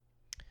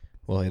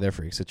Well, hey there,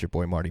 freaks. It's your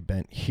boy Marty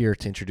Bent here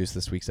to introduce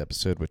this week's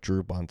episode with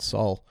Dhruv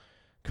Bansal,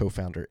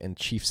 co-founder and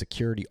chief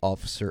security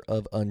officer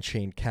of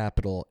Unchained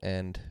Capital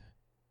and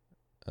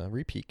a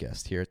repeat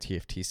guest here at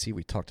TFTC.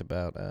 We talked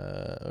about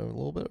a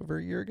little bit over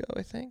a year ago,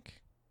 I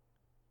think.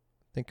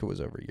 I think it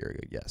was over a year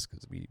ago, yes,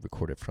 because we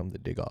recorded from the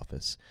Dig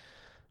office.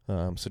 So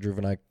Dhruv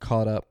and I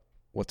caught up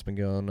what's been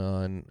going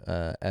on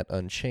at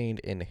Unchained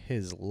in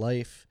his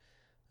life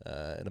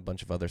and a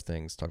bunch of other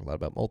things. Talked a lot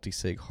about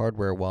multi-sig,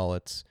 hardware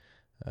wallets,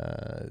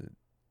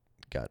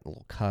 got a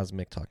little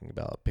cosmic talking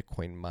about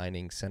Bitcoin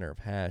mining, center of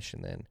hash,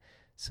 and then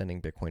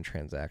sending Bitcoin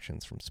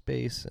transactions from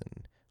space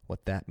and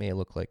what that may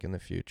look like in the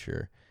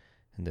future.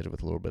 And did it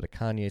with a little bit of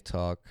Kanye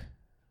talk,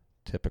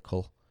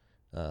 typical.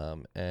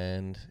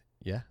 And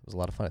yeah, it was a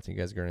lot of fun. I think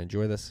you guys are going to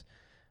enjoy this.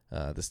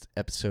 This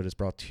episode is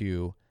brought to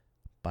you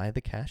by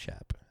the Cash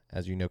App.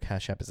 As you know,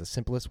 Cash App is the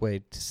simplest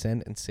way to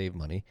send and save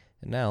money.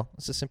 And now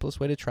it's the simplest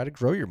way to try to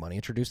grow your money.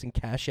 Introducing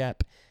Cash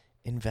App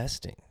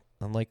Investing.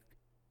 Unlike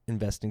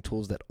investing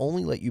tools that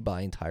only let you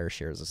buy entire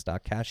shares of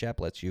stock, Cash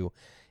App lets you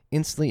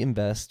instantly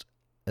invest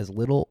as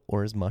little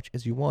or as much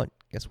as you want.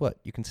 Guess what?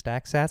 You can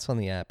stack sats on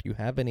the app. You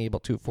have been able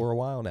to for a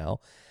while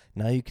now.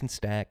 Now you can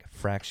stack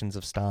fractions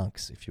of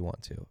stocks if you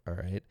want to, all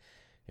right?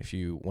 If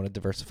you want to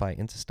diversify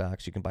into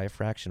stocks, you can buy a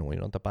fraction. You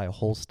don't have to buy a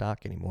whole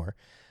stock anymore.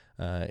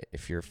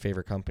 If your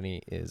favorite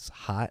company is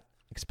hot,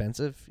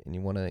 expensive, and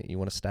you want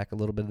to stack a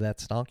little bit of that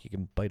stock, you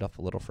can bite off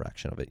a little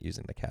fraction of it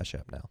using the Cash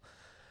App now.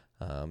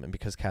 And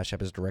because Cash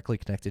App is directly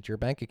connected to your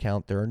bank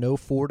account, there are no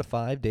 4 to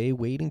 5 day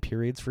waiting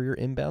periods for your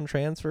inbound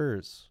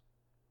transfers.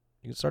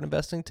 You can start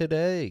investing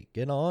today.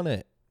 Get on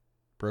it.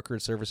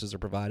 Brokerage services are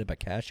provided by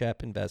Cash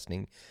App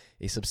Investing,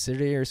 a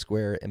subsidiary of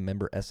Square and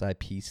member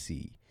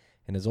SIPC.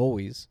 And as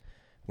always,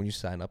 when you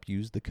sign up,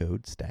 use the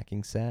code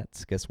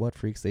StackingSats. Guess what,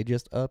 freaks? They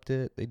just upped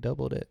it. They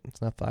doubled it.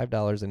 It's not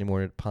 $5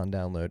 anymore upon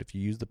download. If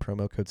you use the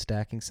promo code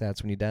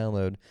StackingSats when you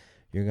download,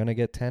 you're going to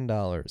get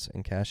 $10,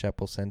 and Cash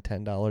App will send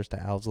 $10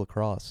 to Owls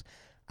Lacrosse.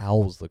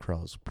 Owls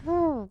Lacrosse.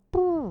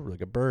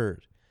 Like a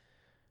bird.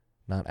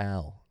 Not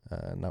owl.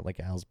 Not like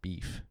Owl's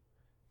beef.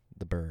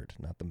 The bird,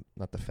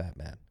 not the fat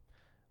man.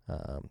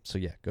 So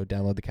yeah, go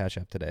download the Cash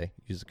App today.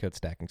 Use the code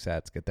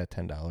StackingSats. Get that $10.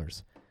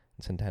 And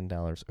send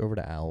 $10 over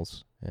to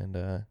Owls.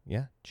 And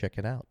yeah, check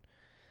it out.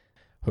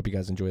 Hope you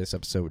guys enjoy this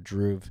episode with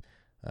Dhruv.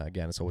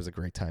 Again, it's always a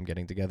great time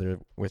getting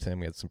together with him.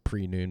 We had some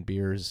pre-noon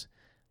beers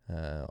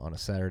on a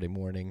Saturday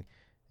morning.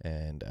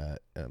 And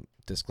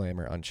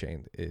disclaimer: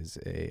 Unchained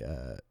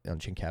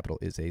Capital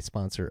is a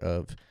sponsor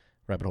of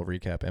Rabbit Hole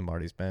Recap and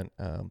Marty's Bent.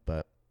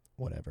 But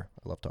whatever.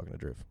 I love talking to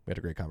Dhruv. We had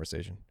a great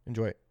conversation.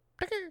 Enjoy it.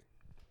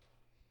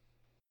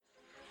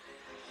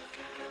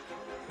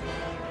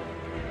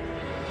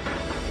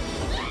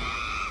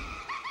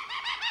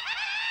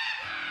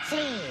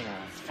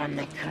 Tales from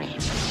the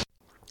Crypt.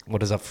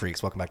 What is up,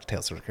 freaks? Welcome back to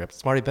Tales from the Crypt.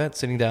 It's Marty Bent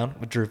sitting down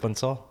with Dhruv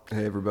Bansal,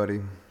 Hey,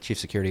 everybody. Chief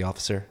Security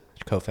Officer,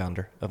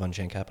 co-founder of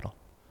Unchained Capital.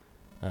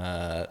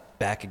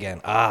 Back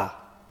again.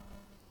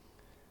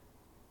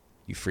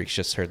 You freaks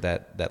just heard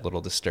that little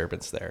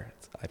disturbance there.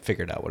 I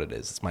figured out what it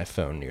is. It's my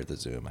phone near the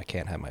Zoom. I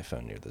can't have my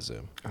phone near the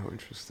Zoom. Oh,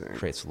 interesting.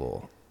 Creates a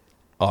little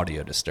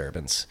audio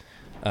disturbance.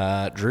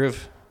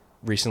 Dhruv,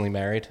 recently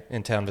married,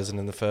 in town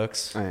visiting the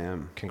folks. I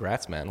am.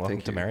 Congrats, man. Welcome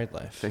Thank to you. married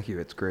life. Thank you.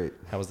 It's great.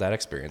 How was that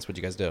experience? What'd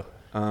you guys do?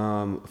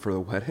 For the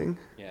wedding?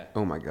 Yeah.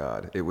 Oh, my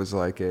God. It was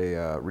like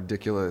a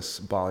ridiculous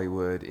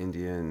Bollywood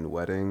Indian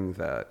wedding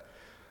that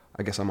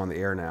I guess I'm on the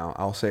air now.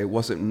 I'll say it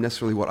wasn't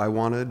necessarily what I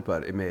wanted,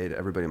 but it made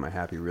everybody in my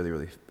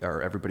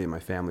everybody in my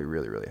family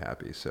really, really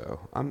happy. So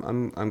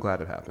I'm glad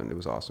it happened. It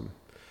was awesome.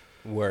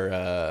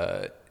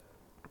 Where'd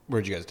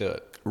you guys do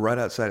it? Right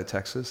outside of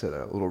Texas at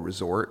a little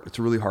resort. It's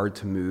really hard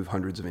to move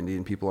hundreds of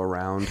Indian people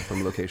around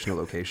from location to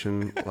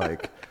location.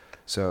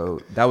 So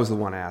that was the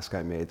one ask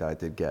I made that I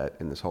did get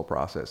in this whole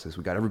process is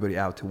we got everybody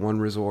out to one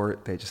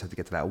resort. They just had to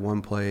get to that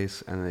one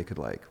place, and then they could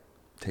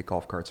take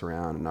golf carts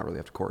around and not really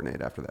have to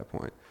coordinate after that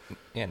point.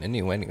 Yeah, and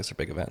Indian weddings are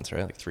big events,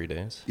 right? Like 3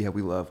 days. Yeah,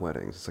 we love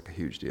weddings. It's like a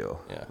huge deal.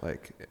 Yeah.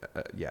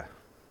 Yeah.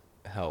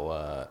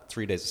 How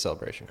 3 days of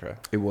celebration,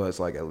 correct? It was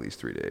like at least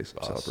 3 days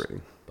of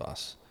celebrating.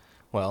 Boss.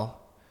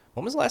 Well,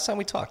 when was the last time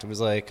we talked? It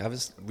was like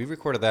we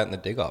recorded that in the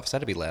Dig office.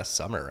 That had to be last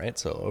summer, right?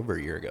 So over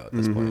a year ago at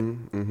this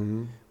point.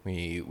 Mm-hmm.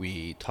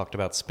 We talked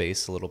about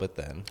space a little bit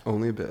then.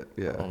 Only a bit,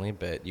 yeah. Only a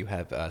bit. You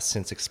have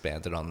since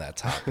expanded on that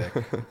topic.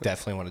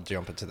 Definitely want to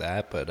jump into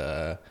that,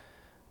 but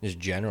just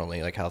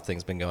generally, like how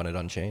things been going at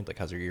Unchained. Like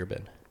how's your year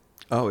been?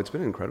 Oh, it's been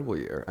an incredible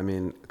year. I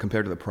mean,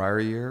 compared to the prior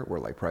year where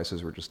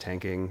prices were just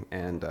tanking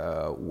and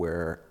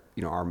where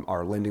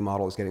our lending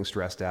model is getting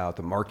stressed out,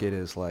 the market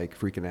is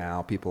freaking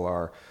out, people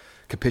are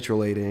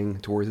capitulating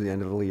towards the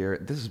end of the year.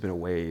 This has been a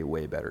way,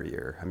 way better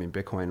year. I mean,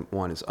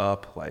 Bitcoin is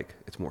up,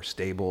 it's more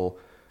stable.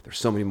 There's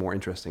so many more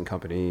interesting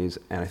companies,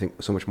 and I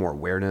think so much more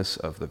awareness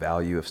of the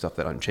value of stuff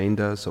that Unchained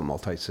does. So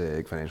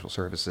multi-sig, financial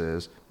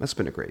services. That's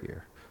been a great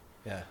year.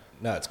 Yeah.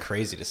 No, it's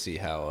crazy to see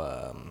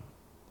how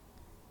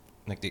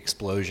the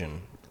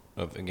explosion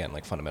of again,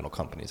 like fundamental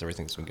companies.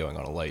 Everything's been going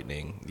on a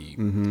Lightning,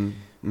 the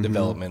Mm-hmm.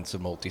 developments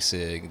of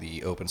multi-sig,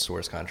 the open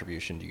source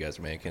contribution you guys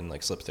are making,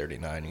 like Slip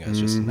 39, you guys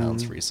just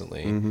announced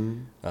recently.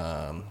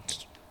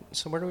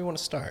 So where do we want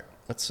to start?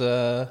 Let's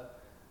start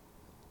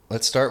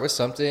with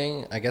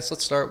something. I guess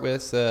let's start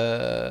with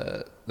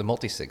the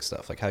multi-sig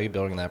stuff. Like, how are you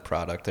building that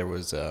product? There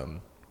was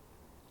the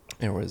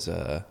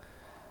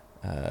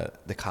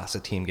Casa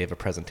team gave a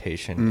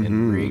presentation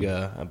in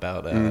Riga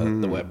about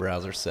the web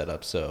browser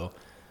setup. So,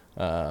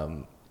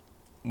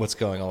 what's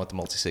going on with the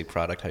multi-sig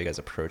product? How are you guys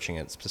approaching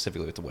it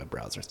specifically with the web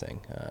browser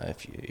thing?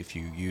 If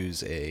you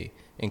use a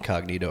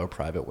incognito or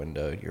private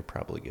window, you're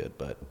probably good.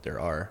 But there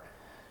are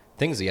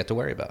things that you have to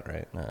worry about,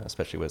 right?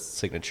 Especially with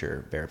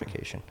signature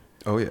verification.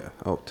 Oh yeah.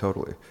 Oh,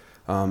 totally.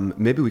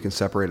 Maybe we can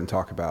separate and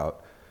talk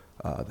about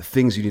the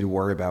things you need to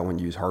worry about when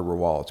you use hardware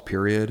wallets,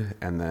 period,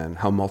 and then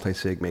how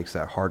multi-sig makes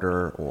that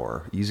harder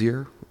or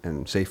easier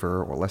and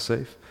safer or less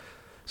safe.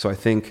 So I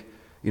think,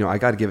 I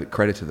got to give it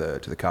credit to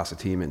the Casa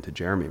team and to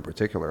Jeremy in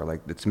particular. Like,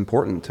 it's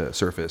important to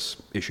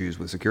surface issues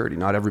with security.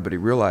 Not everybody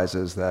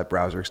realizes that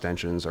browser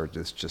extensions are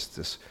just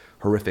this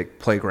horrific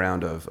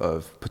playground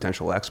of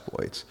potential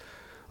exploits.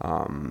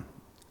 And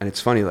it's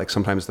funny, like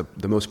sometimes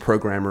the most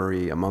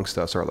programmery amongst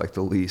us are like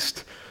the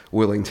least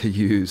willing to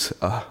use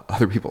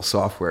other people's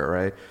software,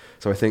 right?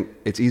 So I think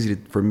it's easy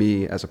for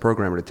me as a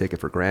programmer to take it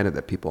for granted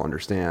that people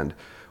understand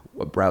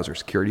browser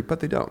security,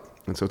 but they don't.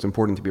 And so it's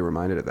important to be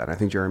reminded of that. I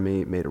think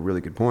Jeremy made a really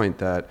good point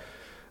that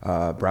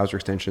browser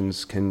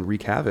extensions can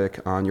wreak havoc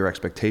on your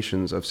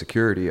expectations of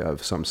security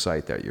of some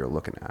site that you're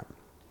looking at.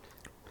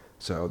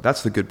 So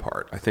that's the good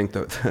part. I think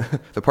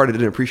the part I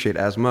didn't appreciate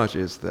as much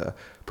is the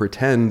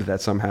pretend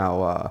that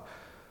somehow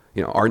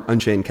our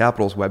Unchained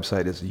Capital's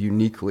website is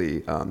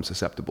uniquely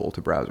susceptible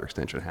to browser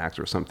extension hacks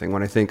or something,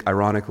 when I think,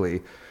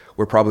 ironically,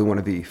 we're probably one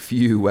of the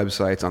few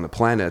websites on the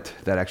planet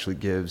that actually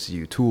gives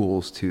you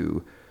tools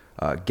to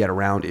get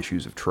around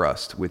issues of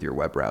trust with your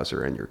web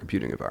browser and your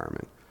computing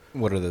environment.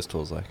 What are those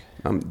tools like?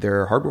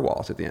 They're hardware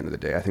wallets at the end of the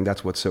day. I think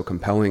that's what's so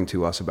compelling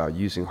to us about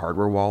using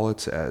hardware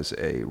wallets as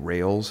a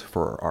rails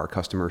for our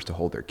customers to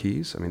hold their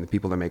keys. I mean, the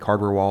people that make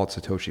hardware wallets,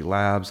 Satoshi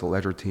Labs, the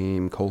Ledger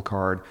team,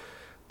 Coldcard,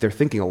 they're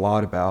thinking a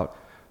lot about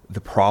the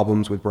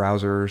problems with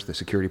browsers, the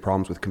security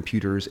problems with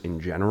computers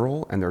in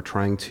general, and they're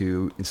trying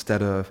to,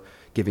 instead of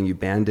giving you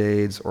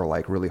band-aids or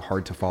like really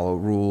hard to follow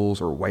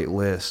rules or white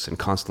lists and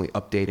constantly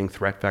updating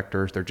threat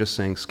vectors, they're just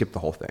saying skip the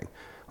whole thing.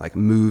 Like,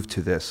 move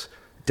to this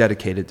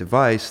dedicated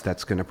device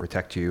that's going to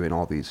protect you in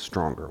all these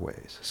stronger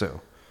ways.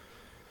 So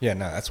yeah,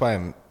 no, that's why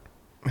I'm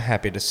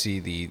happy to see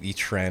the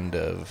trend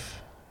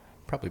of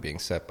probably being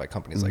set by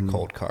companies like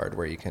Coldcard,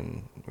 where you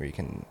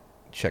can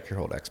check your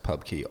hold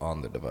XPub key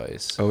on the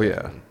device. Oh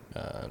yeah.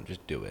 And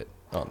just do it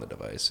on the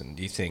device. And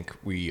do you think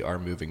we are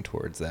moving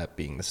towards that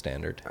being the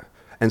standard?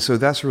 And so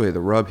that's really the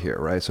rub here,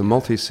 right? So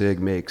multi-sig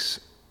makes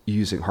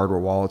using hardware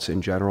wallets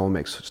in general,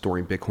 makes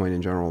storing Bitcoin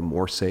in general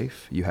more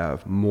safe. You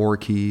have more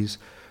keys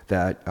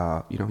that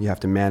you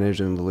have to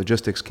manage, and the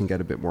logistics can get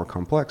a bit more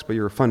complex, but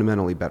you're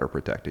fundamentally better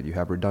protected. You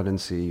have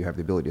redundancy, you have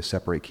the ability to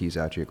separate keys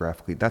out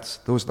geographically. Those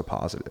are the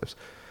positives.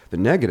 The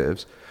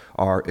negatives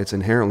are it's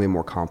inherently a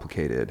more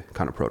complicated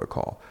kind of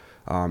protocol.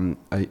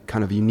 A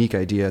kind of unique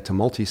idea to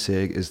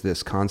multi-sig is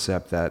this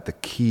concept that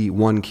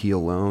one key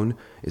alone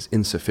is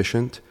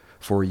insufficient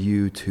for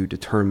you to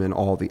determine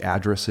all the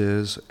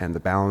addresses and the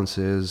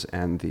balances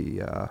and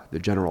the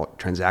general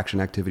transaction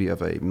activity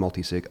of a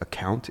multi-sig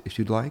account, if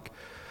you'd like.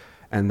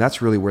 And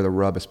that's really where the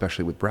rub,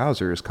 especially with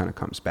browsers, kind of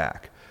comes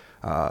back.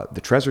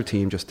 The Trezor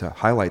team, just to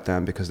highlight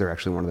them, because they're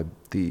actually one of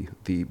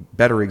the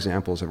better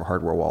examples of a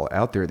hardware wallet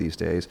out there these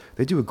days,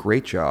 they do a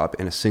great job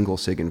in a single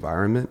SIG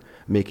environment,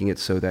 making it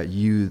so that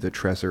you, the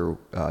Trezor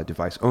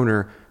device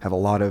owner, have a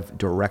lot of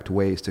direct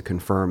ways to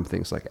confirm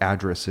things like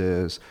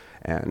addresses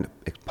and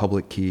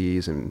public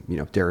keys and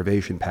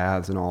derivation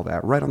paths and all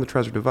that right on the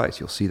Trezor device.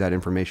 You'll see that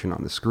information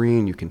on the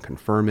screen. You can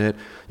confirm it.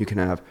 You can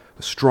have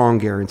a strong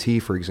guarantee,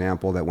 for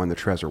example, that when the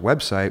Trezor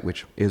website,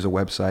 which is a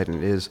website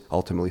and is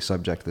ultimately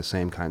subject to the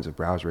same kinds of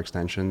browser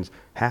extensions,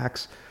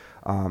 hacks,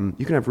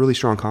 you can have really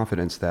strong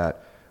confidence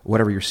that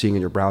whatever you're seeing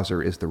in your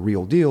browser is the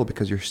real deal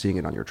because you're seeing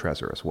it on your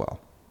Trezor as well.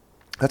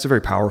 That's a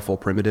very powerful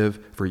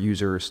primitive for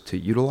users to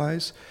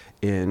utilize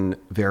in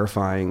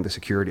verifying the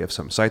security of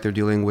some site they're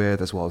dealing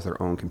with, as well as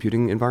their own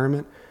computing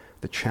environment.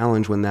 The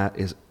challenge when that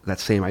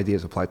same idea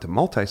is applied to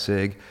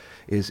multi-sig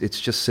is it's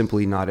just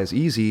simply not as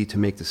easy to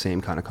make the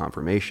same kind of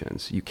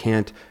confirmations. You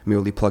can't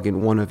merely plug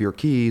in one of your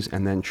keys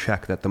and then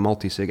check that the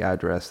multi-sig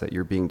address that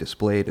you're being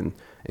displayed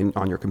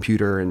on your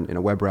computer in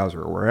a web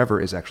browser or wherever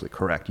is actually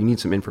correct. You need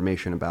some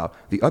information about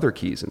the other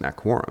keys in that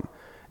quorum.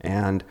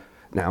 And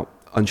now,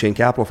 Unchained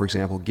Capital, for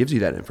example, gives you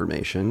that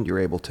information. You're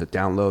able to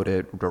download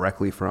it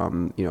directly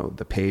from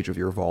the page of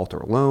your vault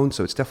or loan,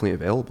 so it's definitely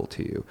available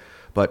to you.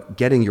 But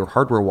getting your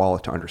hardware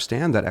wallet to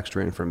understand that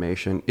extra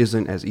information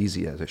isn't as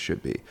easy as it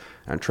should be.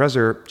 And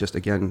Trezor, just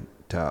again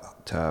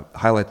to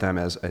highlight them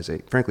as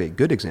frankly a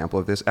good example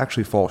of this,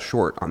 actually falls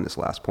short on this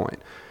last point,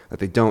 that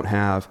they don't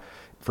have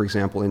for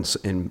example,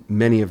 in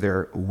many of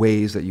their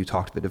ways that you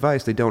talk to the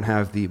device, they don't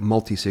have the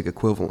multi-sig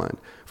equivalent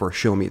for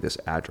show me this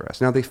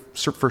address. Now, they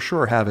for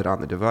sure have it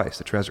on the device.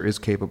 The Trezor is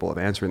capable of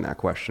answering that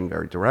question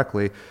very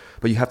directly,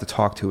 but you have to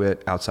talk to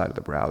it outside of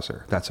the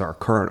browser. That's our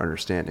current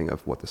understanding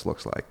of what this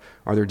looks like.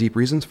 Are there deep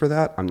reasons for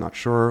that? I'm not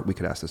sure. We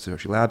could ask the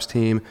Satoshi Labs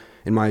team.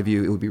 In my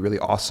view, it would be really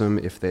awesome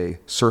if they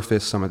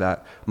surface some of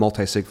that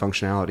multi-sig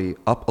functionality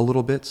up a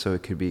little bit so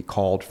it could be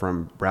called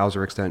from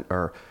browser extent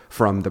or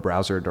from the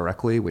browser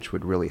directly, which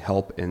would really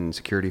help in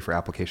security for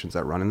applications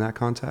that run in that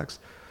context.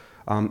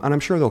 And I'm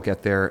sure they'll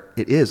get there.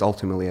 It is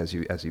ultimately, as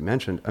you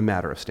mentioned, a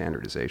matter of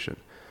standardization.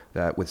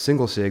 That with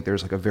single sig,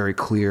 there's like a very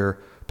clear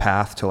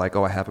path to like,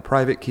 oh, I have a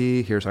private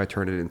key. Here's how I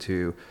turn it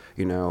into,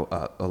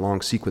 a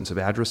long sequence of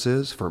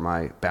addresses for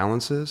my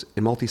balances.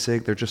 In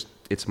multi-sig,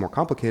 it's more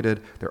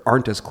complicated. There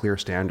aren't as clear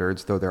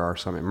standards, though there are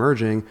some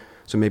emerging.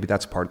 So maybe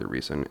that's part of the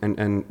reason.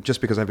 And just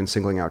because I've been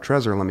singling out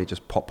Trezor, let me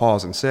just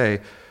pause and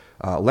say,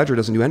 Ledger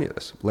doesn't do any of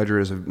this. Ledger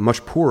is a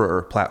much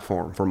poorer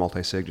platform for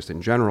multi-sig just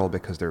in general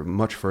because they're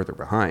much further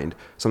behind.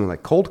 Something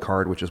like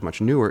Coldcard, which is much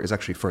newer, is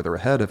actually further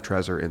ahead of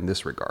Trezor in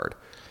this regard.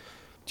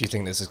 Do you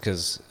think this is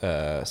because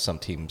some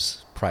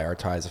teams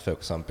prioritize a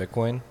focus on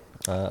Bitcoin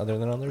other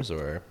than others,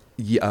 or?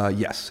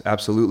 Yes,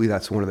 absolutely.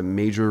 That's one of the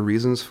major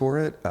reasons for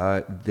it.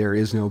 There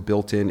is no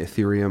built-in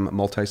Ethereum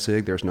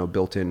multi-sig. There's no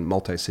built-in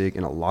multi-sig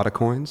in a lot of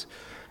coins.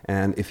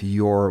 And if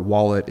your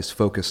wallet is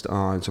focused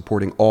on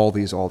supporting all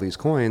these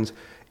coins,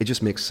 it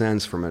just makes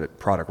sense from a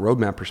product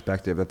roadmap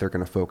perspective that they're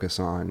going to focus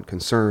on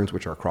concerns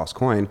which are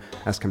cross-coin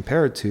as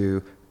compared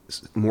to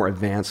more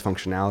advanced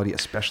functionality,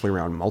 especially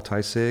around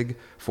multi-sig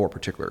for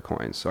particular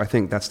coins. So I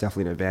think that's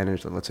definitely an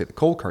advantage that, let's say, the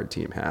Coldcard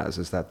team has,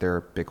 is that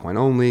they're Bitcoin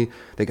only.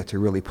 They get to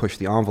really push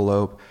the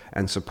envelope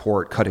and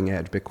support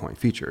cutting-edge Bitcoin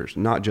features,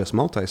 not just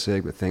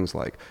multi-sig, but things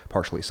like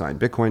partially signed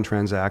Bitcoin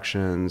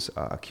transactions,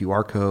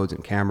 QR codes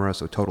and cameras,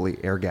 so totally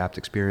air-gapped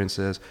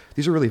experiences.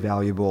 These are really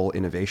valuable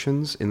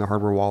innovations in the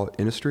hardware wallet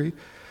industry.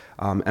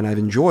 And I've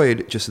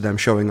enjoyed just them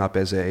showing up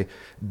as a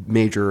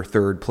major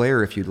third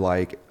player, if you'd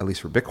like, at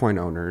least for Bitcoin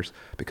owners,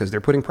 because they're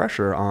putting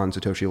pressure on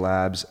Satoshi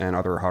Labs and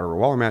other hardware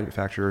wallet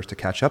manufacturers to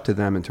catch up to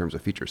them in terms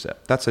of feature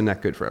set. That's a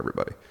net good for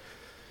everybody.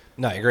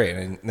 No, I agree.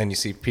 And then you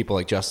see people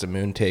like Justin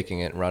Moon taking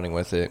it and running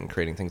with it and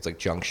creating things like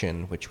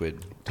Junction, which would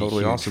be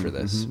totally huge awesome for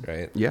this, Mm-hmm.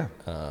 right? Yeah.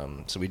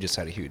 So we just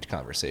had a huge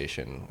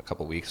conversation a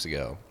couple weeks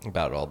ago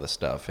about all this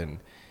stuff. And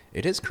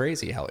it is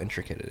crazy how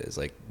intricate it is.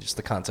 Like just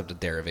the concept of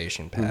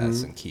derivation paths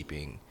Mm-hmm. and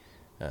keeping...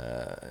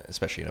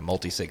 especially in a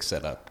multi-sig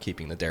setup,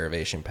 keeping the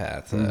derivation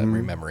path, Mm-hmm.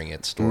 remembering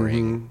it,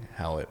 storing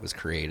how it was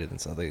created,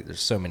 and so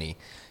there's so many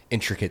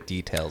intricate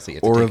details that you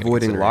have to Or take into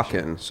avoiding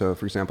consideration. lock-in. So,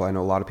 for example, I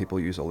know a lot of people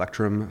use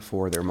Electrum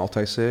for their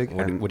multi-sig.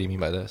 What and do you mean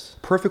by this?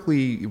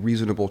 perfectly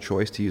reasonable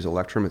choice to use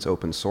Electrum. It's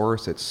open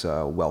source. It's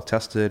well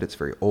tested. It's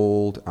very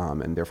old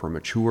and therefore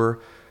mature.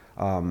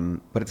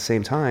 But at the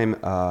same time,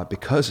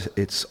 because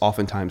it's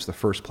oftentimes the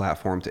first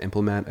platform to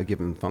implement a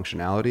given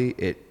functionality,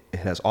 it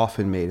has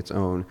often made its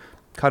own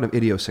kind of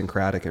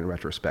idiosyncratic and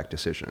retrospect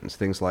decisions.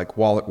 Things like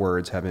Wallet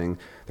Words having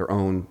their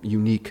own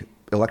unique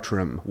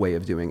Electrum way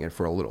of doing it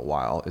for a little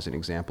while is an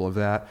example of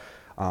that.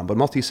 But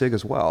multi-sig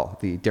as well.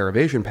 The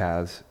derivation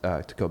paths,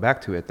 to go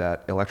back to it,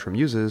 that Electrum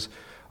uses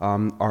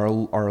are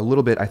a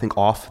little bit, I think,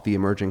 off the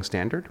emerging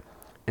standard.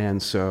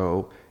 And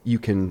so you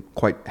can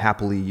quite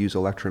happily use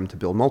Electrum to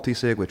build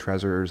multi-sig with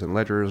Trezors and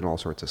ledgers and all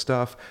sorts of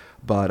stuff.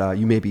 But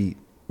you may be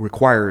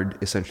required,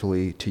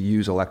 essentially, to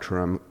use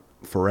Electrum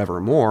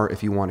forevermore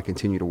if you want to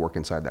continue to work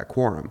inside that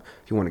quorum.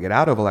 If you want to get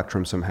out of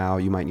Electrum somehow,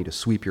 you might need to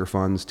sweep your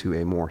funds to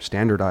a more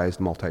standardized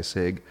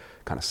multi-sig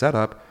kind of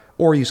setup,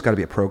 or you just got to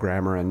be a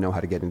programmer and know how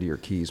to get into your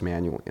keys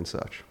manually and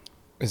such.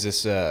 Is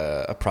this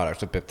a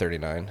product of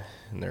BIP39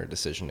 and their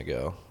decision to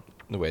go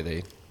the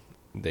way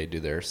they do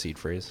their seed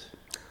phrase?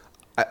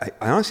 I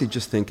honestly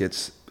just think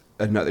it's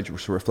another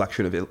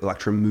reflection of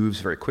Electrum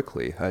moves very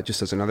quickly.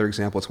 Just as another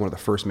example, it's one of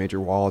the first major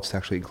wallets to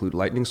actually include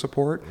Lightning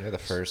support. They're the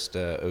first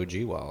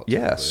OG wallet.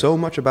 Yeah, so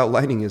much about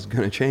Lightning is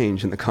going to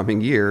change in the coming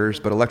years,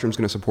 but Electrum's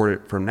going to support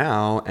it from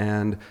now,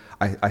 and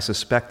I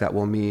suspect that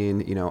will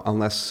mean,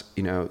 unless,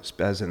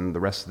 Spez and the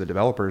rest of the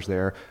developers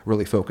there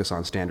really focus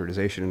on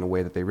standardization in a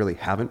way that they really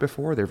haven't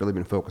before. They've really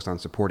been focused on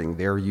supporting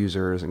their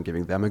users and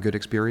giving them a good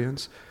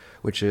experience,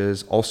 which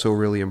is also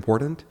really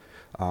important.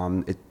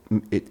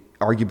 It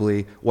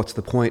arguably, what's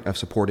the point of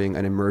supporting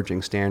an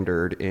emerging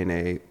standard in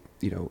a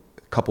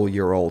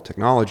couple-year-old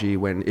technology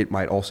when it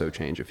might also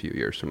change a few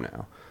years from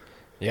now?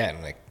 Yeah,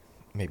 and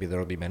maybe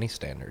there'll be many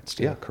standards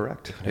too. Yeah,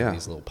 correct. Yeah,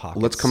 these little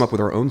pockets. Let's come up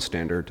with our own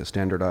standard to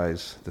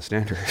standardize the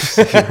standards.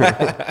 All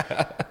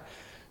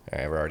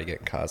right, we're already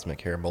getting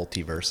cosmic here,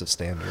 multiverse of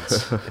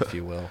standards, if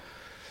you will.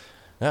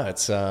 No,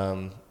 it's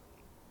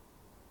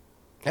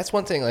that's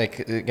one thing.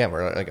 Again,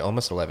 we're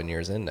almost 11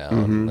 years in now,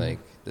 Mm-hmm. and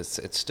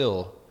it's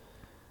still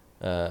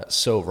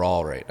so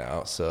raw right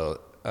now. So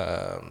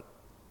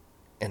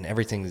and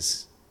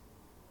everything's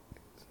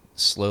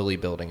slowly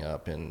building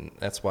up, and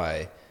that's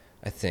why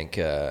I think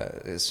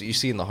you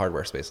see in the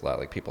hardware space a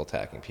lot, people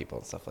attacking people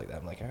and stuff like that.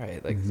 I'm like, all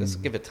right, let's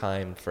give it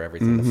time for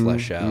everything to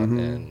flesh out,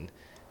 and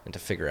and to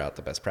figure out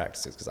the best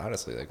practices. Because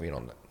honestly, like we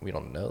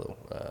don't know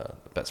the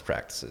best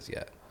practices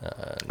yet.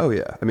 Oh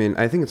yeah, I mean,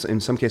 I think it's in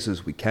some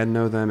cases we can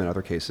know them, in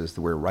other cases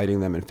we're writing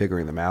them and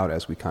figuring them out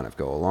as we kind of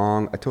go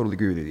along. I totally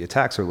agree with you. The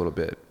attacks are a little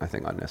bit, I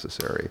think,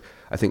 unnecessary.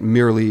 I think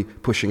merely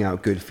pushing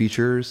out good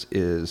features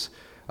is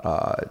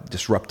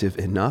disruptive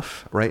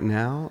enough right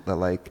now that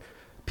like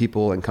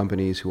people and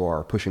companies who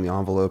are pushing the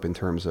envelope in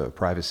terms of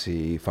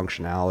privacy,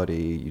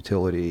 functionality,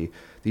 utility,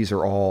 these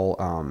are all.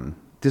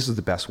 This is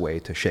the best way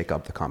to shake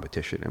up the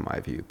competition, in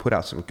my view. Put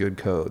out some good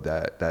code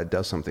that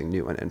does something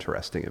new and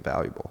interesting and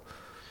valuable.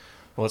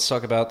 Well, let's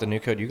talk about the new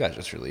code you guys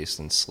just released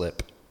in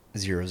SLIP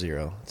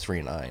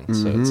 0039.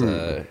 So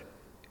it's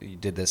you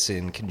did this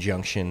in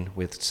conjunction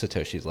with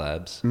Satoshi's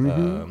Labs,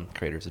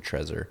 creators of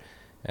Trezor,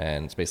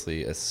 and it's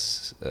basically a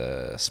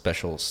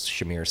special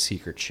Shamir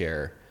secret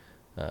share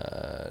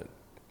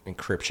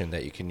encryption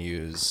that you can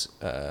use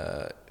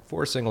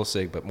for single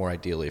sig, but more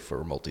ideally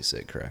for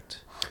multi-sig,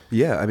 correct?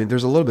 Yeah, I mean,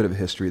 there's a little bit of a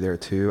history there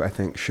too. I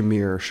think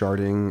Shamir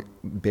sharding,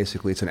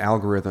 basically it's an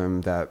algorithm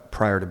that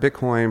prior to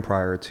Bitcoin,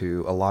 prior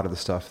to a lot of the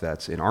stuff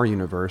that's in our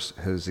universe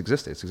has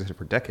existed. It's existed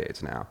for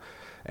decades now.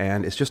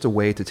 And it's just a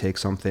way to take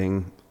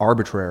something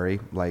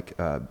arbitrary, like,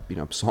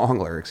 song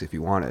lyrics if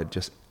you wanted,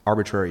 just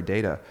arbitrary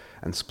data,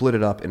 and split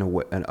it up in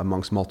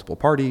amongst multiple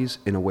parties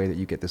in a way that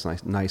you get this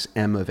nice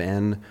M of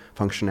N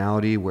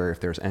functionality, where if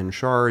there's N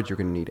shards, you're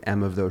going to need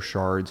M of those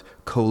shards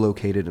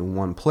co-located in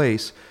one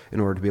place in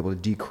order to be able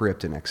to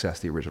decrypt and access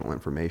the original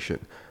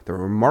information. The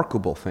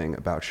remarkable thing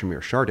about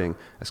Shamir sharding,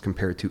 as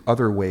compared to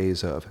other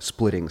ways of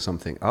splitting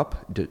something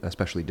up,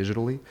 especially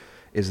digitally,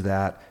 is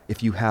that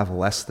if you have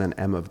less than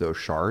M of those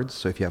shards,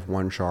 so if you have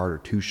one shard or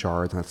two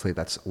shards, and let's say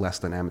that's less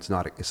than M, it's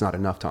not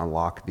enough to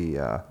unlock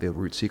the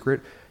root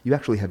secret, you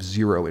actually have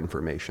zero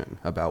information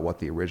about what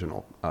the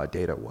original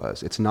data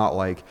was. It's not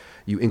like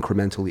you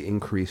incrementally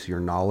increase your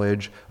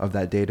knowledge of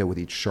that data with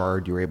each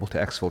shard you're able to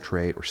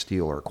exfiltrate or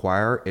steal or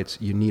acquire.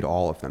 You need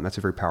all of them. That's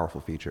a very powerful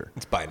feature.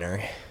 It's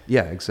binary.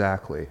 Yeah,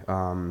 exactly.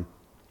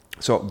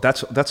 So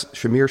that's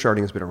Shamir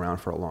sharding has been around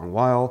for a long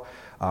while.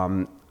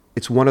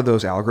 It's one of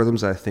those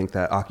algorithms I think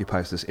that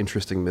occupies this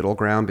interesting middle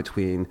ground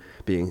between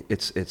being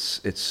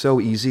it's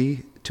so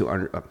easy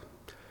to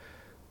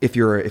if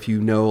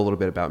you know a little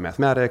bit about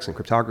mathematics and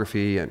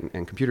cryptography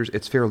and computers,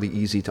 it's fairly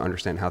easy to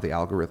understand how the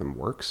algorithm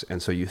works,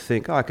 and so you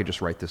think, I could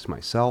just write this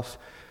myself,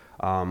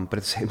 but at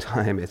the same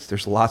time,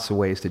 there's lots of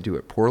ways to do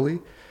it poorly,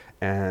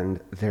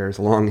 and there's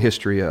a long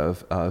history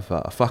of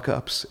fuck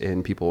ups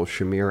in people's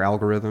Shamir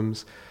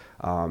algorithms.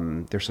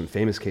 There's some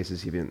famous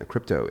cases even in the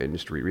crypto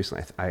industry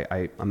recently.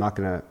 I'm not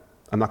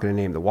gonna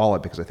name the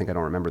wallet because I think I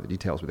don't remember the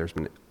details, but there's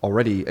been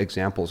already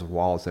examples of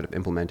wallets that have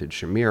implemented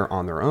Shamir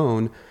on their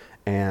own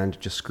and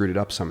just screwed it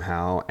up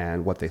somehow,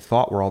 and what they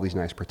thought were all these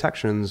nice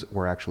protections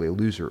were actually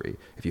illusory.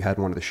 If you had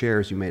one of the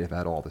shares, you may have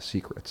had all the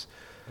secrets.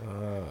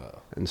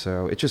 And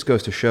so it just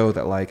goes to show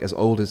that, like, as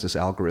old as this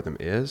algorithm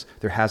is,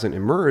 there hasn't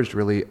emerged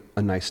really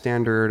a nice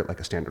standard, like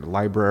a standard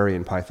library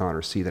in Python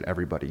or C that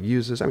everybody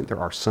uses. I mean, there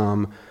are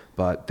some,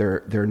 but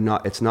they're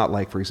not. It's not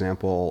like, for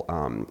example,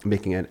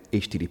 making an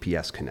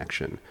HTTPS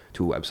connection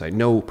to a website.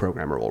 No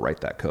programmer will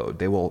write that code.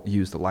 They will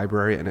use the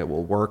library, and it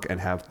will work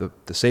and have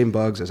the same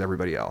bugs as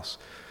everybody else.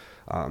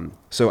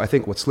 So I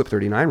think what SLIP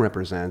 39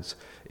 represents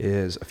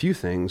is a few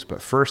things,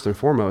 but first and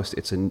foremost,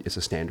 it's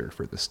a standard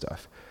for this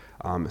stuff.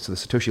 So the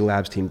Satoshi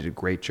Labs team did a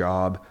great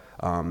job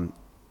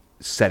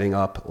setting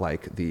up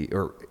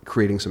or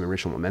creating some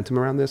original momentum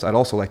around this. I'd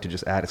also like to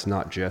just add, it's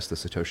not just the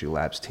Satoshi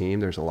Labs team.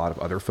 There's a lot of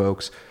other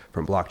folks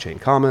from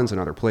Blockchain Commons and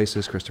other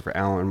places, Christopher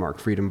Allen, Mark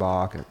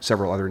Friedenbach, and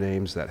several other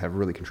names that have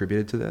really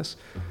contributed to this.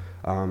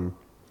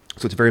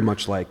 So it's very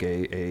much like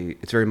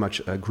it's very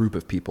much a group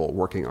of people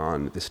working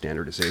on this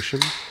standardization.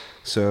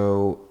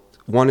 So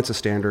one, it's a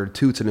standard.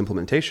 Two, it's an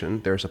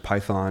implementation. There's a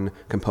Python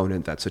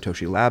component that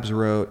Satoshi Labs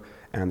wrote,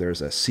 and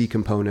there's a C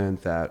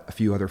component that a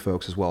few other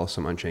folks, as well as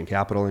some Unchained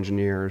Capital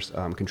engineers,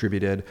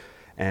 contributed.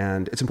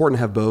 And it's important to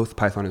have both.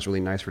 Python is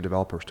really nice for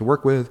developers to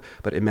work with,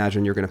 but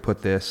imagine you're going to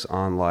put this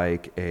on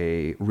like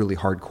a really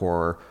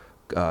hardcore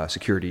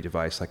security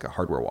device, like a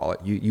hardware wallet.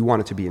 You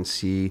want it to be in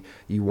C.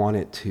 You want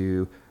it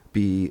to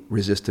be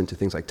resistant to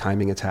things like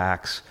timing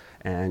attacks,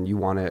 and you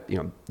want it,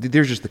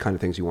 there's just the kind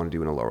of things you want to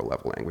do in a lower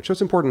level language. So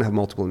it's important to have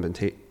multiple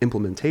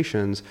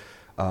implementations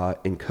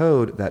in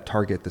code that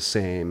target the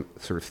same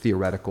sort of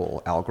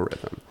theoretical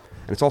algorithm.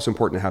 And it's also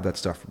important to have that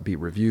stuff be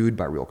reviewed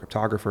by real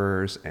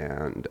cryptographers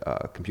and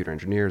computer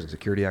engineers and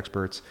security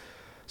experts.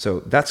 So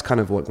that's kind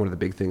of one of the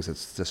big things that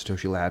the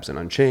Satoshi Labs and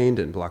Unchained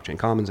and Blockchain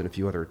Commons and a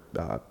few other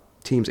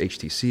teams,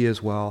 HTC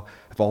as well,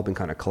 have all been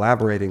kind of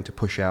collaborating to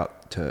push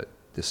out to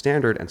the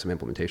standard and some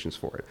implementations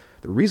for it.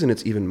 The reason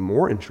it's even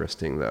more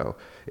interesting, though,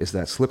 is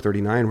that SLIP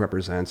 39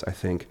 represents, I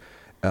think,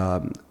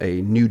 a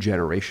new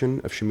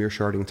generation of Shamir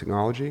sharding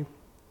technology.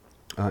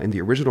 In the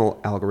original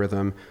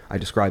algorithm, I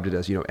described it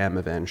as, M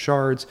of N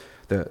shards.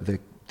 The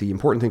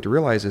important thing to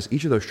realize is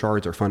each of those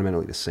shards are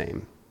fundamentally the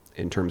same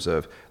in terms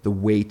of the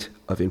weight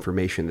of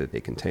information that they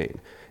contain.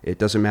 It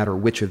doesn't matter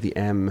which of the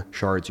M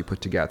shards you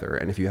put together.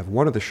 And if you have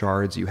one of the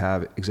shards, you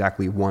have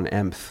exactly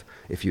 1/mth,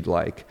 if you'd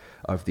like,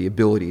 of the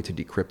ability to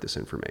decrypt this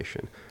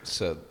information.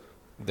 So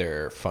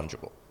they're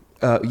fungible.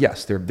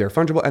 Yes, they're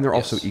fungible, and they're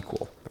also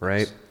equal,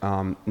 right?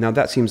 Now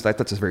that seems like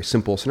that's a very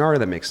simple scenario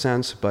that makes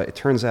sense, but it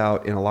turns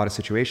out in a lot of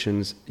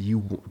situations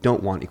you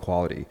don't want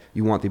equality.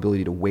 You want the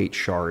ability to weight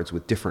shards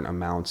with different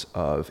amounts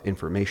of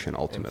information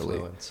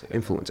ultimately.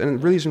 Influence. And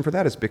the reason for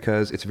that is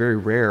because it's very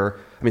rare.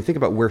 I mean, think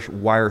about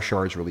why are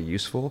shards really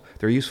useful?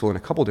 They're useful in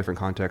a couple different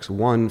contexts.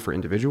 One, for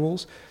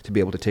individuals to be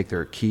able to take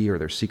their key or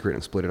their secret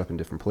and split it up in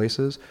different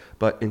places.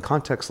 But in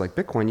contexts like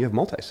Bitcoin, you have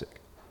multi-sig.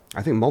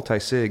 I think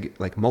multi-sig,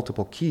 like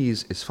multiple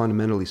keys, is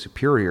fundamentally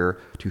superior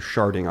to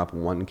sharding up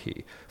one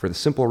key for the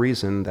simple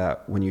reason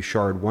that when you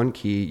shard one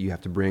key, you have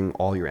to bring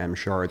all your M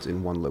shards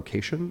in one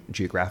location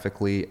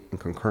geographically and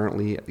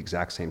concurrently at the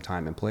exact same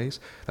time and place.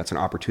 That's an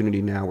opportunity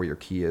now where your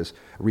key is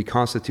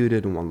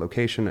reconstituted in one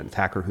location. An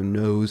attacker who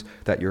knows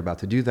that you're about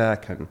to do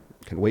that can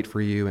wait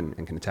for you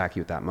and can attack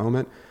you at that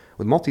moment.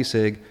 With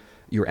multi-sig,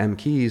 your M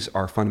keys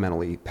are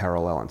fundamentally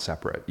parallel and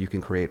separate. You can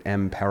create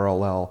M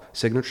parallel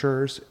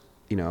signatures,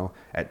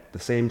 at the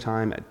same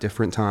time, at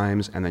different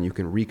times, and then you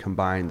can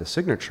recombine the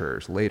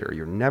signatures later.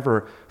 You're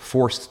never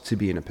forced to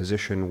be in a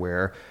position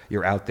where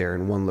you're out there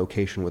in one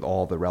location with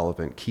all the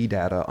relevant key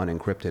data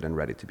unencrypted and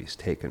ready to be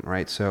taken,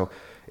 right? So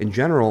in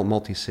general,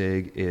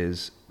 multi-sig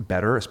is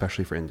better,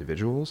 especially for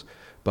individuals,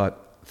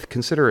 but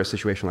consider a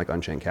situation like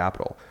Unchained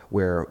Capital,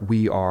 where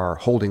we are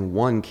holding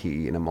one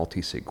key in a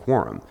multi-sig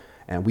quorum.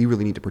 And we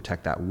really need to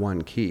protect that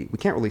one key. We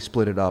can't really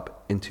split it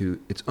up into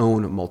its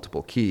own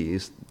multiple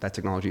keys. That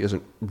technology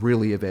isn't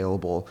really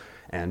available,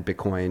 and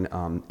Bitcoin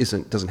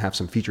doesn't have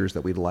some features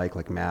that we'd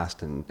like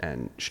Mast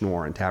and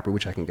Schnorr and Taproot,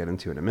 which I can get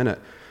into in a minute.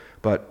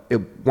 But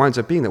it winds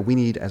up being that we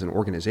need, as an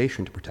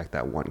organization, to protect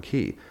that one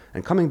key.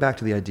 And coming back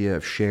to the idea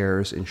of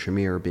shares in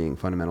Shamir being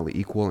fundamentally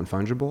equal and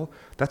fungible,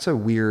 that's a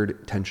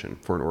weird tension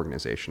for an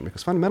organization,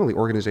 because fundamentally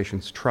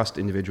organizations trust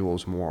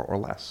individuals more or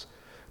less.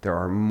 There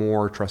are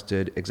more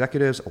trusted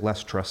executives,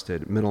 less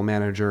trusted middle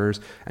managers,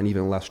 and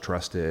even less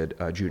trusted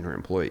junior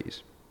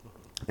employees.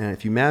 And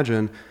if you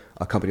imagine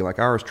a company like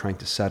ours trying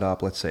to set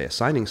up, let's say, a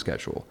signing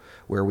schedule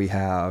where we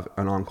have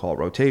an on-call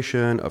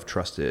rotation of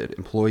trusted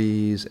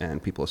employees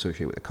and people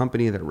associated with the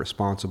company that are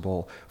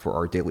responsible for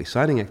our daily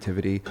signing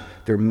activity,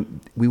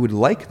 we would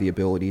like the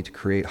ability to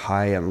create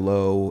high and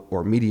low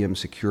or medium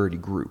security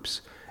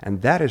groups.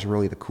 And that is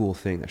really the cool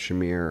thing that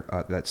Shamir,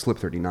 that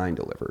Slip39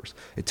 delivers.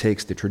 It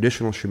takes the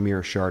traditional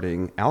Shamir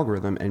sharding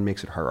algorithm and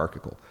makes it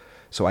hierarchical.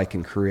 So I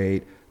can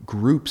create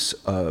groups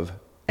of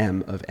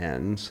M of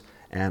N's,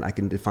 and I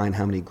can define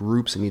how many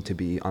groups need to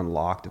be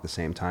unlocked at the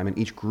same time, and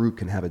each group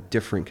can have a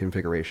different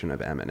configuration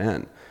of M and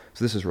N.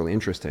 So this is really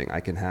interesting. I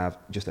can have,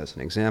 just as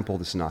an example,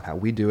 this is not how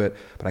we do it,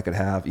 but I could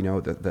have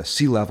the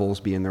C-levels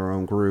be in their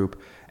own group,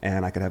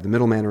 and I could have the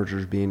middle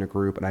managers be in a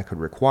group, and I could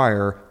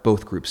require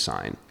both groups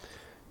sign.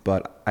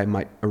 But I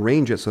might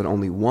arrange it so that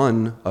only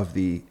one of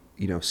the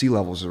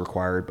C-levels is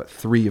required, but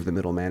 3 of the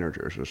middle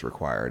managers is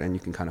required, and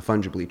you can kind of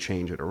fungibly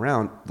change it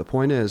around. The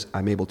point is,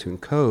 I'm able to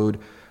encode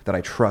that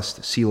I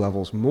trust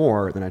C-levels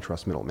more than I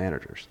trust middle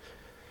managers.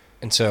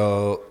 And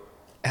so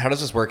how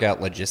does this work out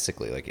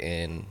logistically? Like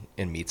in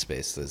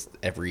MeetSpace, does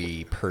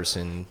every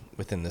person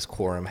within this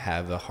quorum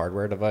have a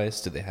hardware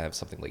device? Do they have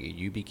something like a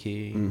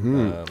YubiKey?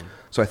 Mm-hmm.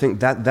 So I think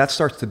that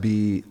starts to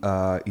be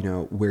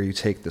where you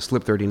take the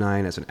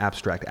Slip39 as an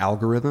abstract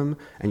algorithm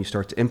and you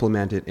start to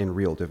implement it in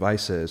real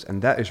devices,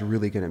 and that is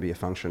really going to be a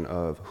function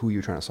of who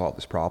you're trying to solve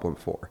this problem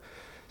for.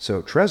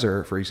 So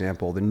Trezor, for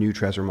example, the new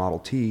Trezor Model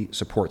T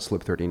supports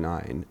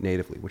Slip39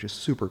 natively, which is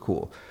super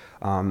cool.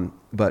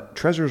 But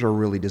Trezors are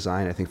really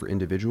designed, I think, for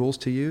individuals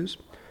to use.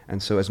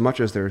 And so as much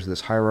as there's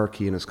this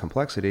hierarchy and this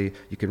complexity,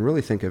 you can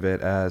really think of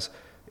it as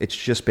it's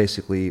just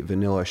basically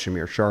vanilla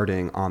Shamir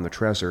sharding on the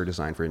Trezor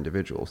designed for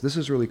individuals. This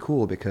is really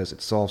cool because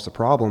it solves the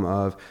problem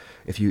of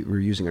if you were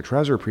using a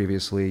Trezor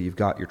previously, you've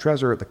got your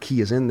Trezor, the key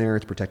is in there,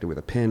 it's protected with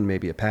a pin,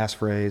 maybe a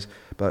passphrase.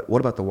 But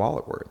what about the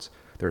wallet words?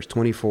 There's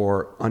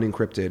 24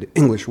 unencrypted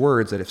English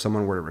words that if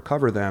someone were to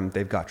recover them,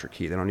 they've got your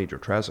key. They don't need your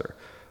Trezor.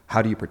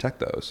 How do you protect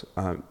those?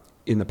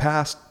 In the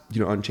past,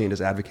 Unchained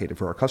has advocated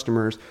for our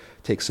customers,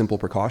 take simple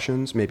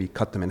precautions, maybe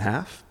cut them in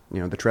half.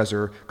 The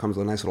Trezor comes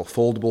with a nice little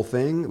foldable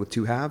thing with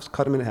 2 halves,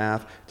 cut them in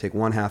half, take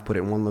one half, put it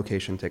in one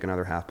location, take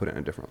another half, put it in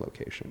a different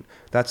location.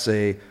 That's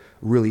a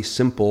really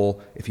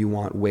simple, if you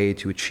want, way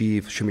to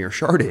achieve Shamir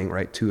sharding,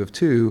 right? 2 of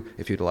 2,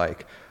 if you'd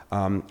like.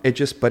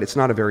 But it's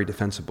not a very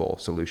defensible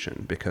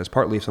solution because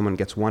partly if someone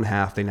gets one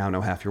half, they now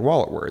know half your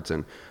wallet words.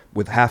 And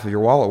with half of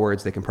your wallet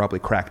words, they can probably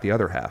crack the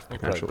other half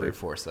potentially. Probably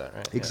reinforce that,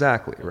 right?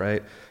 Exactly, yeah.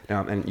 Right?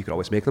 And you could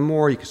always make them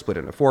more. You could split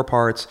it into 4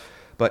 parts.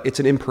 But it's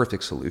an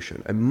imperfect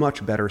solution. A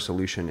much better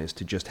solution is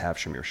to just have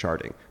Shamir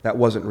sharding. That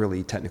wasn't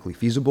really technically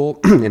feasible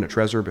in a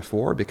Trezor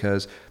before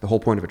because the whole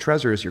point of a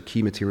Trezor is your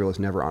key material is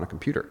never on a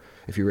computer.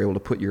 If you were able to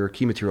put your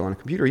key material on a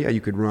computer, yeah,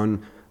 you could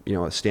run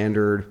a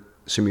standard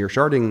Shamir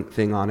sharding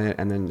thing on it,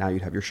 and then now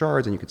you'd have your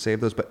shards and you could save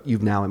those, but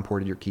you've now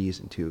imported your keys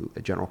into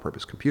a general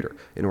purpose computer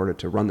in order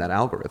to run that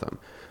algorithm.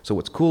 So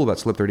what's cool about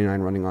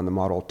SLIP39 running on the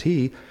Model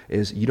T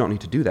is you don't need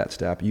to do that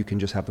step. You can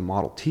just have the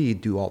Model T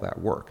do all that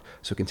work.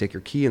 So it can take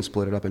your key and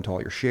split it up into all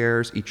your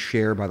shares. Each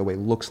share, by the way,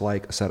 looks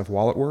like a set of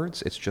wallet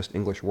words. It's just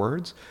English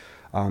words.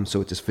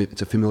 So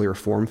it's a familiar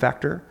form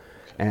factor.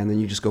 And then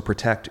you just go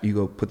you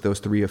go put those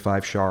 3 of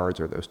 5 shards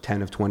or those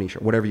 10 of 20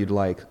 shards, whatever you'd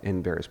like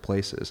in various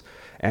places.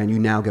 And you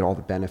now get all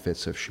the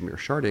benefits of Shamir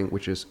sharding,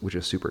 which is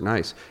super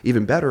nice.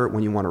 Even better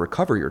when you want to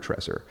recover your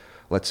Trezor.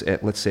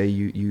 Let's say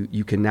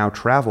you can now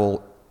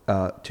travel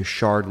to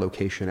shard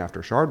location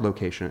after shard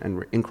location and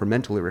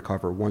incrementally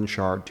recover 1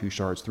 shard, 2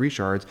 shards, 3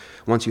 shards.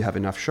 Once you have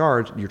enough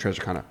shards, your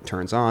Trezor kind of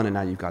turns on and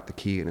now you've got the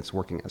key and it's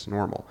working as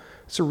normal.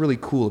 It's a really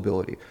cool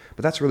ability,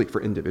 but that's really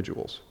for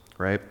individuals,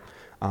 right?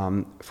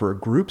 For a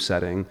group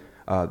setting,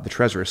 the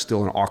Trezor is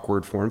still an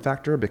awkward form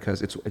factor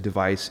because it's a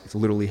device, it's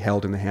literally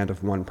held in the hand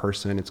of one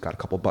person. It's got a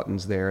couple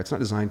buttons there. It's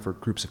not designed for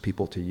groups of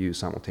people to use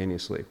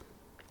simultaneously.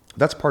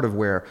 That's part of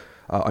where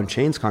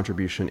Unchained's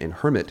contribution in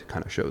Hermit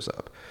kind of shows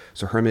up.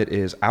 So Hermit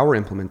is our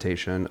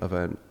implementation of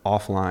an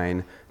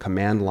offline,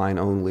 command line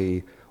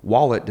only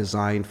wallet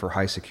designed for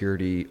high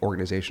security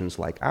organizations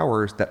like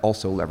ours that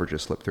also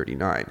leverages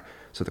SLIP39.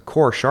 So the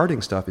core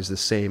sharding stuff is the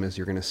same as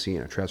you're going to see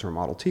in a Trezor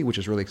Model T, which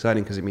is really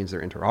exciting because it means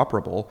they're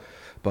interoperable.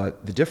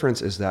 But the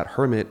difference is that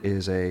Hermit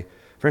is a,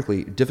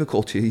 frankly,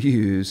 difficult to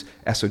use,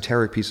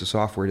 esoteric piece of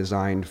software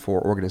designed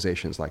for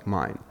organizations like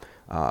mine,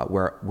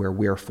 where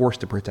we are forced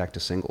to protect a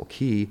single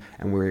key,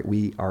 and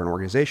we are an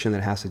organization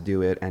that has to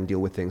do it and deal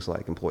with things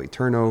like employee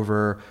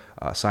turnover,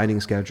 signing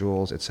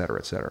schedules, et cetera,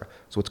 et cetera.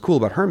 So what's cool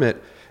about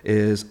Hermit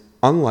is,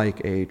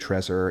 unlike a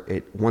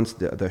Trezor, once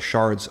the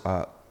shards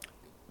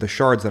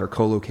that are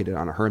co-located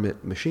on a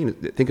Hermit machine,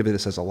 think of it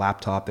as a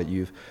laptop that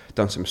you've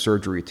done some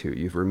surgery to.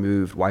 You've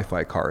removed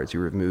Wi-Fi cards,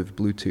 you've removed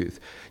Bluetooth.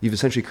 You've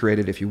essentially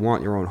created, if you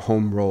want, your own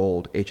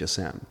home-rolled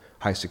HSM,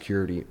 high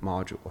security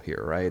module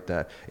here, right?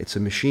 That it's a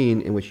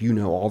machine in which you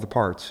know all the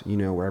parts, you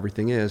know where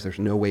everything is. There's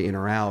no way in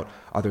or out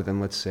other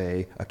than, let's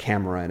say, a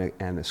camera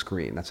and a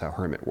screen. That's how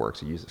Hermit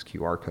works. It uses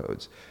QR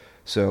codes.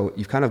 So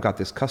you've kind of got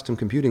this custom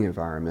computing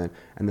environment,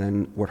 and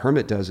then what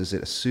Hermit does is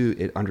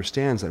it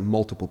understands that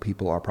multiple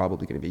people are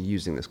probably going to be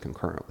using this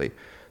concurrently.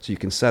 So you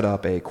can set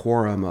up a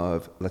quorum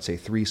of, let's say,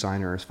 3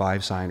 signers,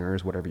 5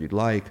 signers, whatever you'd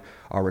like,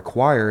 are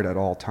required at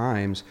all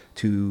times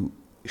to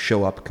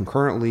show up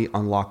concurrently,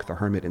 unlock the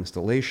Hermit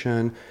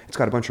installation. It's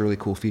got a bunch of really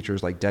cool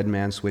features like dead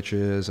man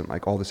switches and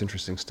like all this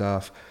interesting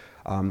stuff.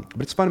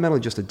 But it's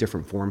fundamentally just a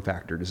different form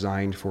factor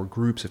designed for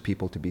groups of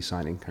people to be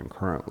signing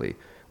concurrently,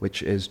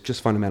 which is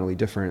just fundamentally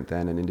different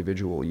than an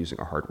individual using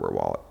a hardware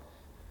wallet.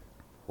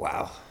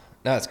 Wow.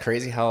 No, it's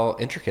crazy how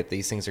intricate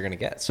these things are going to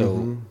get.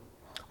 So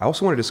I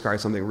also want to describe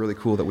something really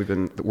cool that we've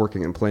been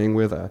working and playing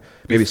with. Go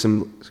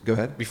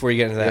ahead. Before you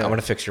get into that, I want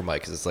to fix your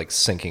mic because it's like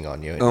syncing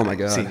on you. Oh my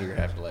God. You're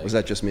gonna have to, like, was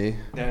that just me?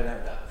 No. I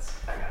got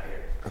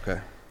here.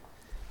 Okay.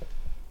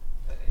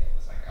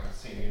 It's like I'm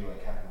seeing you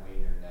like having weight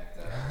in your neck.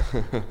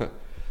 There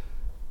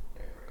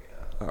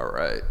we go. All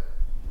right.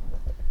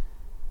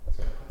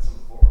 So put some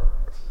forward.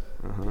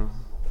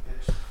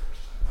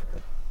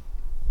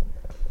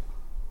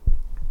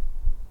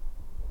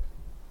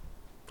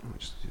 Let me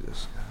just do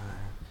this guy.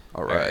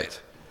 All right.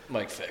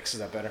 Mic fix. Is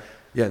that better?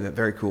 Yeah,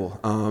 very cool.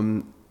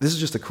 This is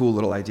just a cool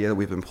little idea that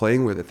we've been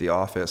playing with at the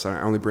office.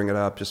 I only bring it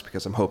up just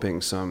because I'm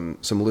hoping some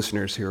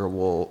listeners here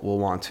will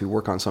want to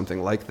work on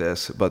something like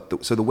this.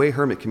 But so the way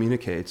Hermit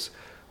communicates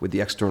with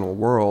the external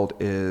world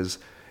is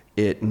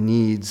it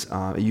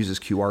uses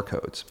QR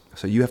codes.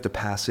 So you have to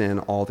pass in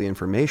all the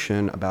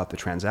information about the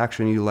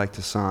transaction you like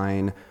to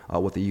sign,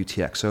 what the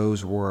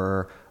UTXOs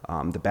were,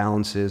 the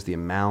balances, the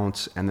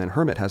amounts, and then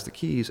Hermit has the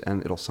keys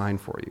and it'll sign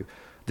for you.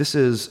 This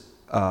is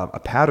a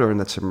pattern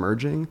that's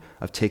emerging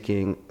of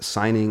taking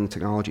signing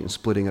technology and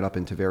splitting it up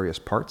into various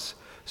parts.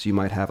 So you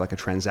might have like a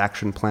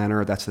transaction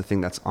planner. That's the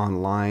thing that's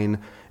online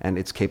and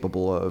it's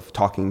capable of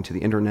talking to the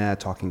internet,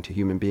 talking to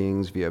human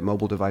beings via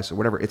mobile device or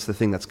whatever. It's the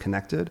thing that's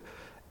connected.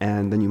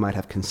 And then you might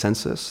have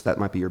consensus. That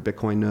might be your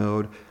Bitcoin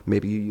node.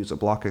 Maybe you use a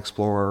block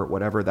explorer,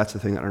 whatever. That's the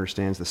thing that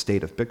understands the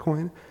state of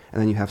Bitcoin.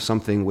 And then you have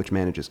something which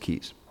manages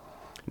keys.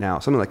 Now,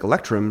 something like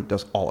Electrum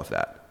does all of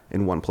that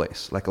in one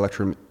place. Like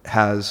Electrum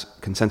has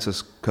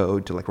consensus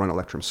code to like run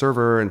Electrum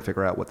server and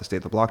figure out what the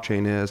state of the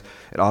blockchain is.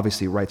 It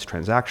obviously writes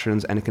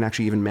transactions and it can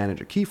actually even manage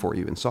a key for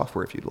you in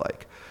software if you'd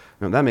like.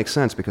 Now, that makes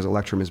sense because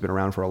Electrum has been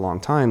around for a long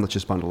time. Let's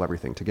just bundle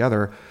everything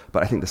together.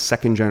 But I think the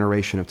second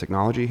generation of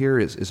technology here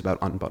is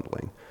about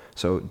unbundling.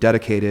 So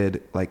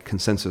dedicated like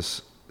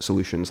consensus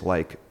solutions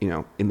like,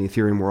 in the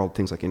Ethereum world,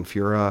 things like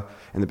Infura,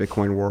 in the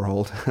Bitcoin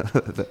world,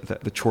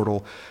 the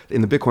Chortle.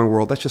 In the Bitcoin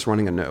world, that's just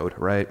running a node,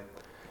 right?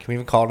 Can we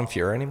even call it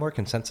Infura anymore?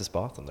 Consensus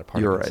bought them. They're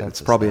part You're of right.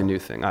 Consensus. It's probably now. a new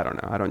thing. I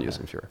don't know. I don't use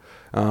Infura.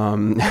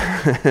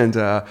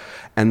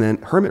 And then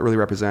Hermit really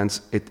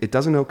represents, it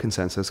doesn't know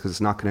consensus because it's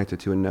not connected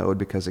to a node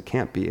because it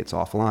can't be. It's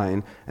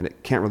offline. And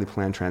it can't really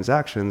plan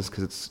transactions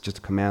because it's just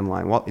a command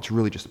line. Well, it's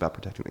really just about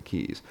protecting the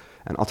keys.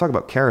 And I'll talk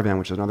about Caravan,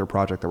 which is another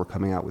project that we're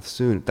coming out with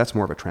soon. That's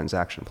more of a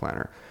transaction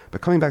planner. But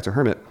coming back to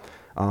Hermit,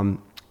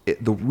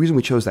 the reason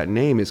we chose that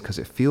name is because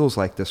it feels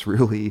like this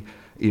really,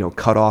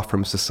 cut off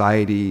from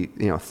society,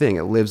 thing.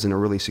 It lives in a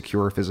really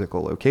secure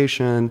physical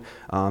location.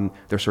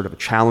 There's sort of a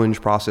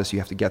challenge process you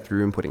have to get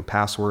through and putting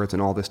passwords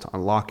and all this to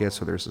unlock it.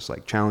 So there's this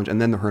like challenge,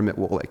 and then the Hermit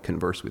will like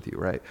converse with you,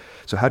 right?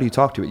 So how do you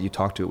talk to it? You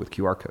talk to it with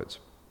QR codes.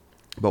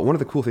 But one of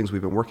the cool things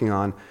we've been working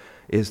on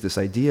is this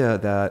idea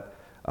that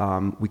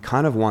we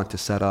kind of want to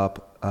set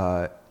up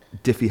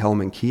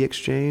Diffie-Hellman key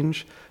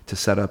exchange to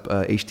set up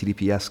a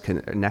HTTPS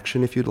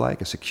connection, if you'd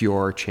like, a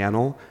secure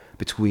channel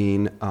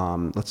between,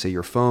 let's say,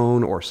 your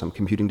phone or some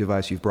computing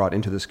device you've brought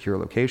into the secure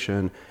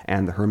location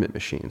and the Hermit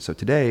machine. So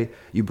today,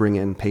 you bring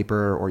in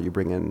paper or you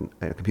bring in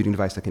a computing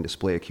device that can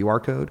display a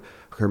QR code.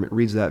 Hermit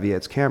reads that via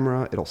its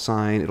camera. It'll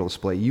sign. It'll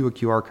display you a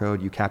QR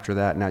code. You capture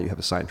that. Now you have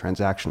a signed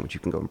transaction, which you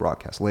can go and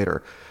broadcast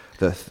later.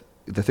 The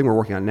thing we're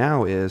working on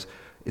now is,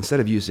 instead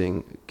of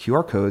using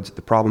QR codes,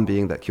 the problem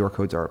being that QR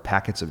codes are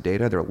packets of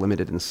data. They're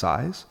limited in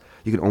size.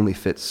 You can only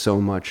fit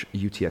so much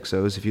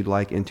UTXOs, if you'd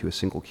like, into a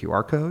single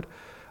QR code.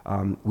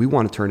 We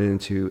want to turn it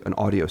into an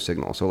audio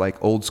signal. So like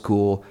old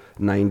school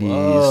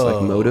 90s like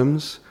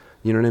modems,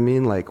 you know what I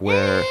mean? Like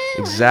where,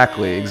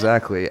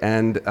 exactly.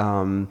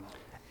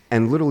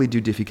 And literally do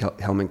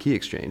Diffie-Hellman key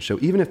exchange. So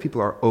even if people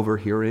are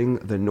overhearing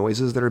the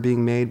noises that are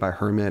being made by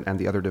Hermit and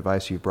the other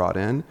device you've brought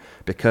in,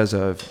 because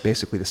of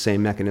basically the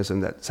same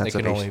mechanism that sets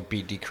up... They can only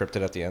be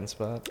decrypted at the end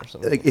spot or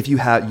something? Like if you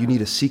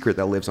need a secret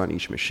that lives on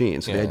each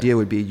machine. So the idea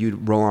would be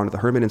you'd roll onto the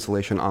Hermit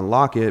installation,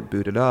 unlock it,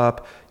 boot it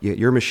up, you get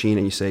your machine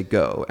and you say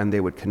go. And they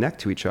would connect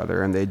to each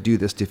other and they'd do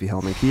this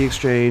Diffie-Hellman key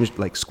exchange,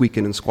 like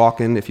squeaking and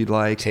squawking, if you'd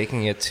like.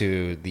 Taking it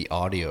to the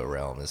audio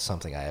realm is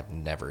something I have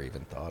never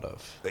even thought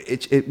of.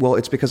 Well,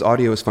 it's because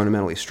audio is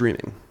fundamentally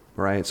streaming,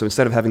 right? So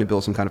instead of having to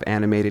build some kind of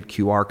animated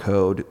QR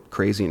code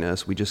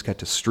craziness, we just get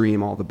to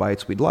stream all the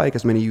bytes we'd like.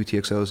 As many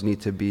UTXOs need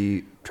to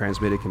be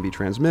transmitted can be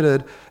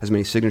transmitted. As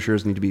many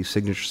signatures need to be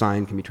signature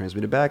signed can be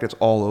transmitted back. It's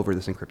all over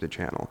this encrypted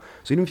channel.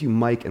 So even if you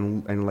mic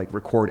and like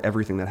record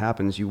everything that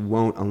happens, you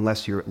won't,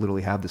 unless you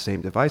literally have the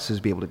same devices,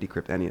 be able to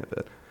decrypt any of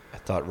it. I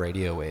thought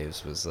radio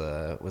waves was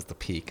the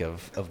peak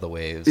of the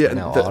waves. Yeah, but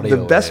now the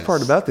best waves.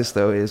 part about this,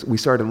 though, is we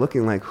started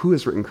looking like who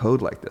has written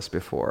code like this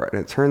before.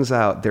 And it turns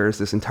out there's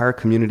this entire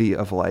community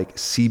of like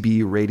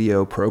CB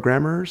radio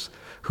programmers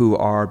who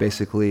are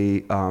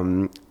basically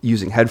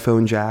using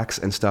headphone jacks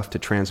and stuff to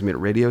transmit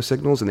radio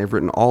signals. And they've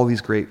written all these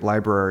great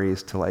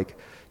libraries to like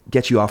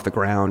get you off the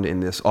ground in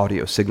this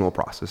audio signal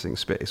processing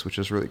space, which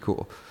is really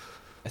cool.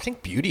 I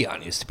think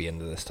Beautyon used to be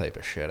into this type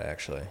of shit,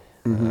 actually.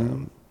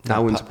 Mm-hmm. That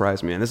wouldn't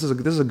surprise me. And this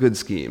is a good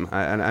scheme.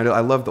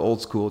 I love the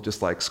old school,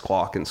 just like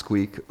squawk and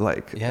squeak,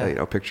 like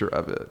picture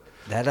of it.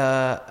 That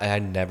I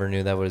never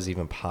knew that was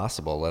even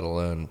possible, let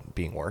alone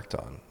being worked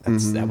on.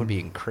 That would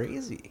be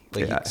crazy.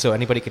 Like, so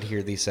anybody could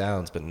hear these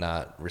sounds but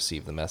not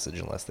receive the message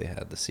unless they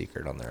had the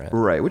secret on their end.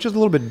 Right, which is a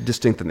little bit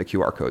distinct than the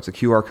QR codes. The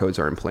QR codes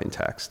are in plain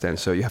text, and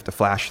so you have to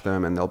flash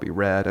them, and they'll be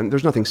read. And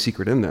there's nothing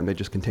secret in them. They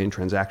just contain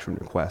transaction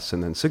requests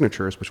and then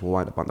signatures, which will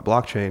wind up on the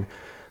blockchain.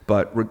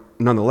 But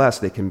nonetheless,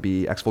 they can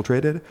be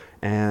exfiltrated,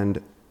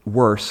 and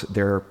worse,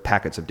 they're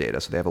packets of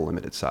data, so they have a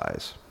limited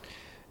size.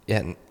 Yeah,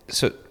 and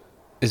so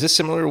is this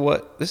similar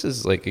to this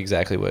is like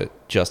exactly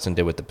what Justin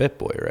did with the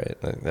BitBoy, right?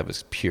 Like that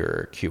was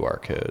pure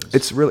QR codes.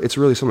 It's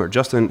really similar.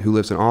 Justin, who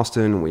lives in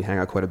Austin, we hang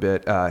out quite a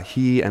bit.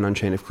 He and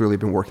Unchained have clearly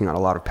been working on a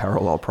lot of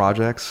parallel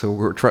projects. So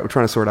we're trying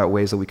to sort out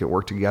ways that we can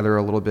work together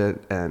a little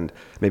bit and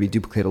maybe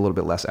duplicate a little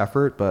bit less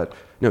effort. But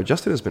no,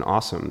 Justin has been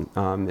awesome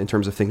in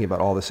terms of thinking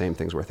about all the same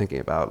things we're thinking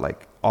about,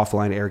 like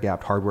offline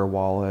air-gapped hardware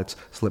wallets,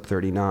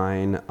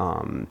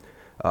 Slip39,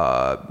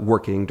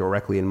 working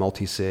directly in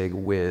multi-sig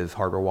with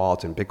hardware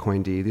wallets and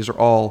Bitcoin-D. These are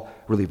all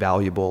really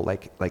valuable,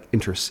 like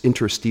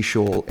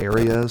interstitial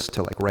areas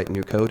to like write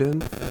new code in.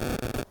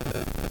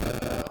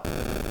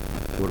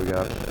 What do we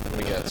got?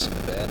 We got some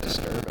bad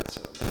disturbance.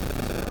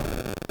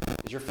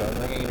 Is your phone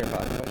ringing in your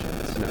pocket by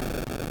chance? No.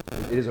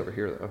 It is over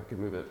here, though. I can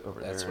move it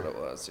over there. That's what it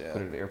was, yeah.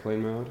 Put it in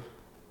airplane mode.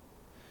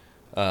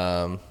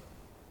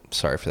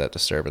 Sorry for that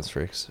disturbance,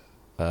 freaks.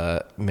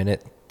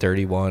 Minute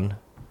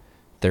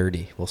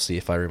 31:30. We'll see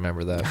if I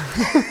remember that.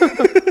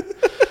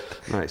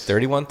 Nice.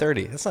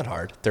 31:30. That's not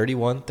hard.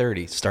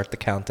 31:30. Start the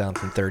countdown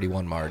from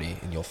 31, Marty,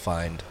 and you'll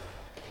find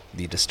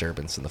the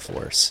disturbance in the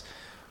force.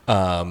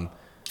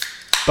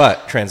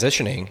 But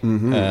transitioning,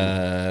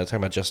 talking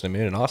about Justin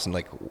Moon and Austin,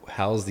 like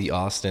how's the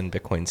Austin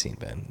Bitcoin scene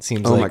been? It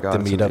seems like the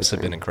meetups have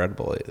been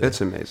incredible lately.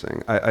 It's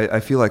amazing. I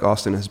feel like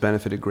Austin has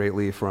benefited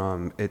greatly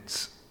from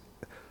its...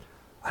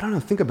 I don't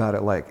know, think about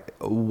it like,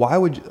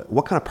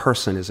 what kind of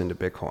person is into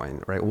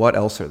Bitcoin, right? What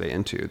else are they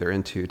into? They're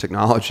into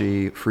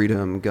technology,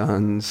 freedom,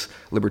 guns,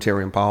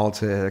 libertarian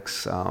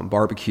politics,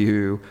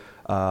 barbecue,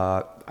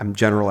 I'm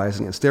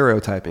generalizing and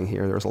stereotyping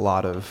here. There's a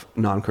lot of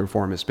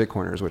nonconformist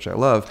Bitcoiners, which I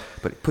love,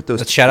 but put those.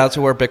 Let's shout out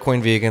to our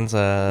Bitcoin vegans.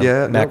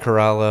 Matt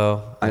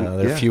Corallo.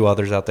 There are a few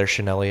others out there.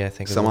 Chanelli, I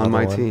think. Some on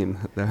my team.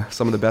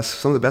 Some of the best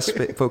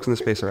folks in the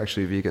space are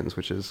actually vegans,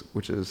 which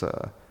is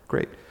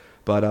great.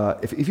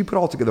 But if you put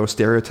all together those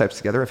stereotypes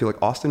together, I feel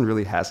like Austin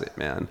really has it,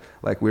 man.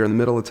 Like, we're in the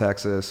middle of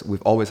Texas.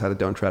 We've always had a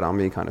don't tread on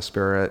me kind of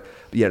spirit.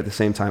 But yet at the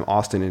same time,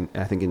 Austin,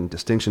 I think in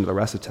distinction to the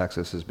rest of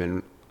Texas, has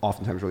been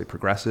oftentimes really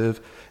progressive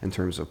in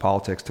terms of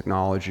politics,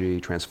 technology,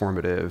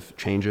 transformative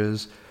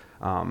changes.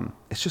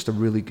 It's just a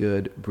really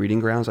good breeding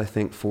grounds, I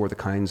think, for the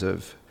kinds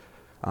of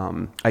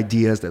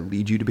ideas that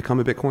lead you to become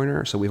a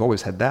Bitcoiner. So we've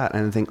always had that.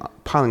 And I think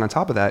piling on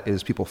top of that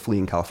is people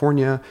fleeing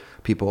California,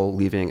 people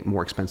leaving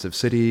more expensive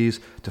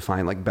cities to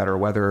find like better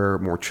weather,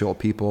 more chill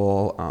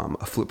people,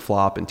 a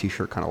flip-flop and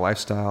t-shirt kind of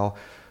lifestyle.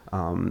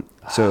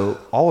 So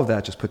all of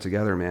that just put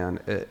together, man,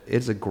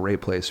 it's a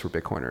great place for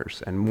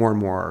Bitcoiners, and more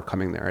are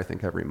coming there, I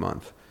think, every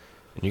month.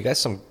 And you guys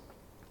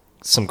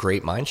some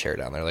great mind share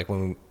down there. Like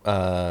when,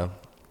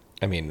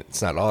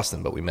 it's not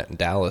Austin, but we met in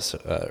Dallas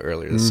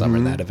earlier this summer.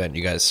 And that event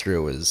you guys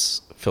threw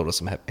was filled with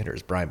some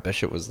hitters. Brian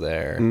Bishop was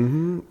there.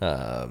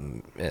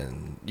 And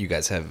you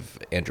guys have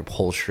Andrew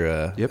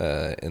Polstra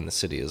in the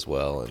city as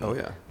well.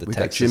 And We've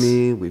got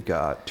Jimmy. We've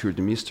got Tour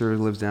de Meester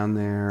lives down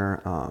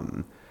there.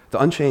 The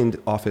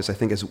Unchained office, I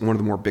think, is one of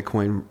the more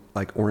Bitcoin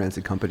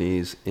oriented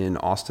companies in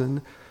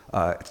Austin.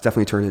 It's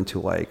definitely turned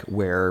into like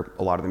where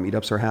a lot of the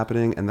meetups are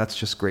happening, and that's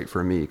just great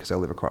for me because I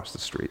live across the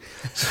street.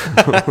 So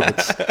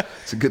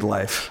it's a good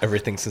life.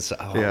 Everything's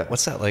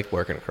What's that like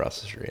working across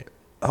the street?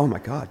 Oh my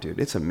God, dude,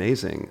 it's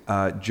amazing.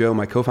 Joe,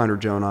 my co-founder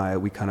Joe, and I,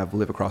 we kind of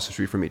live across the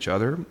street from each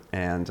other,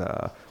 and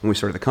when we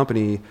started the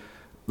company,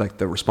 like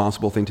the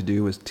responsible thing to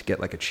do was to get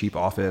like a cheap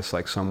office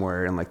like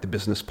somewhere in like the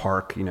business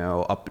park,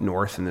 up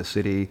north in the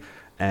city.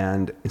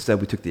 And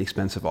instead we took the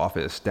expensive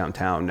office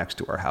downtown next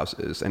to our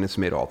houses, and it's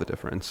made all the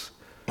difference.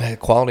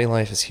 Quality of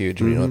life is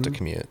huge when you don't have to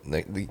commute.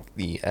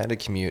 The added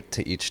commute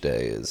to each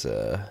day is,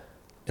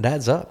 it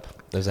adds up.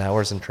 Those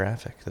hours in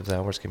traffic, those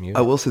hours commute.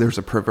 I will say there's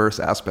a perverse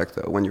aspect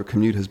though. When your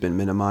commute has been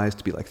minimized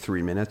to be like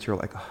 3 minutes, you're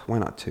like, why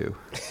not 2?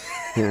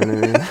 You know what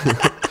I mean?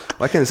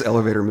 Why can't this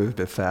elevator move a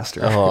bit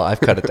faster? Oh,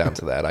 I've cut it down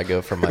to that. I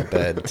go from my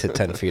bed to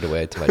 10 feet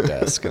away to my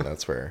desk, and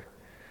that's where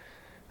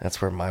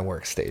my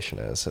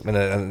workstation is. And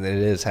it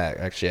is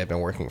actually, I've been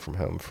working from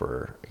home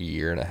for a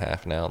year and a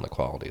half now, and the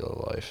quality of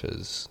life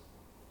is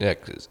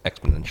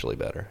exponentially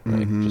better.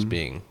 Like just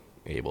being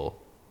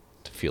able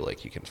to feel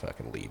like you can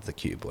fucking leave the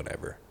cube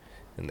whenever,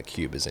 and the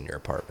cube is in your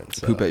apartment.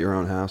 So, poop at your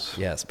own house.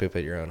 Yes, poop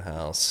at your own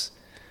house.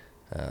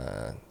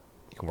 You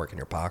can work in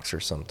your boxer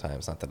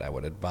sometimes. Not that I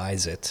would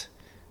advise it,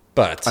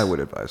 but I would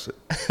advise it.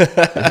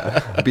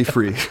 Yeah, be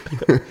free.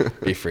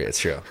 Be free. It's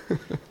true.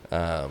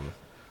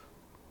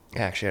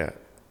 Actually,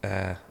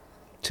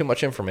 too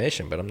much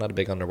information, but I'm not a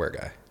big underwear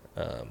guy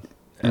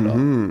at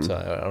all. So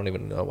I don't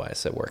even know why I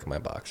said work in my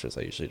boxers.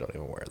 I usually don't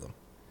even wear them.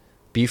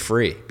 Be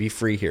free. Be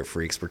free here,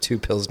 freaks. We're 2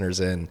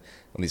 Pilsners in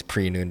on these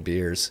pre-noon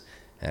beers.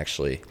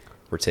 Actually,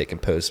 we're taking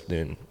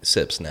post-noon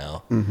sips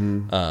now.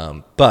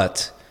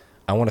 But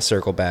I want to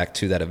circle back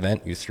to that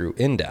event you threw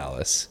in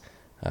Dallas.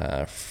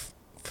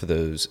 For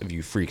those of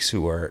you freaks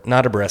who are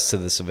not abreast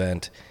of this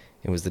event,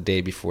 it was the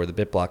day before the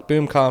BitBlock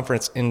Boom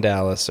Conference in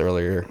Dallas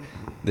earlier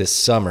this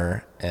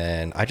summer,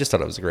 and I just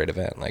thought it was a great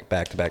event. Like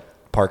back-to-back,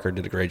 Parker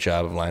did a great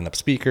job of lining up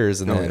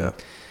speakers, and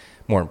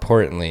more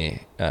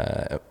importantly,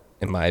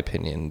 in my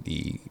opinion,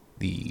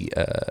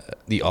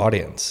 the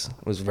audience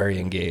was very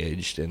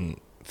engaged and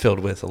filled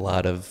with a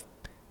lot of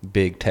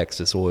big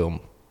Texas oil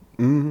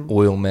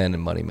men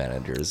and money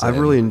managers. I've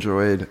really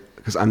enjoyed,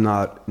 because I'm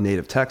not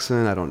native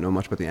Texan, I don't know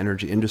much about the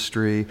energy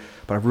industry,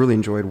 but I've really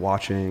enjoyed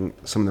watching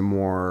some of the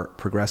more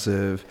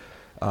progressive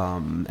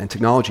and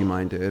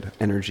technology-minded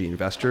energy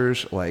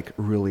investors like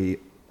really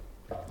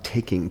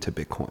taking to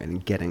Bitcoin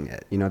and getting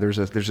it. There's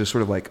a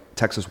sort of like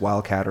Texas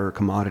wildcatter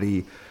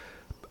commodity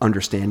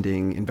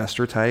understanding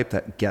investor type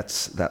that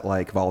gets that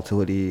like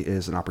volatility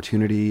is an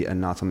opportunity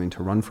and not something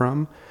to run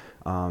from.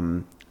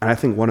 And I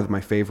think one of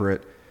my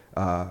favorite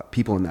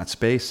people in that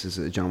space is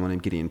a gentleman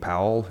named Gideon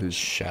Powell, who's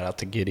shout out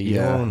to Gideon.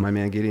 Yeah, my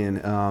man Gideon,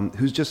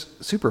 who's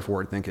just super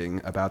forward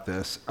thinking about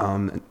this.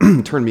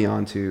 Turned me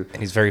on to.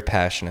 And he's very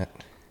passionate.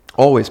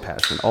 Always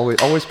passionate,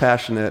 always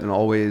passionate, and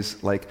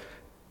always like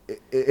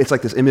it's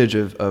like this image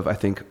of I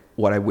think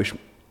what I wish,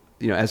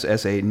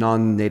 as a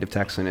non-native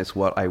Texan, it's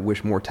what I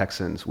wish more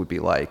Texans would be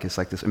like. It's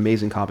like this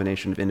amazing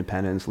combination of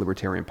independence,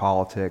 libertarian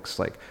politics,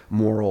 like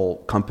moral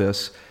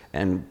compass,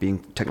 and being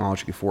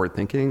technologically forward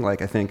thinking.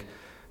 Like I think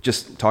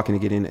just talking to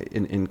Gideon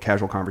in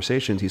casual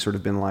conversations, he's sort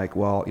of been like,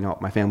 well,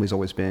 my family's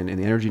always been in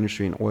the energy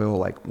industry and oil.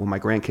 Like, will my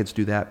grandkids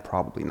do that?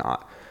 Probably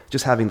not.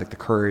 Just having like the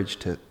courage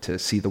to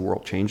see the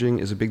world changing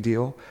is a big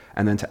deal.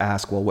 And then to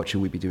ask, well, what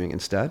should we be doing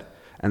instead?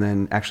 And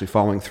then actually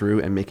following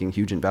through and making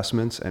huge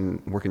investments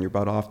and working your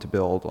butt off to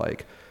build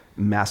like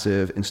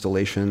massive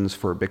installations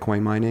for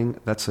Bitcoin mining.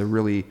 That's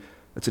an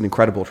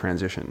incredible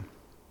transition.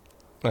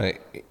 Am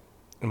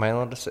I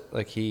allowed to say,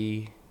 like,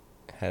 he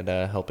had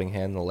a helping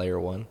hand in the layer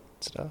 1?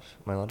 stuff.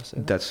 Am I allowed to say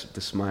that?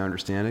 That's my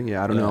understanding.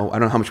 Yeah, I don't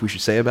know how much we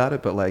should say about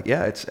it, but like,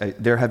 yeah,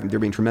 they're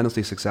being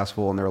tremendously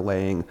successful, and they're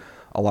laying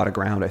a lot of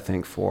ground, I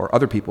think, for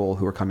other people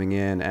who are coming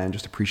in and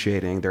just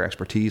appreciating their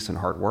expertise and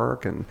hard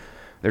work. And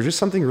there's just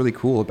something really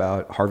cool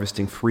about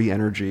harvesting free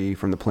energy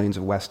from the plains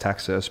of West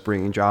Texas,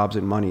 bringing jobs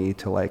and money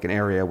to like an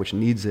area which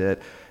needs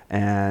it,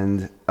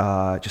 and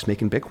just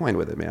making Bitcoin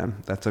with it, man.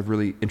 That's a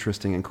really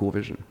interesting and cool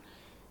vision.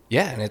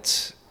 Yeah, and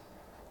it's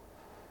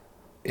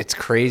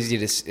crazy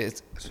to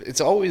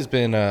it's always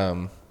been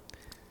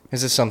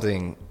this is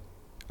something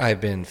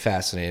I've been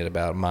fascinated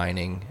about,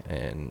 mining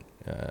and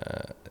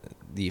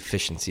the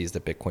efficiencies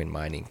that Bitcoin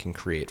mining can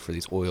create for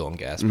these oil and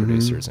gas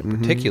producers in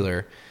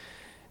particular.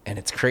 And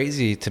it's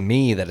crazy to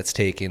me that it's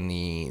taken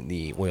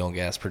the oil and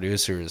gas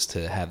producers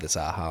to have this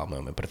aha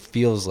moment, but it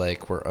feels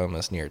like we're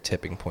almost near a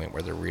tipping point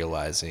where they're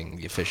realizing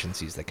the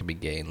efficiencies that can be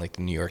gained. Like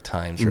the New York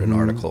Times wrote an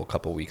article a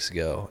couple weeks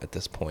ago at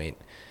this point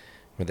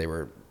where they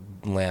were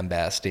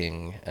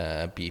lambasting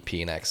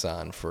BP and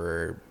Exxon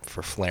for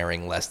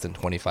flaring less than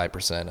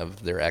 25%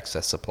 of their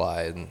excess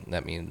supply, and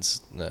that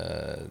means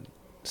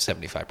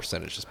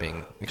 75% is just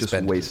being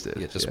expended. Wasted.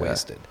 Yeah,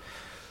 wasted.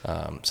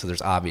 So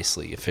there's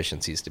obviously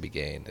efficiencies to be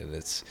gained, and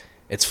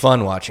it's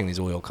fun watching these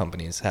oil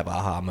companies have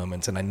aha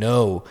moments. And I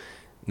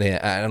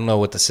don't know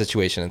what the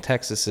situation in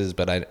Texas is,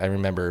 but I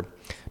remember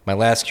my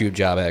last Cube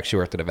job. I actually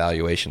worked at a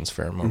valuations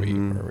firm where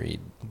we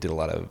did a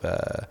lot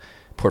of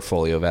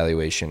portfolio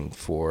valuation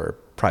for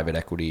private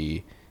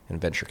equity and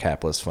venture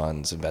capitalist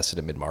funds invested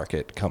in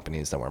mid-market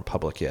companies that weren't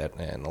public yet.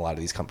 And a lot of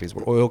these companies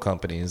were oil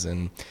companies,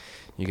 and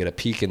you get a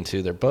peek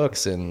into their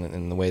books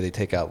and the way they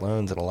take out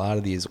loans. And a lot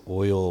of these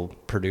oil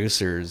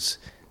producers,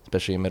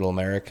 especially in middle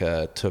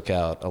America, took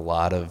out a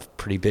lot of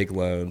pretty big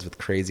loans with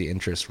crazy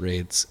interest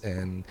rates.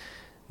 And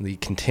the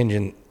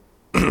contingent,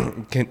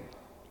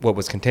 what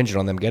was contingent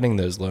on them getting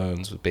those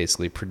loans was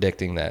basically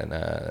predicting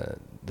that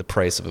the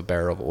price of a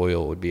barrel of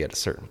oil would be at a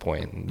certain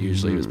point. And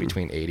usually it was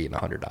between $80 and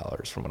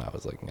 $100 from what I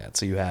was looking at.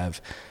 So you have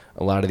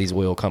a lot of these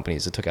oil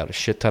companies that took out a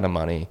shit ton of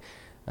money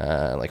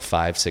like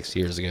 5-6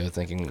 years ago,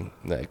 thinking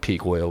that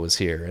peak oil was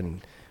here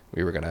and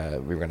we were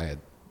gonna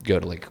go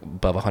to like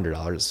above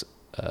 $100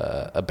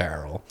 a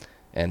barrel.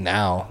 And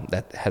now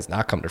that has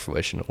not come to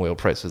fruition. Oil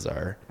prices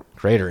are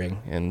cratering,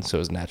 and so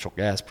is natural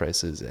gas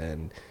prices.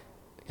 And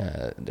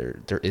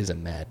there is a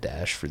mad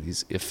dash for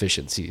these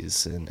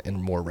efficiencies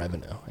and more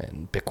revenue,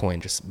 and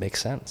Bitcoin just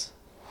makes sense.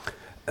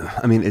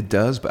 I mean, it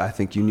does, but I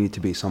think you need to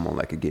be someone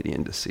like a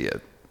Gideon to see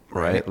it,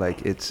 right?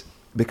 Like it's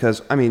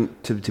because, I mean,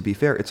 to be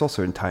fair, it's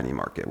also a tiny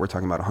market. We're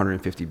talking about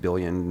 150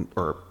 billion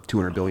or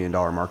 $200 billion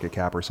market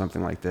cap or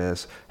something like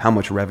this. How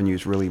much revenue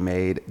is really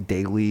made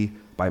daily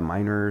by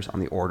miners on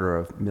the order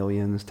of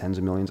millions, tens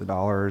of millions of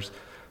dollars.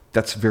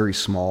 That's very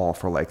small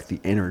for like the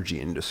energy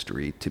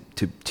industry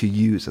to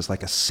use as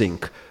like a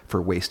sink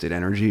for wasted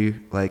energy.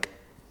 Like,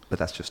 but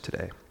that's just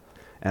today.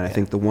 And I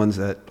think the ones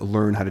that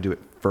learn how to do it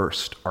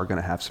first are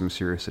going to have some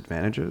serious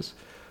advantages.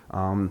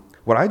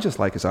 What I just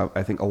like is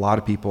I think a lot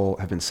of people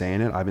have been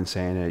saying it. I've been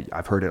saying it.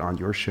 I've heard it on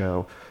your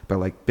show. But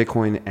like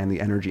Bitcoin and the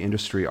energy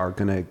industry are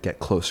going to get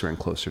closer and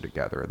closer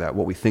together. That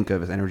what we think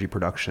of as energy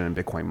production and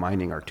Bitcoin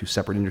mining are two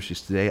separate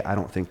industries today. I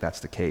don't think that's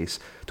the case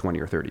 20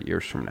 or 30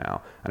 years from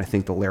now. And I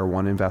think the Layer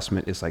 1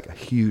 investment is like a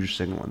huge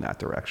signal in that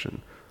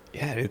direction.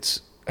 Yeah,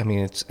 it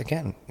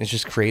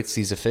just creates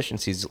these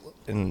efficiencies,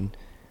 and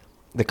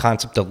the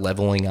concept of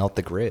leveling out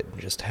the grid,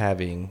 just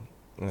having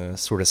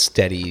sort of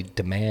steady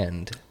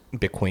demand.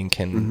 Bitcoin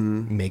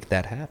can make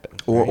that happen,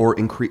 or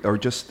increase, or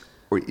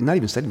not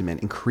even steady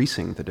demand,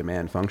 increasing the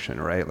demand function,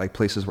 right? Like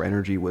places where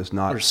energy was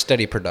not, or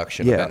steady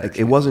production. Yeah, like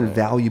it wasn't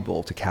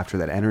valuable to capture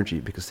that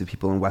energy because the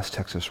people in West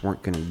Texas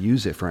weren't going to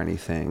use it for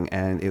anything,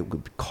 and it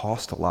would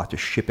cost a lot to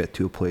ship it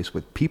to a place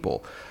with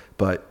people.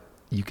 But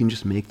you can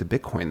just make the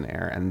Bitcoin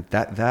there, and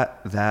that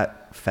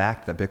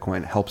fact that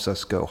Bitcoin helps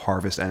us go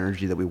harvest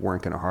energy that we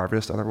weren't going to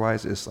harvest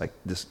otherwise is like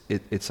this.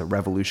 It's a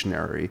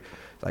revolutionary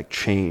like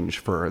change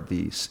for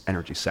the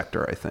energy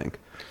sector, I think.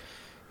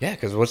 Yeah,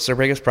 because what's their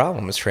biggest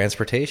problem is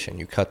transportation.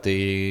 You cut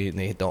they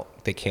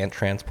can't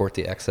transport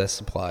the excess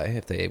supply.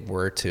 If they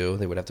were to,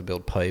 they would have to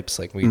build pipes.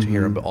 Like we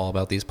hear all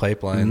about these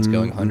pipelines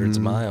going hundreds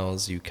of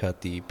miles. You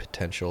cut the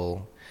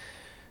potential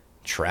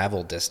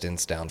travel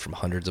distance down from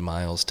hundreds of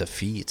miles to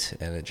feet,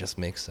 and it just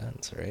makes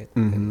sense, right?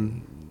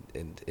 And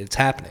it's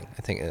happening.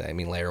 I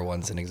mean, Layer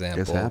 1's an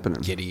example. It's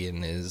happening.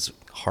 Gideon is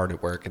hard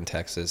at work in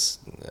Texas,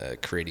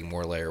 creating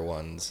more Layer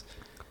 1's.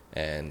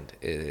 And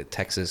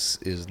Texas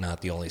is not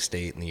the only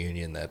state in the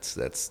union that's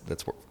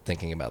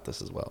thinking about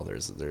this as well.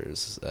 There's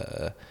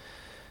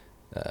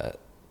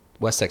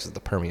West Texas,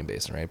 the Permian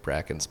Basin, right?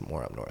 Bracken's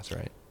more up north,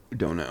 right?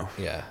 Don't know.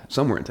 Yeah,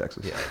 somewhere in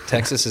Texas. Yeah,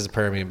 Texas is a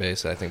Permian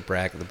Basin. I think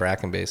the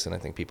Bracken Basin. I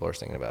think people are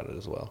thinking about it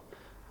as well.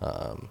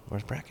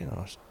 Where's Bracken?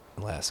 Oh,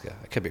 Alaska.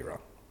 I could be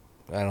wrong.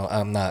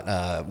 I'm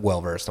not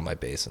well versed on my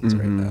basins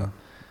right now.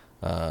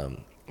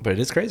 But it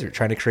is crazy. We're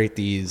trying to create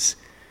these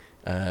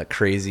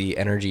crazy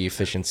energy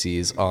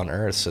efficiencies on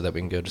Earth so that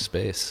we can go to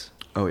space.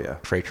 Oh yeah.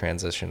 great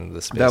transition into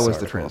the space. That was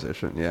article. the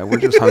transition. Yeah, we're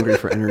just hungry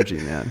for energy,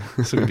 man.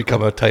 So we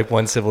become a type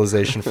 1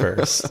 civilization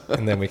first,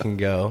 and then we can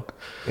go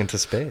into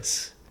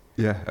space.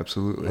 Yeah,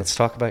 absolutely. Let's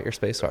talk about your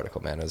space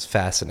article, man. It was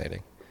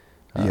fascinating.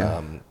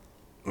 Yeah.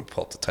 I'll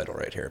pull up the title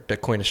right here.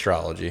 Bitcoin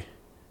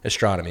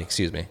astronomy,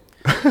 excuse me.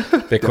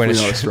 Definitely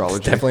not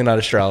astrology. Definitely not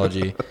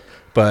astrology.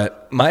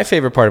 But my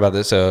favorite part about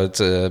this, so it's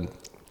a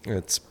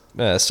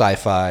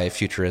sci-fi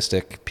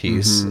futuristic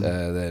piece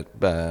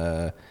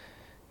that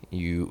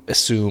you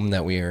assume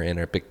that we are in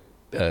a big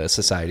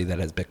society that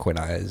has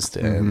Bitcoinized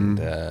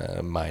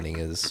and mining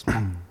is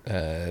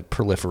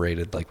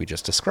proliferated like we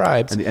just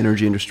described. And the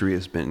energy industry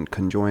has been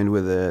conjoined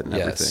with it and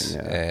Yes,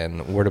 everything. Yeah.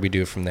 and where do we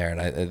do from there?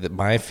 And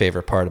my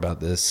favorite part about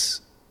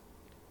this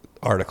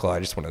article, I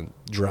just want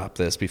to drop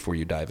this before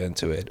you dive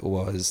into it,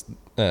 was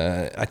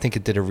I think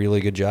it did a really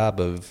good job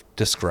of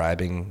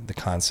describing the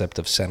concept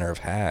of center of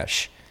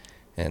hash,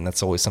 and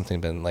that's always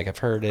something been like I've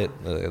heard it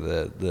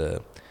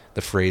the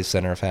phrase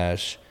center of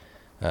hash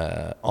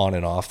on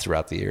and off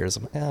throughout the years.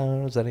 I'm like, oh,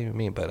 what does that even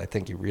mean? But I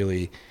think you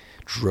really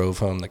drove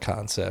home the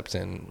concept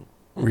and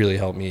really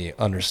helped me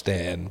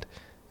understand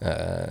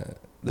the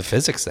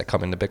physics that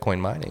come into Bitcoin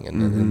mining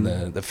and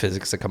the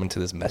physics that come into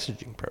this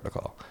messaging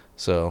protocol.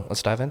 So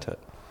let's dive into it.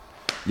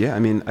 Yeah, I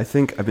mean, I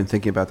think I've been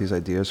thinking about these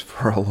ideas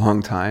for a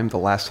long time. The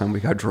last time we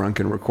got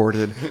drunk and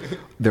recorded,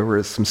 there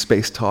was some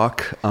space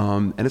talk,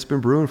 and it's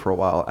been brewing for a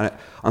while. And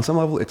on some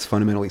level, it's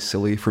fundamentally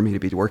silly for me to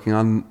be working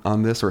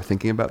on this or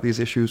thinking about these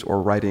issues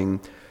or writing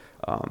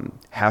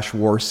hash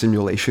war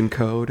simulation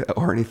code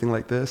or anything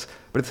like this.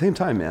 But at the same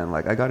time, man,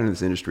 like I got into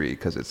this industry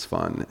because it's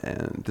fun,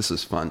 and this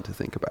is fun to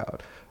think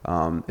about.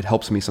 It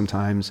helps me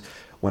sometimes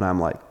when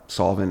I'm like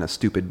solving a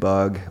stupid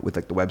bug with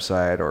like the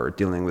website or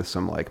dealing with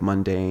some like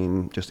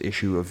mundane just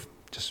issue of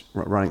just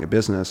running a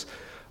business,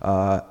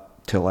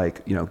 to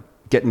like, you know,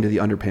 get into the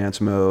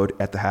underpants mode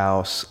at the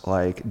house,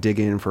 like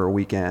dig in for a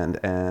weekend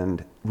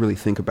and really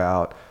think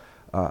about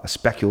a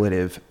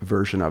speculative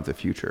version of the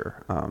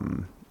future.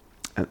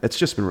 And it's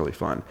just been really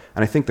fun.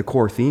 And I think the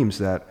core themes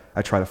that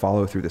I try to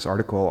follow through this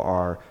article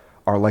are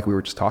like we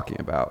were just talking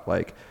about.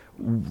 Like,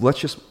 let's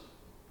just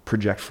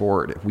project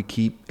forward.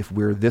 If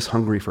we're this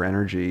hungry for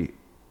energy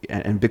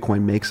and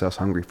Bitcoin makes us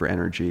hungry for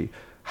energy,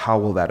 how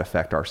will that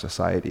affect our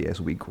society as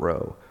we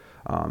grow?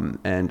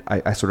 And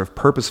I sort of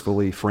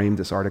purposefully framed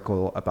this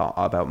article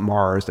about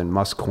Mars and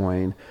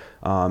Muskcoin,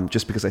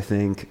 just because I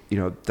think, you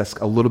know, that's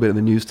a little bit in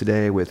the news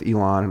today with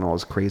Elon and all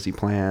his crazy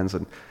plans.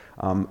 And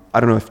I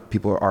don't know if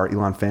people are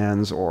Elon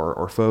fans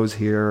or foes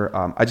here.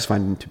 I just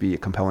find him to be a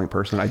compelling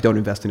person. I don't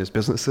invest in his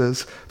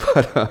businesses,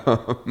 but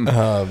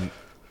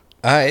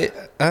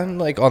I'm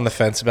like on the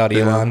fence about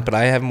Elon, but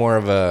I have more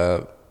of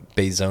a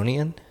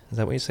Bezonian. Is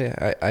that what you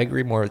say? I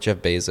agree more with Jeff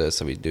Bezos.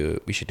 So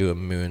we should do a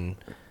moon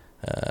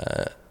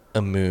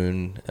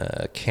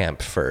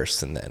camp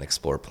first and then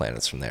explore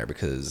planets from there,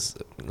 because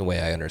the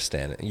way I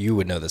understand it, you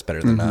would know this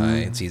better than I,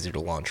 it's easier to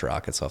launch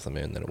rockets off the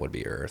moon than it would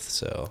be Earth.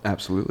 So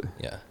absolutely.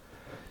 Yeah.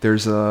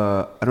 There's I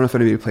don't know if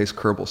anybody plays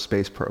Kerbal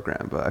Space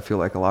Program, but I feel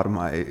like a lot of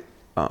my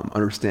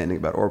understanding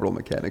about orbital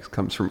mechanics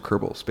comes from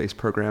Kerbal Space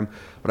Program.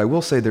 But I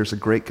will say there's a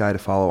great guy to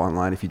follow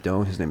online if you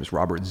don't. His name is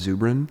Robert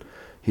Zubrin.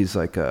 He's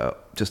like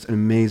just an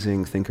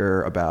amazing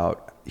thinker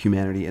about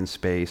humanity and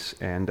space.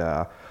 And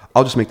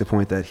I'll just make the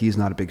point that he's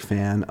not a big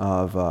fan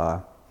of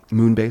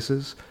moon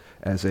bases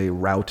as a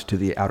route to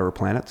the outer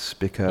planets,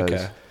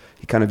 because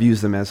he kind of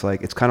views them as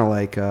like, it's kind of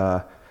like,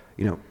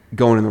 you know,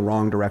 going in the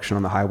wrong direction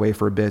on the highway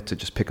for a bit to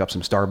just pick up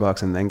some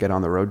Starbucks and then get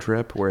on the road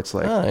trip, where it's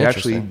like it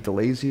actually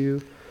delays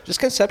you. Just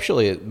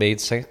conceptually, it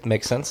makes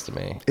sense to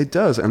me. It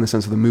does, in the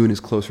sense of the moon is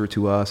closer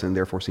to us and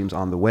therefore seems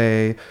on the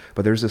way.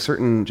 But there's a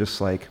certain,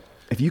 just like,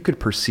 if you could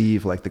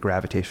perceive like the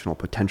gravitational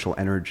potential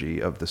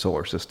energy of the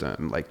solar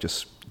system, like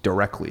just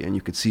directly, and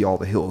you could see all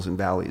the hills and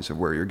valleys of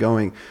where you're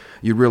going,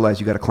 you'd realize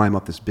you got to climb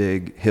up this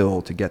big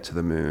hill to get to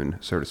the moon,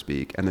 so to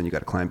speak, and then you got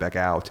to climb back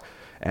out.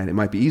 And it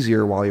might be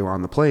easier while you're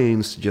on the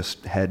planes to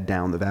just head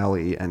down the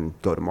valley and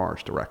go to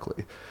Mars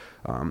directly.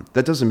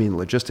 That doesn't mean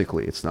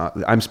logistically it's not.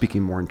 I'm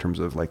speaking more in terms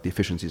of like the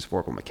efficiencies of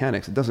orbital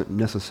mechanics. It doesn't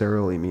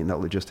necessarily mean that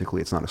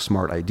logistically it's not a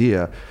smart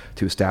idea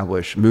to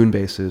establish moon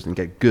bases and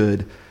get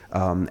good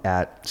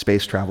at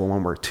space travel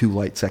when we're 2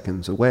 light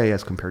seconds away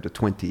as compared to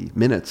 20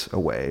 minutes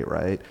away,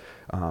 right?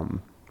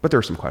 But there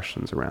are some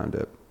questions around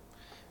it.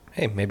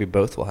 Hey, maybe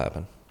both will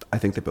happen. I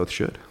think they both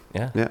should.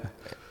 Yeah. Yeah.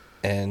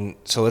 And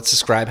so let's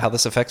describe how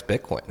this affects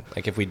Bitcoin.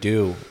 Like if we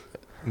do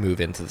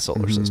move into the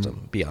solar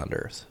system beyond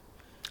Earth.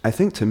 I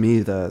think to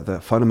me, the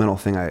fundamental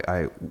thing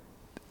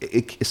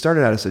it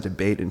started out as a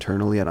debate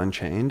internally at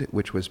Unchained,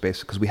 which was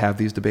basically, because we have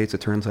these debates,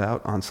 it turns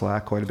out, on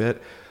Slack quite a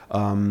bit.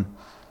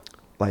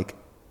 Like,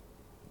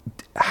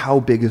 how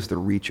big is the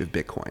reach of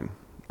Bitcoin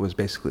was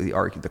basically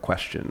the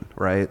question,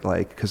 right?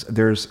 Like, because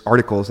there's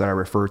articles that I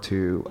refer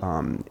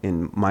to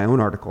in my own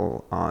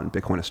article on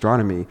Bitcoin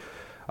astronomy.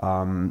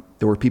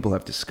 There were people who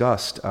have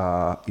discussed,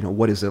 you know,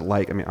 what is it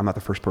like? I mean, I'm not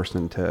the first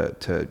person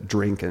to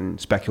drink and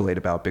speculate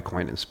about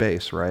Bitcoin in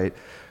space, right?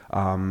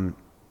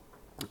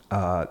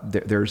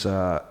 There's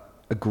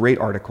a great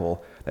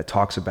article that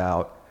talks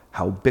about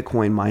how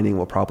Bitcoin mining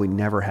will probably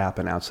never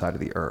happen outside of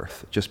the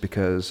Earth, just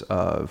because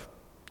of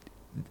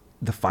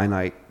the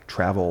finite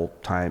travel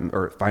time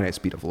or finite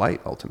speed of light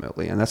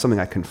ultimately. And that's something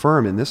I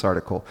confirm in this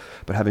article.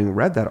 But having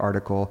read that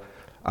article,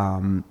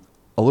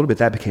 a little bit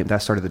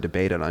that started the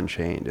debate on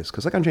Unchained, is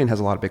because like Unchained has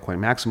a lot of Bitcoin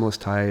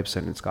maximalist types,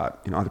 and it's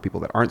got other people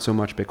that aren't so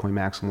much Bitcoin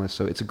maximalists.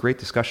 So it's a great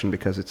discussion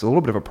because it's a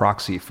little bit of a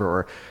proxy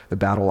for the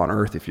battle on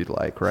Earth, if you'd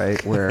like,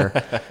 right? Where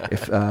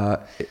if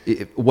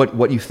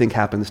what you think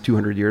happens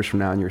 200 years from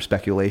now in your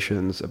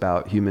speculations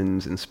about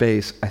humans in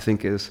space, I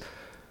think is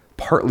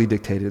partly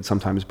dictated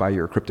sometimes by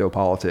your crypto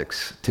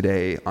politics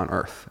today on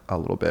Earth a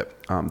little bit.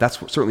 That's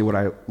certainly what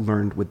I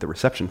learned with the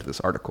reception to this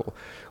article,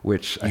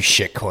 which You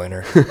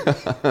shitcoiner.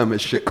 I'm a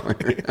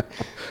shitcoiner.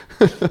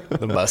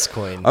 The Musk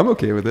coin. I'm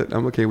okay with it.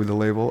 I'm okay with the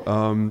label.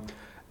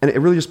 And it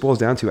really just boils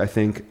down to, I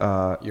think...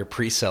 You're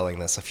pre-selling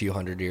this a few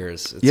hundred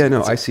years.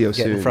 ICO get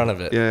soon. in front of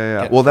it.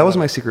 Yeah. Well, that was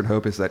my secret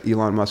hope, is that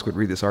Elon Musk would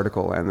read this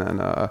article and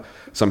then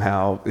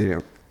somehow,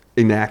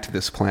 enact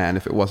this plan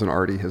if it wasn't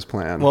already his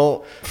plan.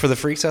 Well, for the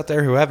freaks out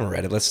there who haven't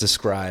read it, let's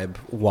describe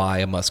why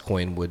a Musk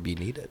coin would be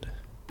needed.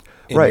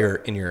 In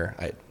your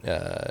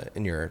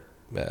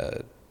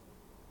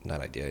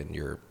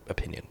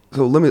opinion.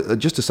 So let me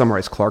just to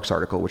summarize Clark's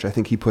article, which I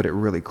think he put it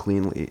really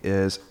cleanly,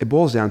 is it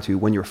boils down to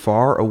when you're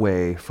far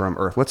away from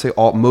Earth. Let's say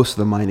most of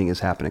the mining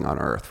is happening on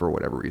Earth for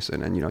whatever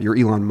reason, and you're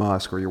Elon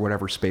Musk or you're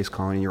whatever space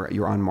colony,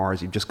 you're on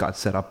Mars, you've just got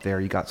set up there,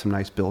 you got some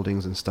nice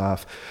buildings and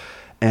stuff,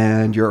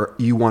 and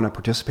you want to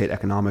participate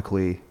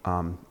economically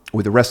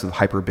with the rest of the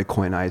hyper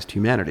Bitcoinized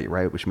humanity,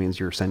 right? Which means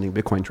you're sending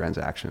Bitcoin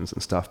transactions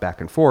and stuff back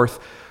and forth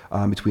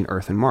between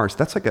Earth and Mars.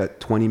 That's like a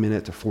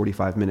 20-minute to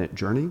 45-minute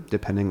journey,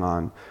 depending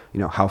on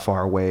how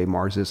far away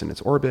Mars is in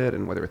its orbit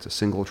and whether it's a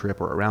single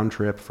trip or a round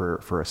trip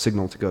for a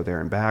signal to go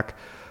there and back.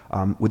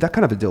 With that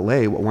kind of a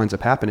delay, what winds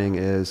up happening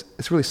is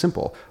it's really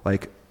simple.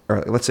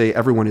 Let's say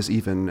everyone is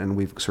even, and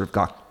we've sort of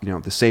got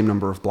the same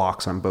number of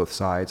blocks on both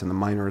sides, and the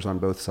miners on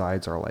both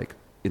sides are like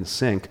in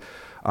sync.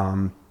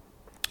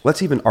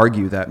 Let's even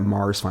argue that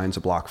Mars finds a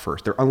block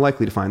first. They're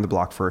unlikely to find the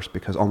block first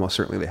because almost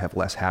certainly they have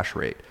less hash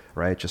rate,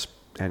 right?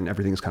 And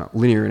everything's kind of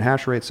linear in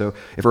hash rate. So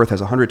if Earth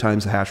has 100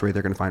 times the hash rate,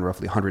 they're going to find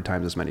roughly 100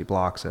 times as many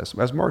blocks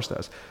as Mars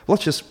does.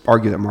 Let's just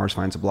argue that Mars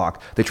finds a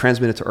block. They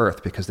transmit it to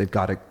Earth because they've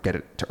got to get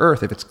it to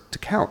Earth if it's to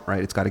count,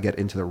 right? It's got to get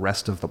into the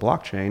rest of the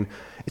blockchain.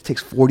 It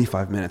takes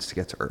 45 minutes to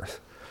get to Earth.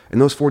 In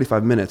those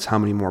 45 minutes, how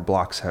many more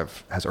blocks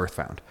has Earth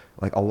found?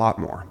 Like a lot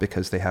more,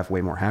 because they have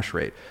way more hash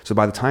rate. So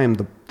by the time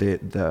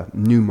the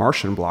new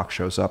Martian block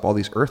shows up, all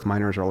these Earth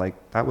miners are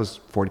like, that was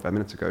 45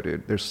 minutes ago,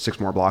 dude. There's 6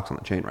 more blocks on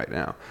the chain right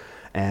now.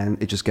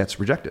 And it just gets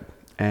rejected.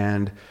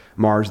 And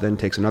Mars then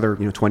takes another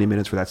 20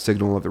 minutes for that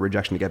signal of the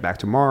rejection to get back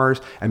to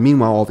Mars. And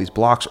meanwhile, all these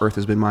blocks Earth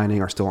has been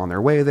mining are still on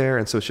their way there.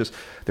 And so it's just,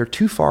 they're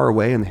too far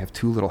away and they have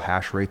too little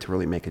hash rate to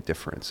really make a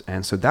difference.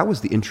 And so that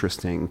was the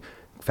interesting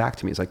fact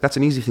to me. It's like, that's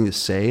an easy thing to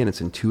say and it's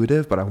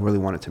intuitive, but I really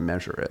wanted to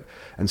measure it.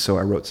 And so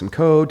I wrote some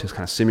code to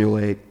kind of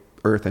simulate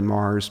Earth and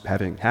Mars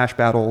having hash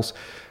battles.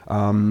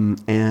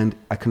 And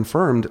I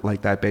confirmed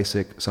that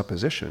basic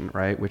supposition,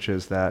 right? Which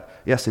is that,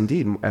 yes,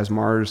 indeed, as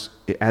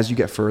you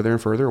get further and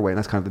further away, and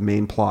that's kind of the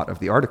main plot of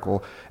the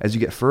article, as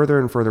you get further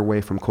and further away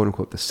from quote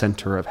unquote the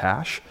center of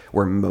hash,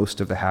 where most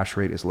of the hash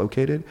rate is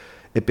located,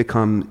 it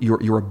becomes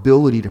your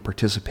ability to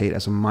participate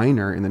as a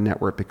miner in the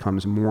network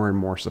becomes more and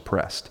more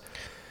suppressed.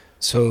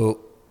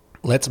 So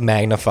let's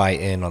magnify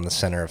in on the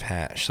center of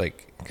hash,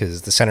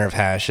 because the center of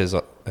hash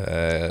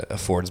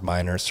affords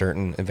miners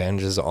certain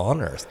advantages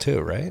on Earth too,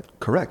 right?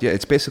 Correct. Yeah,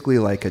 it's basically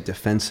like a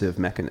defensive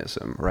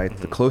mechanism, right?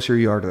 Mm-hmm. The closer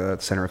you are to the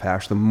center of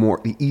hash,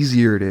 the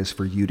easier it is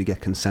for you to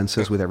get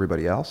consensus with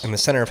everybody else. And the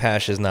center of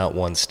hash is not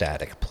one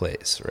static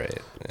place, right?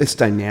 It's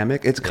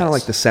dynamic. It's kind of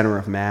like the center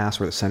of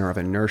mass or the center of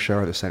inertia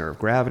or the center of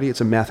gravity.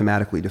 It's a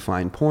mathematically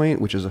defined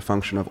point, which is a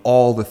function of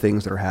all the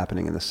things that are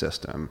happening in the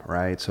system,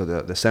 right? So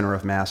the center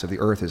of mass of the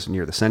Earth is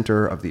near the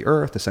center of the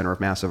Earth. The center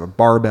of mass of a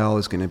barbell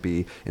is going to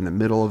be in the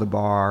middle of the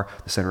bar.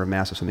 The center of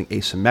mass of something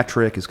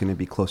asymmetric is going to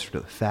be closer to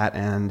the fat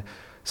end.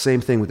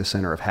 Same thing with the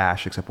center of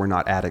hash, except we're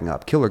not adding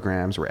up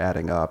kilograms, we're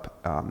adding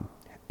up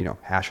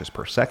hashes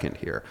per second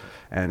here.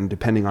 And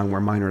depending on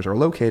where miners are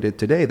located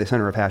today, the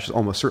center of hash is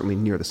almost certainly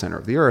near the center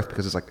of the Earth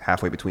because it's like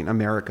halfway between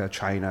America,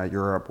 China,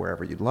 Europe,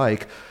 wherever you'd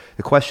like.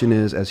 The question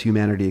is, as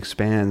humanity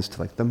expands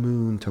to the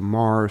moon, to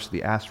Mars, to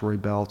the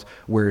asteroid belt,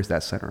 where is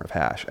that center of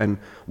hash? And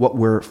what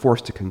we're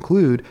forced to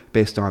conclude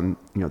based on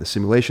the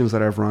simulations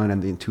that I've run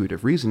and the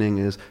intuitive reasoning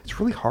is it's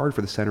really hard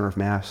for the center of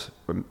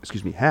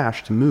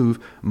hash to move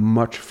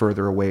much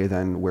further away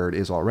than where it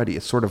is already.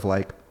 It's sort of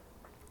like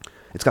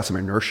it's got some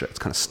inertia. It's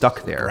kind of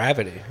stuck there.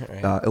 Gravity,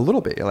 right? A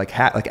little bit, like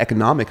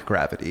economic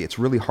gravity. It's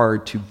really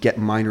hard to get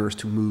miners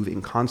to move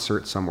in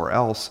concert somewhere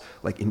else,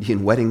 like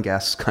Indian wedding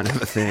guests kind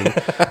of a thing.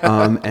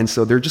 And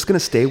so they're just going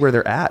to stay where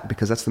they're at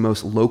because that's the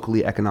most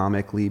locally,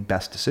 economically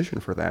best decision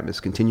for them, is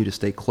continue to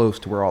stay close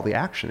to where all the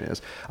action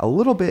is.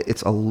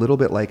 It's a little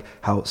bit like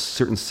how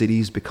certain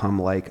cities become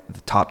like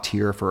the top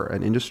tier for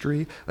an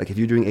industry. Like if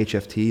you're doing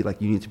HFT,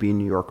 like you need to be in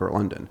New York or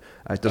London.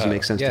 It doesn't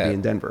make sense to be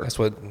in Denver. That's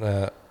what,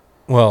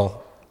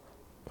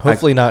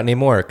 hopefully not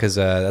anymore, because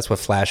that's what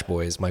Flash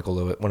Boys, one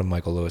of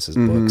Michael Lewis's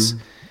books.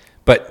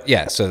 But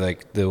yeah, so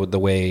like the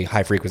way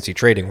high frequency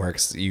trading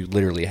works, you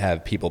literally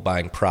have people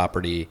buying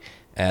property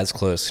as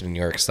close to the New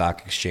York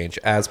Stock Exchange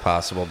as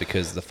possible,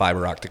 because the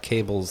fiber optic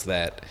cables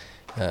that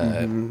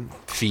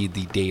feed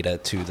the data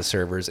to the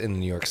servers in the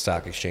New York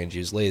Stock Exchange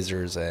use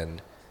lasers,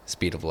 and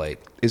speed of light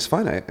is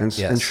finite and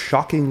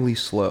shockingly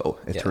slow.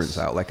 It turns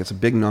out, like it's a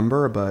big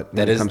number, but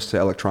when it comes to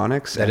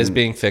electronics, that is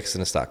being fixed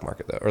in the stock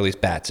market, though, or at least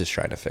Bats is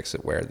trying to fix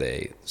it, where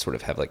they sort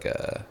of have like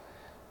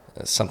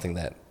something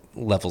that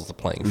levels the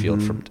playing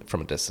field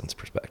from a distance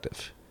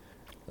perspective.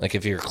 Like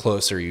if you're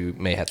closer, you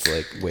may have to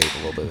like wait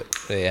a little bit.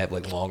 They have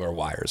like longer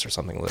wires or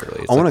something.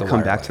 Literally, I want to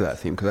come back to that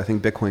theme because I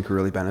think Bitcoin could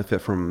really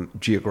benefit from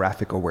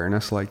geographic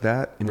awareness like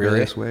that in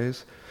various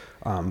ways.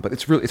 But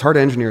it's hard to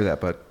engineer that.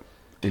 But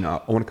I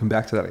want to come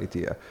back to that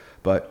idea.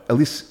 But at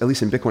least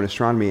in Bitcoin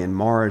astronomy and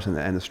Mars and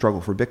the struggle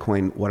for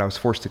Bitcoin, what I was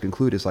forced to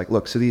conclude is like,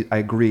 look, I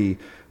agree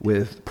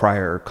with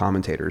prior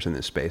commentators in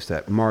this space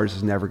that Mars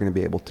is never going to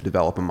be able to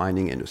develop a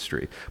mining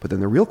industry. But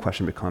then the real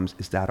question becomes,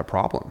 is that a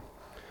problem?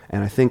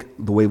 And I think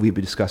the way we've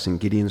been discussing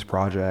Gideon's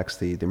projects,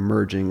 the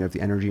merging of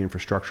the energy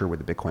infrastructure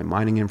with the Bitcoin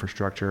mining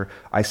infrastructure,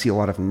 I see a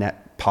lot of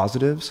net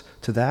positives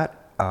to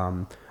that.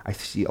 I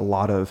see a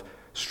lot of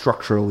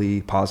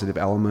structurally positive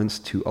elements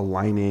to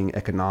aligning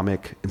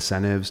economic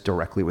incentives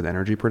directly with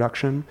energy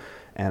production.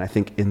 And I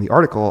think in the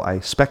article, I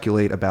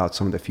speculate about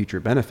some of the future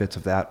benefits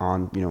of that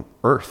on,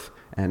 Earth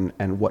and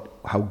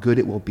how good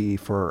it will be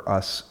for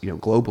us,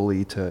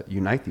 globally to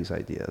unite these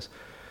ideas.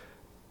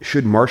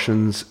 Should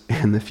Martians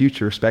in the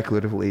future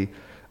speculatively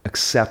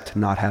accept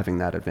not having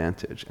that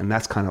advantage? And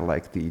that's kind of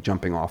like the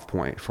jumping off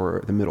point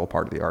for the middle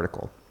part of the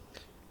article.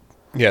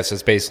 Yeah, so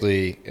it's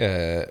basically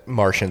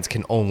Martians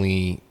can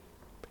only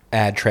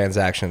add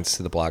transactions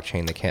to the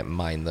blockchain. They can't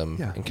mine them.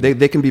 Yeah.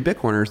 They can be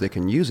Bitcoiners, they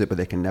can use it, but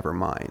they can never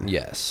mine.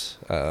 Yes,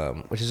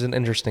 which is an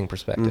interesting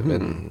perspective.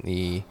 And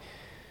the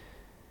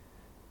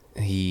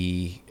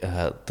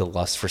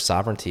lust for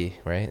sovereignty,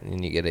 right?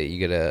 And you get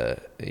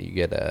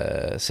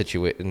a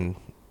situation.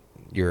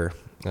 Your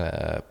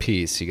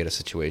piece, you get a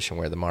situation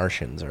where the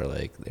Martians are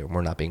like,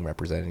 we're not being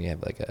represented. You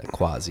have like a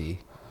quasi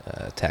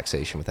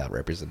taxation without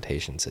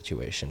representation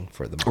situation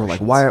for the Martians. Or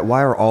like,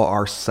 why are all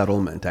our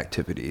settlement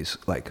activities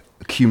like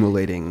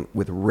accumulating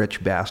with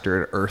rich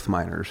bastard earth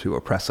miners who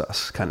oppress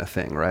us, kind of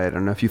thing, right? I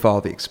don't know if you follow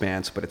The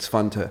Expanse, but it's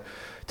fun to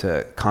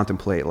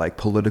contemplate like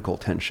political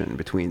tension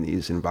between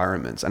these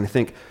environments. And I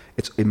think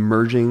it's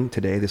emerging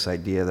today, this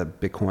idea that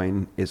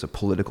Bitcoin is a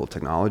political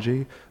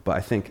technology. But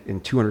I think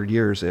in 200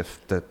 years,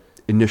 if the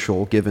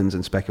initial givens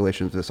and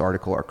speculations of this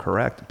article are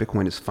correct,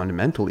 Bitcoin is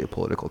fundamentally a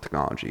political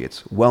technology.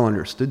 It's well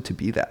understood to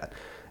be that.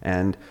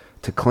 And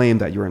to claim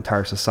that your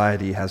entire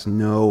society has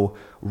no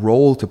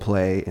role to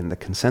play in the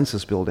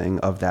consensus building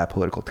of that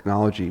political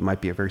technology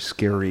might be a very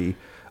scary,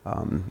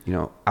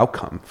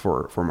 outcome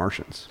for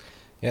Martians.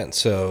 Yeah, and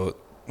so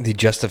the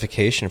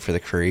justification for the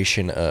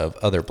creation of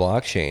other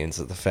blockchains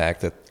is the fact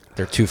that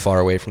they're too far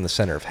away from the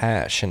center of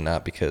hash, and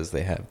not because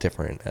they have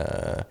different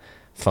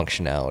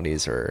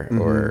functionalities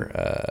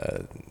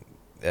or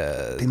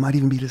they might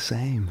even be the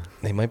same.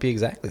 They might be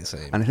exactly the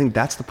same. And I think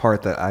that's the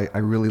part that I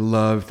really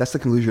love. That's the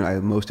conclusion I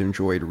most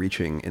enjoyed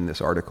reaching in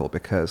this article,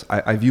 because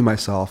I view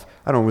myself,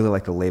 I don't really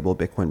like to label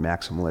Bitcoin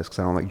maximalist because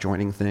I don't like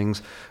joining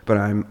things, but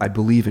I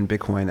believe in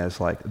Bitcoin as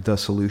like the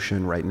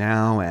solution right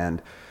now.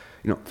 And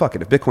fuck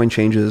it. If Bitcoin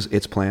changes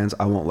its plans,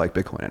 I won't like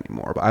Bitcoin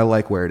anymore. But I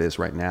like where it is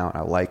right now. I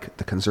like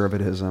the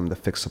conservatism, the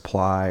fixed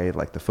supply,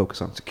 like the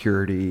focus on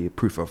security,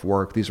 proof of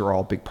work. These are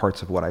all big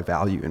parts of what I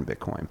value in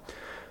Bitcoin.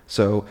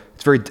 So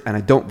and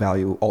I don't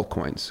value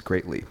altcoins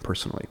greatly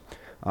personally.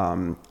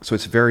 So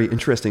it's very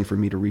interesting for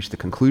me to reach the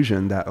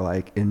conclusion that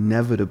like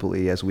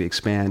inevitably as we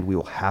expand, we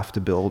will have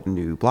to build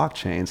new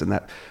blockchains. And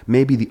that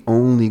maybe the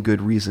only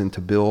good reason to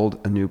build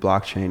a new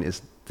blockchain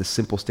is the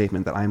simple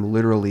statement that I'm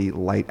literally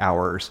light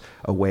hours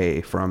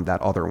away from that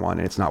other one,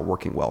 and it's not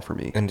working well for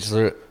me. And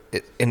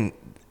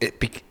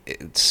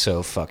it's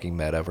so fucking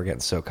meta. We're getting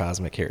so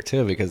cosmic here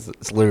too, because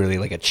it's literally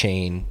like a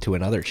chain to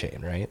another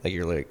chain, right?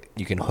 Like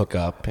you can hook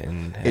up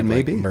and have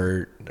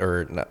merge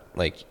or not,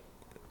 like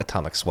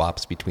atomic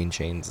swaps between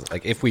chains.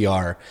 Like if we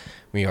are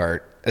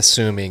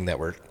assuming that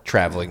we're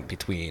traveling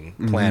between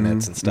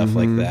planets and stuff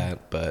like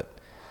that, but.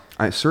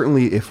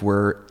 Certainly,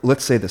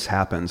 let's say this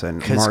happens and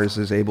Mars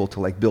is able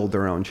to like build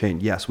their own chain,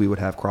 yes, we would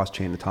have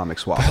cross-chain atomic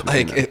swaps.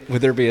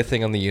 Would there be a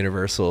thing on the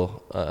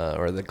universal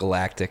or the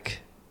galactic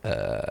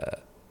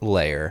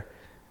layer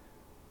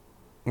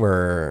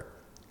where,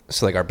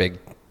 so like our big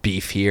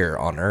beef here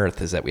on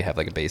Earth is that we have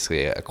like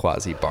basically a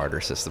quasi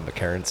barter system of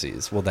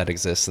currencies. Well, that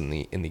exists in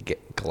the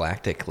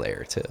galactic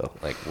layer too.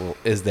 Like, well,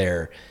 is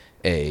there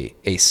a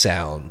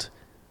sound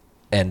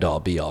end all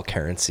be all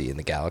currency in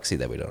the galaxy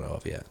that we don't know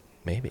of yet?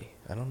 Maybe.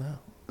 I don't know.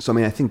 So, I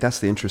mean, I think that's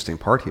the interesting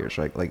part here. Is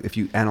like if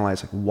you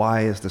analyze, like,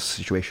 why is this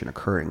situation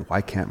occurring?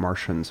 Why can't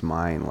Martians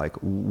mine? Like,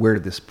 where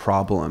did this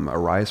problem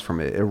arise from?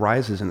 It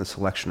arises in the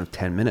selection of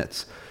 10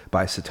 minutes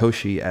by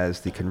Satoshi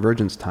as the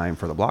convergence time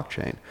for the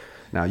blockchain.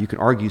 Now, you can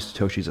argue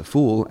Satoshi's a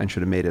fool and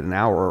should have made it an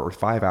hour or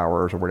 5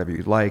 hours or whatever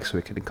you'd like so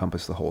it could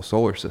encompass the whole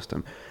solar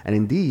system. And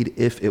indeed,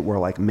 if it were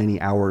like many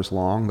hours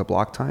long, the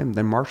block time,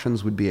 then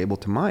Martians would be able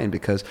to mine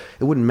because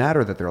it wouldn't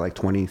matter that they're like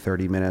 20,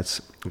 30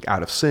 minutes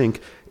out of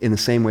sync, in the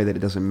same way that it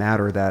doesn't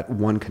matter that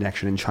one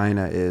connection in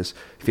China is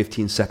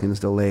 15 seconds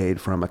delayed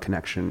from a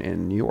connection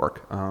in New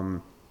York.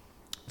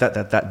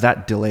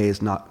 That delay is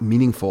not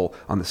meaningful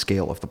on the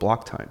scale of the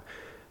block time.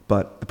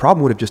 But the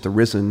problem would have just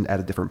arisen at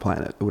a different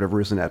planet. It would have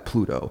arisen at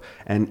Pluto.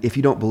 And if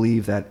you don't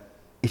believe that,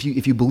 if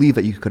you believe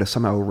that you could have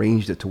somehow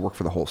arranged it to work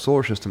for the whole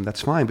solar system,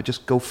 that's fine. But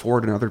just go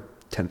forward another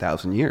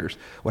 10,000 years.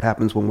 What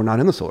happens when we're not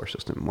in the solar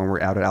system? When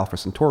we're out at Alpha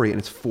Centauri, and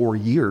it's 4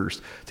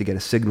 years to get a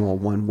signal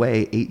one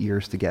way, 8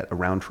 years to get a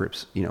round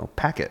trip's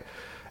packet.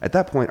 At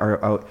that point,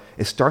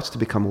 it starts to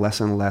become less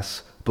and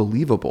less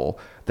believable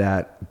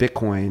that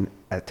Bitcoin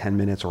at 10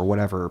 minutes or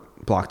whatever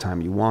block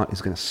time you want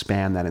is going to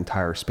span that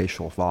entire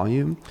spatial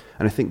volume.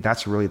 And I think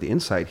that's really the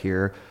insight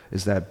here,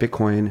 is that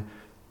Bitcoin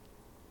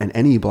and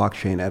any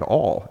blockchain at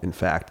all, in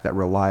fact, that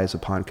relies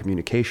upon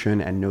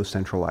communication and no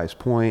centralized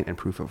point and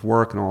proof of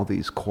work and all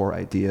these core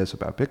ideas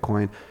about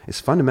Bitcoin, is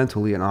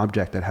fundamentally an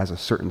object that has a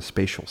certain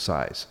spatial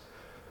size.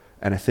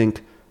 And I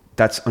think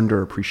that's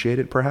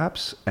underappreciated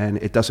perhaps, and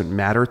it doesn't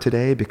matter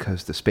today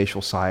because the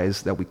spatial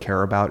size that we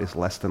care about is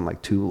less than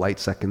like 2 light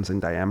seconds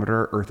in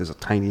diameter. Earth is a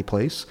tiny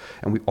place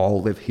and we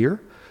all live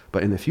here.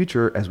 But in the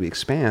future, as we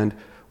expand,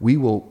 we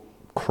will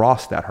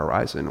cross that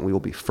horizon and we will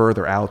be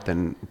further out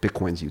than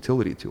Bitcoin's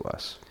utility to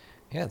us.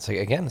 Yeah, it's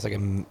like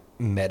a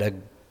meta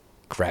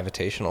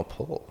gravitational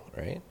pull,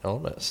 right?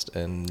 Almost.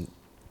 And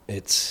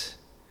it's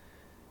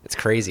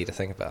crazy to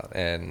think about.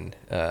 And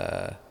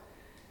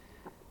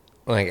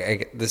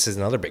this is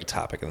another big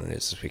topic in the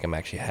news this week. I'm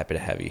actually happy to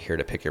have you here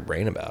to pick your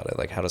brain about it.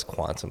 Like, how does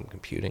quantum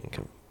computing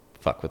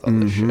fuck with all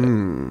this shit?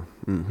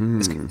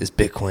 Is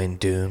Bitcoin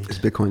doomed? Is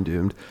Bitcoin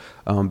doomed?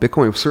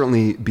 Bitcoin will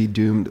certainly be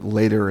doomed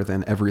later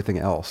than everything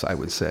else, I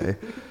would say.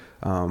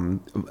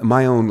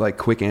 My own like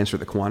quick answer to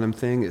the quantum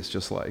thing is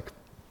just like,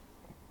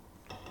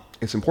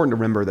 it's important to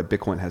remember that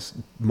Bitcoin has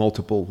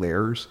multiple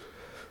layers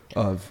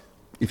of,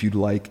 if you'd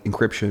like,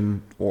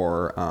 encryption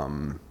or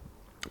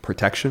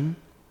protection.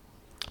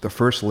 The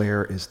first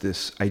layer is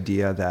this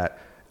idea that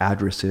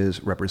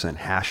addresses represent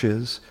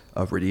hashes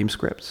of redeem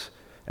scripts.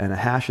 And a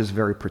hash is a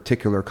very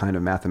particular kind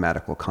of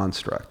mathematical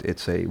construct.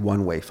 It's a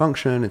one-way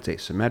function, it's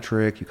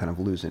asymmetric, you kind of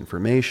lose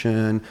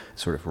information,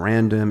 it's sort of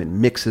random, it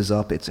mixes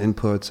up its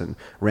inputs and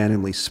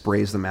randomly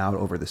sprays them out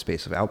over the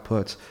space of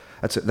outputs.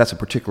 That's a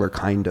particular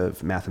kind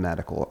of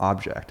mathematical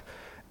object.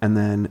 And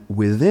then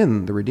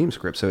within the redeem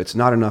script, so it's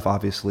not enough,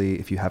 obviously,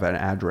 if you have an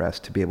address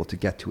to be able to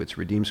get to its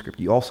redeem script.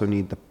 You also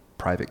need the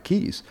private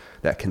keys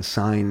that can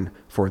sign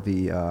for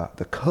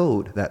the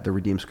code that the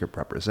redeem script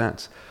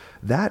represents.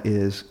 That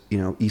is,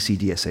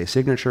 ECDSA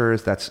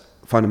signatures. That's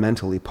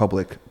fundamentally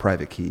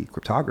public-private key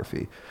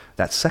cryptography.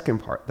 That second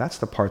part, that's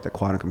the part that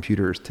quantum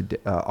computers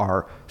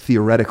are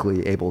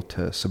theoretically able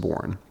to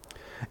suborn.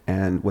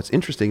 And what's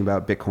interesting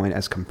about Bitcoin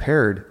as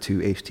compared to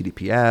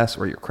HTTPS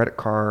or your credit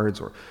cards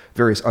or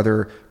various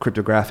other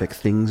cryptographic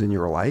things in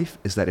your life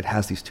is that it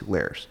has these two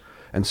layers.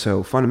 And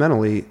so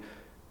fundamentally,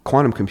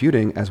 quantum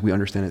computing, as we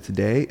understand it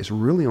today, is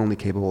really only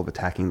capable of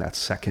attacking that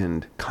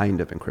second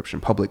kind of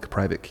encryption,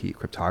 public-private key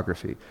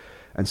cryptography.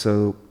 And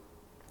so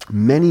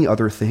many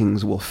other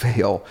things will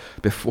fail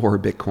before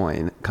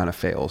Bitcoin kind of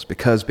fails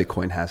because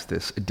Bitcoin has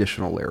this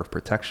additional layer of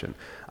protection.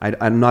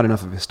 I'm not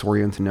enough of a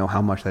historian to know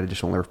how much that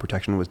additional layer of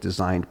protection was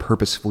designed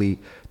purposefully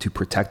to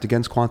protect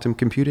against quantum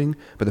computing,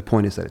 but the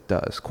point is that it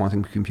does.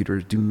 Quantum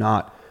computers do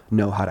not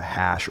know how to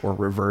hash or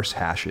reverse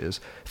hashes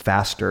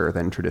faster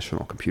than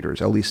traditional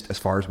computers, at least as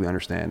far as we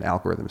understand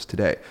algorithms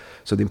today.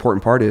 So the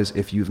important part is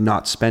if you've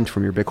not spent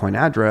from your Bitcoin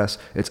address,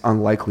 it's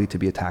unlikely to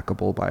be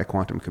attackable by a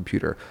quantum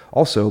computer.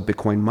 Also,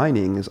 Bitcoin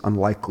mining is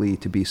unlikely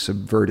to be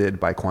subverted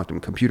by quantum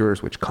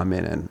computers, which come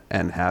in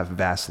and have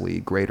vastly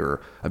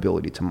greater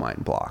ability to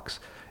mine blocks.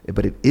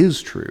 But it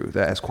is true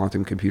that as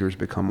quantum computers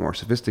become more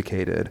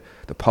sophisticated,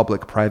 the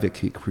public-private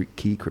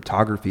key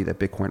cryptography that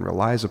Bitcoin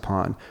relies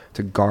upon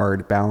to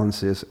guard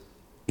balances,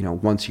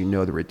 once you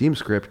know the redeem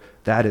script,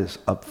 that is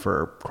up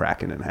for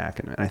cracking and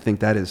hacking. And I think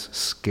that is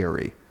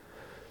scary.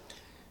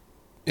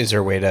 Is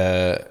there a way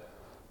to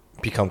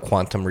become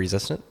quantum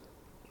resistant?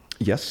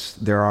 Yes,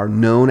 there are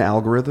known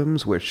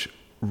algorithms which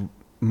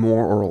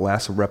more or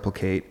less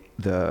replicate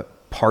the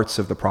parts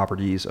of the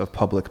properties of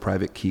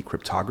public-private key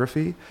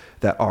cryptography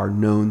that are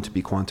known to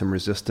be quantum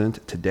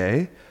resistant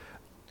today.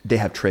 they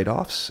have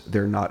trade-offs.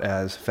 They're not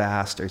as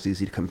fast, as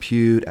easy to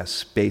compute, as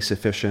space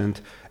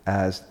efficient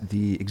as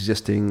the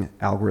existing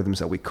algorithms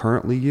that we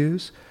currently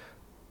use,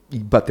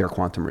 but they're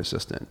quantum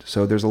resistant.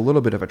 So there's a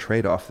little bit of a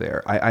trade-off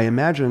there. I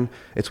imagine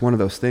it's one of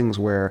those things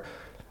where,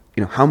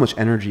 how much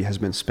energy has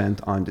been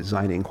spent on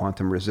designing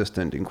quantum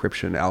resistant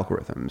encryption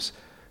algorithms?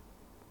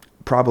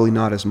 Probably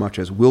not as much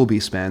as will be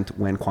spent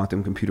when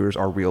quantum computers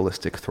are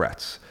realistic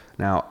threats.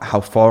 Now, how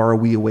far are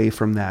we away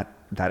from that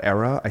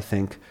era? I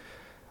think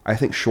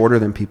shorter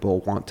than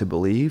people want to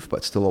believe,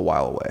 but still a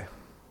while away.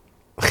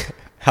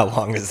 How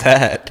long is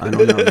that? I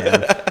don't know,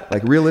 man.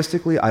 Like,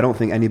 realistically, I don't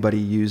think anybody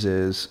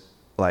uses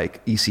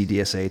like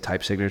ECDSA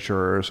type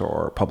signatures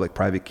or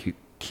public-private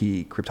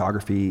key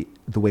cryptography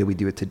the way we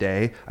do it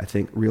today. I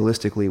think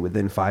realistically,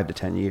 within 5 to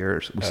 10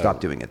 years, we stop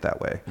doing it that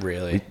way.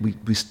 Really?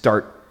 We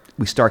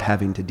start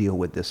having to deal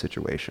with this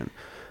situation.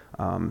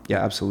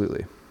 Yeah,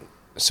 absolutely.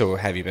 So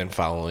have you been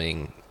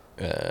following?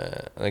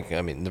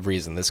 The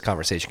reason this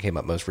conversation came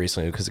up most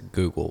recently because of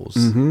Google's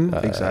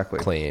exactly.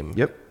 claim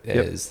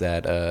is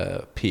that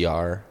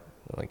PR,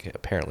 like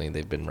apparently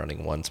they've been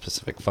running one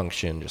specific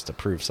function just to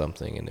prove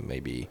something, and it may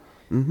be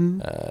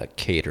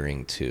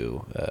catering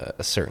to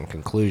a certain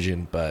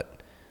conclusion.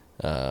 But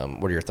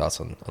what are your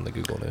thoughts on the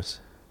Google news?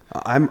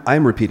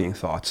 I'm repeating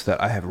thoughts that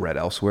I have read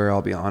elsewhere.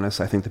 I'll be honest.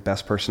 I think the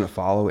best person to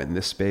follow in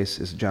this space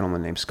is a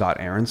gentleman named Scott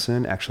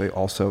Aronson, actually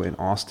also in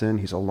Austin.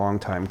 He's a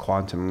longtime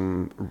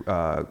quantum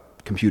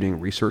computing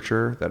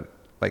researcher that,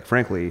 like,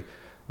 frankly,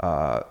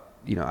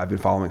 I've been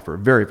following for a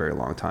very, very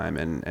long time,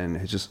 and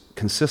has just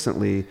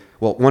consistently,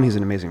 well, one, he's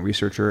an amazing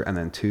researcher, and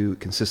then two,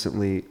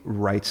 consistently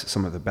writes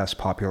some of the best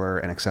popular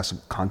and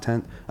accessible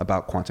content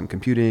about quantum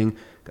computing,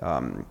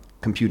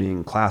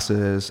 computing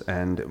classes,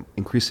 and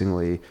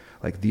increasingly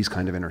like these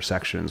kind of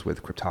intersections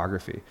with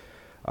cryptography.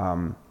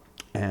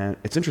 And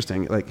it's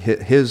interesting, like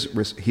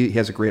he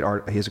has a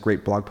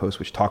great blog post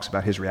which talks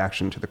about his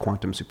reaction to the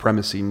quantum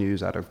supremacy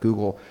news out of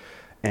Google.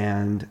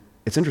 And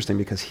it's interesting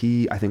because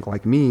he, I think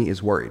like me,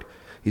 is worried.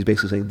 He's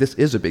basically saying this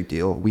is a big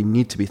deal. We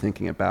need to be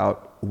thinking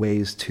about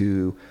ways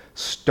to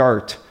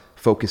start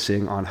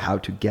focusing on how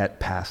to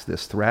get past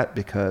this threat,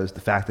 because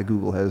the fact that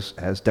Google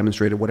has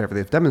demonstrated whatever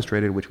they've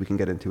demonstrated, which we can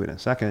get into in a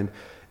second,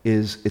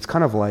 it's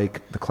kind of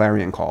like the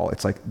clarion call.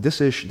 It's like this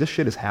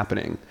shit is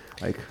happening.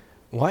 Like,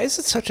 why is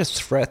it such a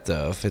threat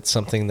though? If it's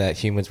something that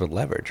humans would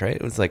leverage, right?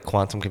 It was like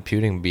quantum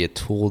computing would be a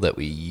tool that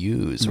we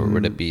use, or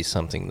would it be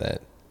something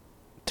that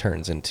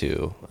turns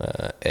into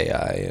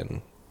AI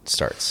and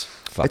starts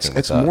fucking with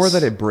it's us? more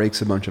that it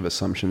breaks a bunch of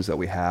assumptions that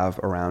we have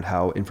around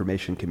how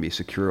information can be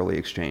securely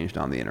exchanged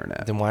on the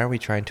internet. Then why are we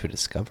trying to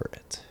discover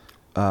it?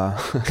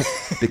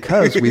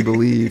 Because we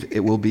believe it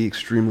will be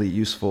extremely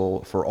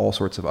useful for all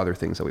sorts of other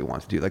things that we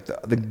want to do. Like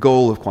the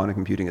goal of quantum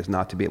computing is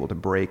not to be able to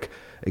break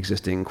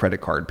existing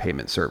credit card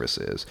payment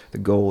services. The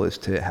goal is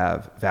to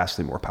have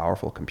vastly more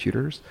powerful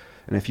computers.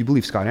 And if you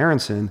believe Scott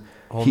Aronson,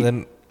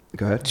 then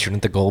go ahead.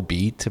 Shouldn't the goal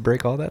be to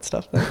break all that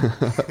stuff then?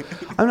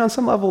 I mean, on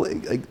some level,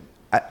 like,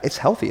 it's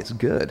healthy. It's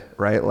good,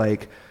 right?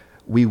 Like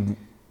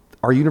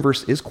our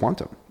universe is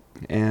quantum,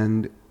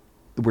 and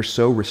we're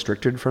so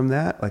restricted from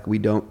that. Like, we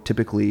don't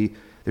typically,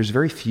 there's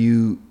very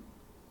few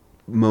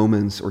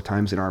moments or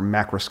times in our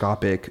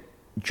macroscopic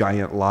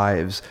giant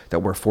lives that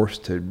we're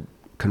forced to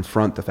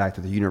confront the fact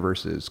that the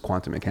universe is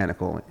quantum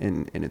mechanical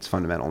in its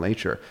fundamental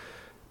nature.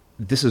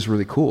 This is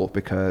really cool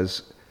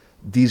because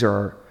these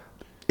are,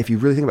 if you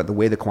really think about the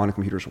way the quantum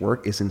computers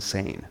work, is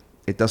insane.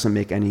 It doesn't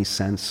make any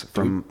sense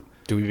from...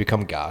 Do we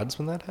become gods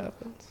when that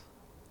happens?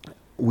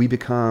 We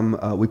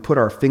put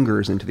our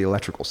fingers into the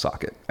electrical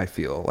socket, I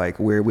feel. Like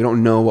we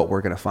don't know what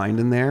we're going to find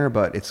in there,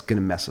 but it's going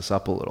to mess us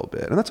up a little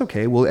bit. And that's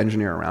okay. We'll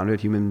engineer around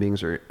it. Human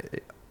beings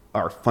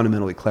are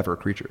fundamentally clever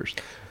creatures.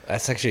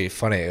 That's actually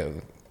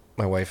funny.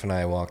 My wife and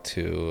I walked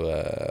to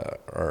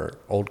our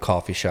old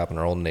coffee shop in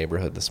our old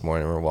neighborhood this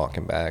morning. We were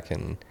walking back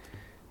and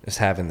just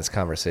having this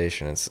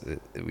conversation.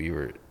 We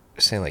were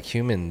saying, like,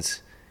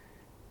 humans,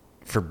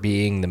 for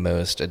being the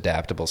most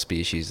adaptable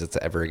species that's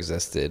ever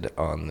existed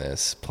on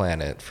this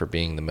planet, for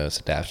being the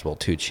most adaptable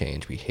to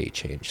change, we hate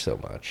change so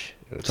much.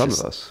 Some of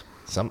us.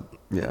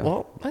 Yeah.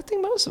 Well, I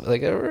think most of it.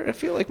 Like, I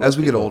feel like as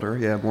we get older,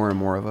 yeah, more and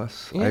more of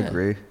us. Yeah. I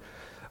agree.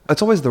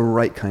 It's always the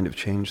right kind of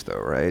change, though,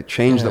 right?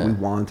 Change that we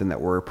want and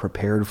that we're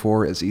prepared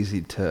for is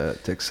easy to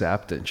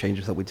accept, and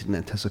changes that we didn't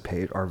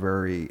anticipate are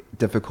very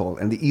difficult.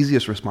 And the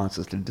easiest response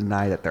is to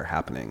deny that they're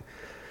happening,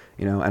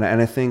 And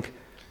I think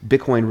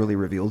Bitcoin really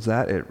reveals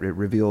that. It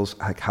reveals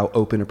like how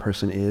open a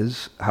person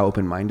is, how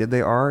open-minded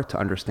they are to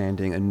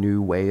understanding a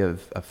new way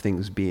of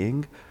things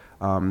being.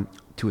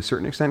 To a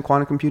certain extent,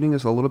 quantum computing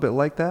is a little bit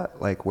like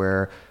that, like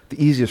where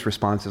the easiest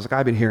response is like,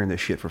 I've been hearing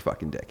this shit for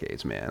fucking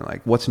decades, man.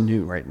 Like, what's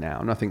new right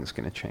now? Nothing's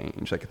going to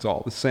change. Like, it's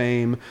all the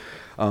same.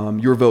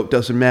 Your vote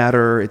doesn't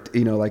matter.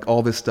 Like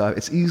all this stuff.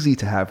 It's easy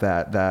to have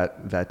that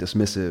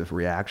dismissive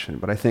reaction.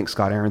 But I think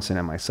Scott Aronson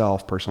and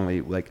myself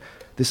personally, like,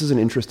 this is an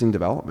interesting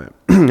development.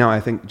 Now,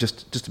 I think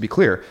just to be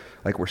clear,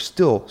 like, we're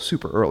still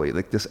super early.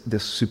 Like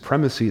this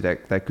supremacy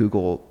that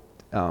Google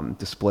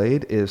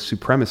displayed is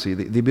supremacy,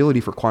 the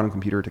ability for a quantum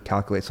computer to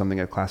calculate something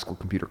a classical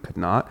computer could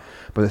not.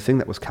 But the thing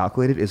that was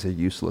calculated is a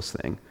useless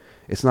thing.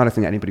 It's not a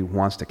thing that anybody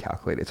wants to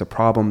calculate. It's a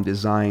problem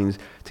designed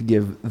to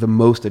give the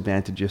most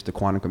advantages to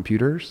quantum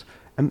computers.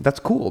 And that's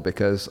cool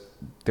because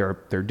they're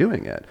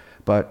doing it.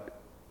 But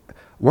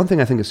one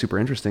thing I think is super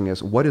interesting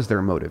is, what is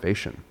their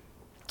motivation?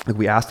 Like,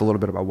 we asked a little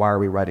bit about why are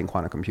we writing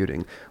quantum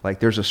computing?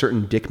 Like, there's a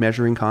certain dick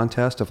measuring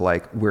contest of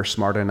like, we're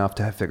smart enough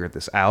to have figured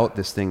this out.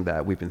 This thing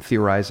that we've been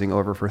theorizing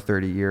over for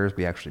 30 years,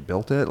 we actually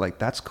built it. Like,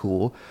 that's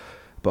cool.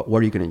 But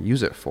what are you going to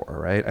use it for,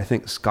 right? I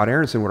think Scott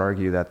Aronson would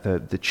argue that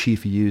the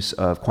chief use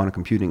of quantum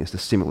computing is to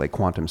simulate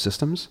quantum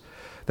systems.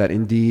 That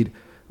indeed,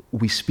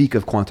 we speak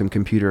of quantum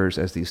computers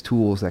as these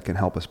tools that can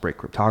help us break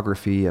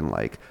cryptography and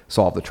like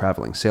solve the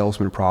traveling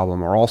salesman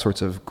problem or all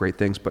sorts of great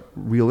things. But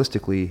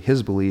realistically,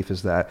 his belief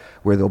is that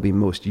where they'll be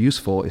most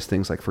useful is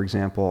things like, for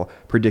example,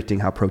 predicting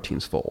how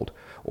proteins fold,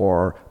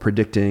 or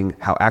predicting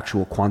how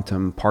actual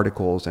quantum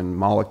particles and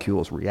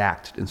molecules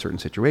react in certain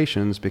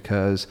situations,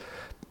 because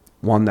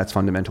one, that's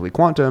fundamentally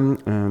quantum,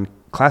 and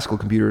classical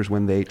computers,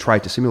 when they try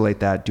to simulate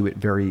that, do it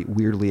very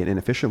weirdly and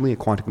inefficiently. A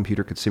quantum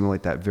computer could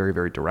simulate that very,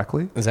 very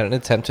directly. Is that an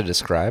attempt to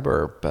describe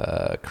or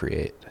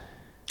create?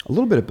 A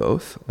little bit of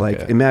both. Like,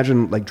 Okay.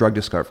 imagine like drug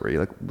discovery.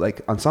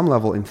 Like on some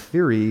level, in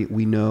theory,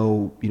 we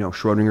know,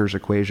 Schrodinger's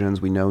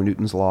equations, we know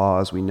Newton's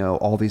laws, we know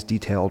all these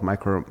detailed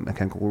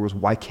micromechanical rules.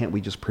 Why can't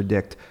we just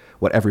predict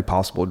what every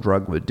possible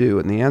drug would do?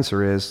 And the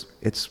answer is,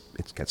 it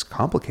gets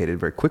complicated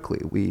very quickly.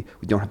 We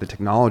don't have the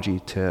technology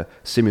to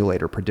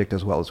simulate or predict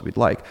as well as we'd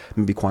like.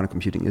 Maybe quantum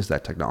computing is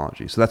that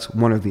technology. So that's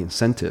one of the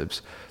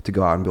incentives to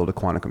go out and build a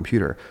quantum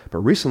computer. But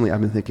recently,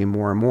 I've been thinking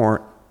more and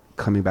more,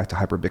 coming back to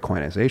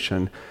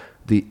hyper-Bitcoinization,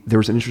 there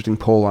was an interesting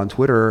poll on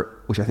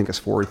Twitter, which I think is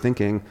forward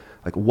thinking,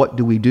 like, what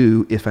do we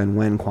do if and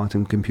when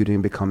quantum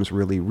computing becomes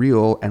really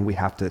real and we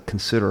have to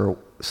consider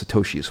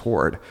Satoshi's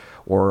hoard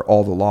or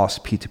all the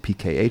lost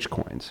P2PKH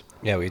coins?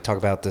 Yeah, we talk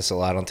about this a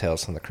lot on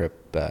Tales from the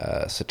Crypt.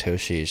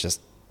 Satoshi is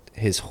just,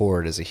 his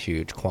hoard is a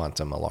huge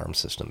quantum alarm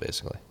system,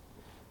 basically.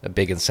 A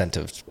big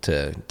incentive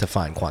to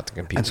find quantum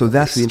computing. And so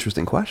that's the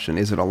interesting question.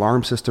 Is it an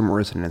alarm system, or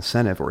is it an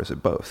incentive, or is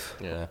it both?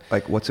 Yeah.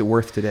 Like, what's it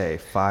worth today?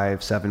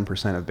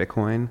 5-7% of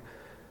Bitcoin?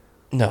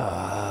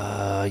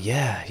 No,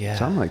 yeah.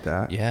 Something like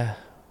that. Yeah.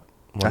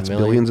 That's 1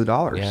 million. billions of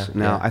dollars. Yeah,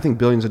 Now, yeah. I think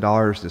billions of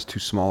dollars is too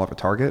small of a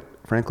target.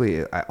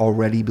 Frankly,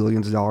 already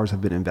billions of dollars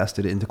have been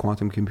invested into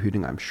quantum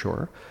computing, I'm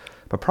sure,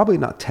 but probably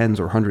not tens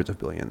or hundreds of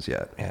billions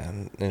yet. Yeah,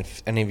 and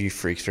if any of you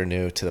freaks are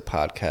new to the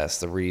podcast,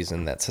 the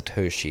reason that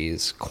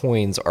Satoshi's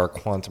coins are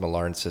quantum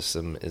alarm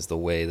system is the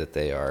way that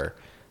they are,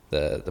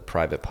 the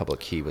private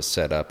public key was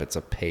set up. It's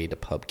a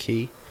pay-to-pub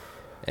key.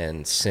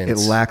 And since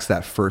It lacks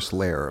that first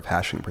layer of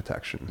hashing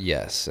protection.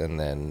 yes, and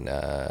then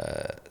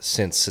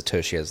since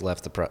Satoshi has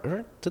left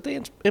or did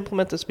they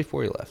implement this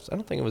before he left? I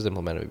don't think it was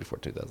implemented before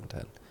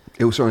 2010.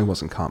 It certainly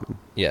wasn't common.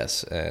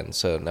 Yes, and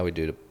so now we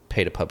do the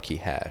pay-to-pub key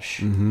hash,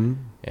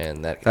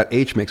 and That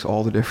H makes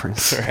all the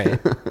difference. right,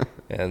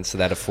 and so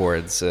that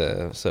affords.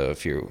 So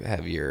if you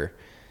have your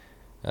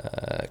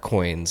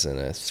coins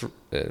and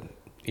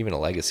even a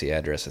legacy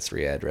address, a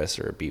 3 address,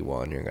 or a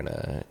B1,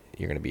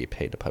 you're gonna be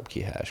paid to pub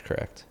key hash,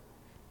 correct?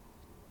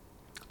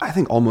 I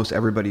think almost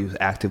everybody who's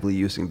actively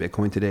using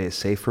Bitcoin today is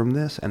safe from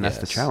this, and that's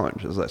the Yes.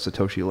 challenge, is that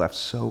Satoshi left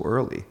so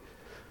early.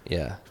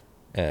 Yeah,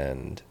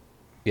 and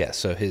yeah,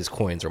 so his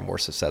coins are more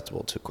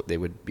susceptible to. They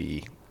would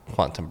be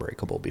quantum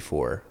breakable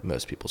before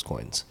most people's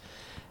coins,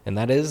 and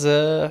that is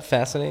a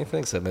fascinating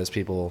thing. So most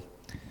people.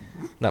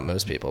 Not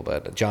most people,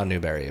 but John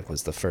Newberry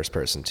was the first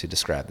person to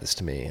describe this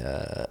to me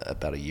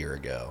about a year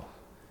ago.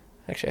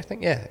 Actually, I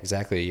think,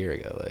 exactly a year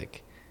ago.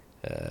 Like,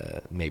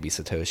 maybe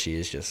Satoshi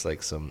is just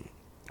like some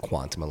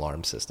quantum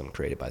alarm system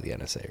created by the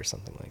NSA or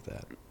something like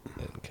that.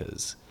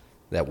 Because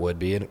that would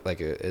be,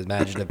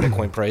 imagine if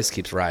Bitcoin price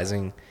keeps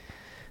rising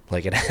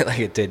like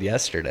it did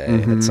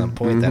yesterday. At some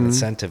point, that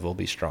incentive will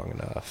be strong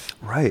enough.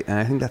 Right, and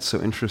I think that's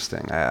so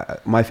interesting.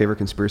 My favorite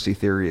conspiracy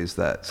theory is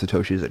that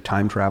Satoshi is a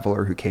time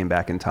traveler who came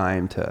back in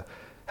time to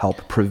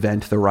help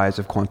prevent the rise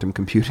of quantum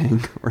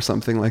computing or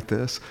something like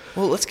this.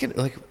 Well, let's get,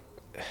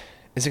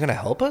 is it going to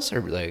help us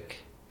or,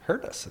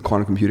 hurt us?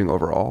 Quantum computing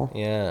overall?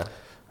 Yeah.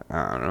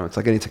 I don't know. It's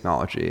like any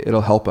technology.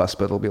 It'll help us,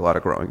 but it'll be a lot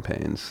of growing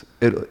pains.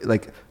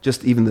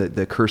 Just even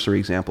the cursory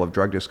example of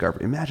drug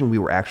discovery. Imagine we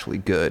were actually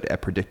good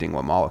at predicting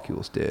what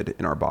molecules did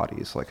in our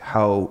bodies. Like,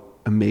 how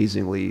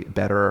amazingly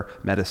better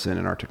medicine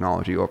and our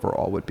technology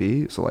overall would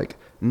be. So,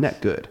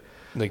 net good.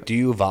 Do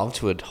you evolve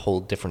to a whole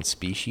different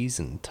species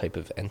and type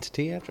of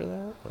entity after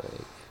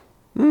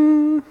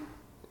that?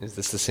 Is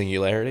this the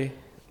singularity?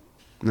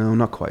 No,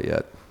 not quite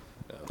yet.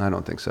 No. I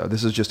don't think so.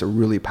 This is just a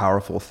really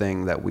powerful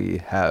thing that we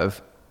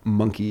have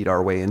monkeyed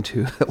our way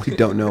into that we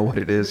don't know what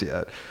it is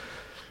yet.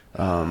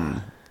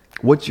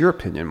 What's your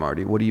opinion,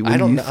 Marty? What do you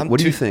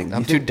think?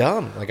 I'm too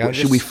dumb.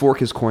 Should we fork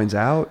his coins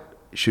out?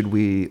 Should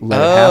we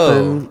let it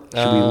happen?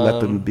 Should we let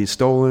them be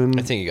stolen?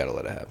 I think you got to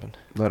let it happen.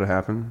 Let it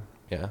happen.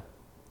 Yeah.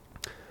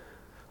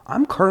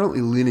 I'm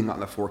currently leaning on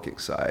the forking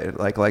side,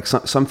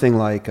 something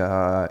like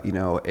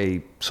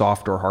a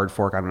soft or hard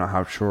fork. I'm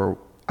not sure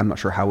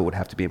how it would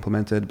have to be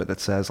implemented, but that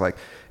says like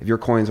if your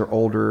coins are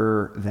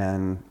older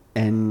than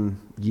N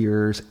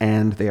years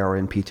and they are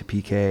in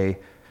P2PK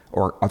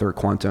or other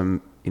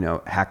quantum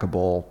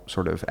hackable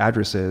sort of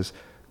addresses,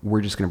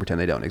 we're just going to pretend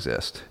they don't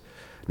exist.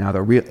 Now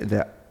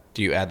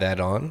Do you add that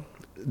on?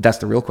 that's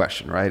the real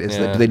question, right? Is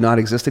that do they not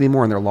exist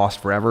anymore and they're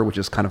lost forever, which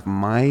is kind of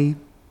my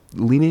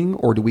leaning,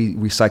 or do we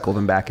recycle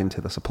them back into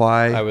the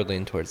supply? I would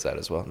lean towards that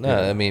as well.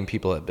 No, I mean,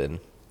 people have been.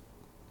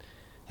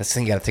 That's the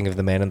thing. You got to think of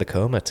the man in the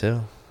coma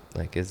too.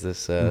 Like, is this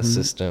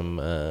system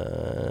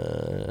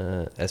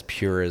as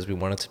pure as we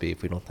want it to be?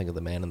 If we don't think of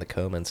the man in the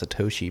coma, and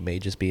Satoshi may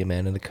just be a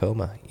man in the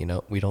coma.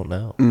 We don't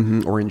know.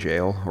 Or in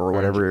jail or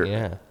whatever,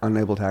 yeah.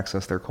 unable to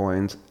access their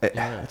coins.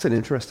 It's an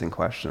interesting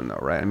question, though,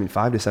 right? I mean,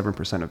 5 to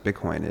 7% of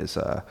Bitcoin is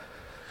a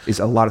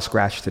lot of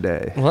scratch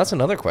today. Well, that's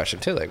another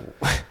question too. Like,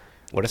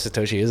 what if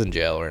Satoshi is in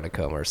jail or in a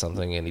coma or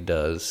something, and he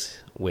does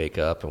wake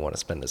up and want to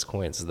spend his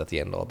coins? Is that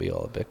the end all be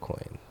all of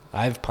Bitcoin?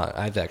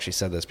 I've actually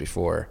said this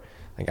before.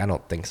 Like, I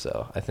don't think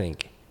so. I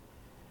think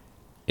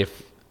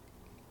if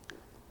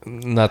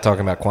I'm not talking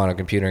about quantum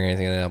computing or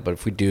anything like that, but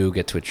if we do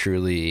get to a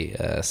truly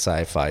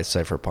sci-fi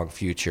cypherpunk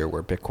future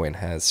where Bitcoin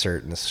has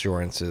certain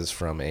assurances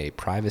from a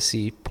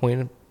privacy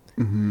point,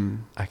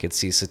 I could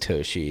see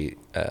Satoshi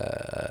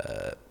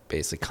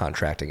basically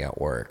contracting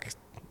out work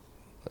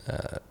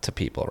to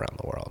people around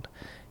the world.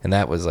 And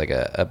that was like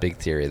a big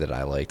theory that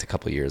I liked a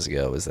couple of years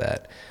ago, was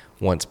that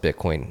once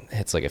Bitcoin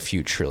hits like a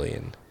few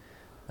trillion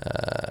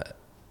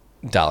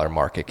dollar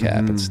market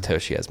cap and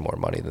Satoshi has more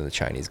money than the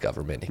Chinese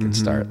government, he can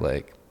start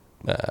like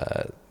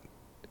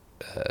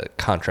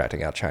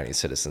contracting out Chinese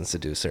citizens to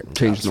do certain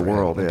Change jobs the for him.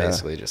 world, And yeah.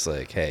 basically just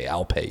like, hey,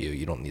 I'll pay you.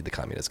 You don't need the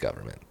communist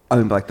government. I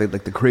mean, like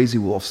the crazy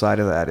wolf side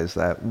of that is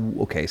that,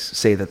 okay,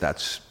 say that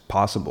that's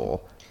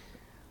possible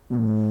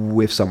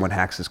if someone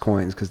hacks his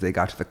coins because they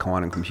got to the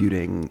quantum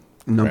computing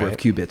number of Right.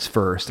 qubits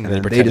first, and they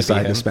then they pretend to be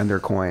decide to him. spend their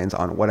coins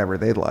on whatever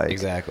they'd like.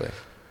 Exactly.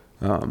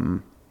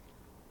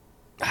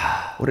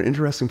 What an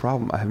interesting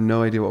problem. I have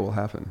no idea what will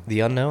happen.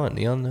 The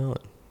unknown.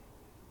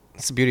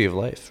 It's the beauty of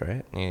life,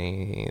 right?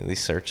 You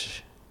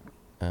search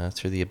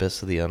through the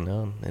abyss of the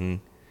unknown. And,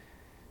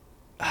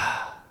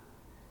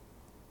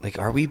 like,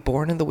 are we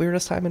born in the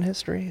weirdest time in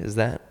history? Is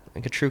that,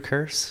 like, a true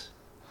curse?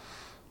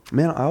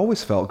 Man, I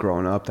always felt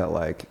growing up that,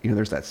 like,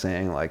 there's that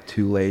saying, like,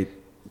 too late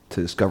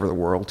to discover the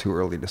world, too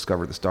early to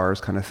discover the stars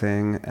kind of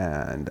thing.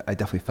 And I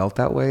definitely felt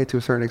that way to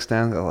a certain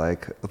extent. That,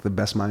 like, the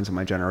best minds of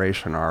my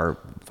generation are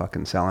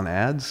fucking selling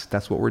ads.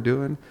 That's what we're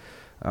doing.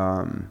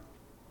 Bitcoin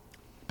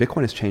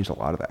has changed a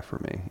lot of that for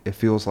me. It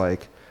feels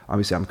like,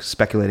 obviously I'm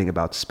speculating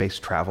about space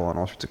travel and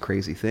all sorts of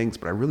crazy things,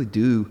 but I really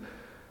do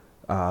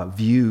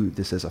view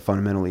this as a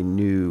fundamentally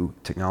new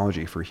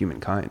technology for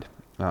humankind.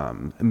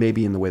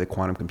 Maybe in the way that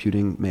quantum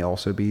computing may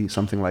also be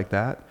something like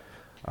that.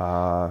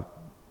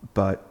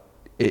 But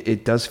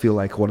it does feel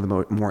like one of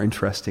the more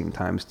interesting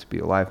times to be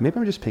alive. Maybe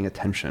I'm just paying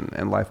attention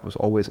and life was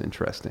always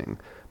interesting,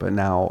 but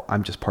now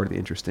I'm just part of the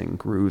interesting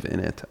groove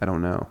in it. I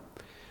don't know.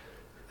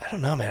 I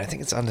don't know, man. I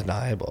think it's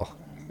undeniable.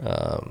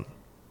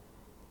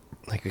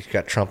 Like, we've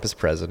got Trump as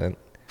president.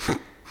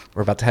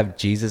 We're about to have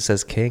Jesus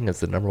as King as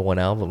the #1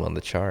 album on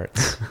the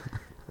charts,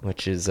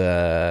 which is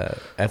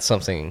that's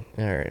something.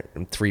 All right,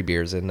 I'm 3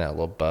 beers in now, a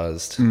little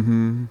buzzed.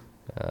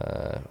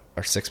 Our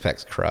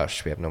 6-pack's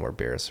crushed. We have no more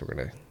beers, so we're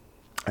gonna.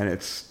 And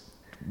it's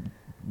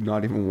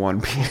not even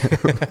 1 p.m.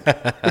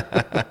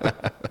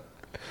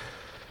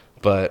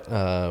 But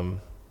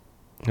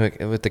like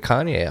with the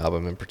Kanye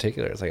album in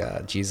particular, it's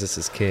like Jesus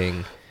is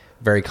King.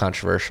 Very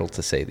controversial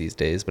to say these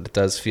days, but it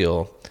does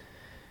feel,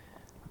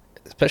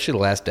 especially the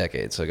last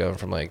decade. So going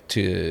from like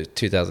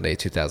 2008,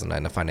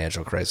 2009, the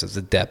financial crisis,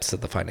 the depths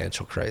of the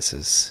financial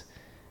crisis.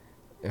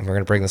 And we're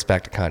going to bring this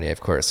back to Kanye, of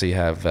course. So you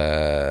have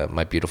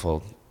My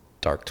Beautiful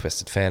Dark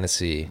Twisted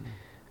Fantasy.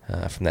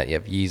 From that, you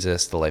have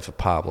Yeezus, The Life of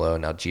Pablo.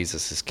 Now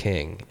Jesus is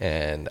King.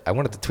 And I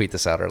wanted to tweet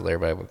this out earlier,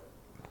 but I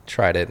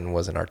tried it and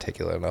wasn't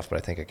articulate enough. But I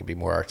think I can be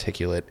more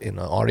articulate in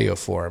an audio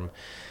form.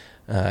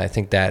 I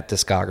think that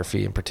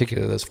discography, in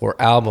particular, those 4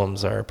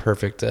 albums, are a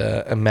perfect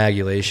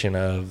amalgamation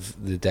of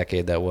the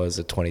decade that was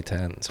the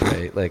 2010s,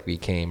 right? Like, we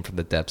came from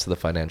the depths of the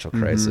financial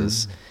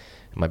crisis.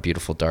 My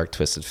Beautiful Dark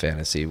Twisted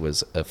Fantasy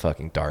was a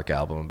fucking dark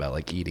album about,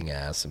 like, eating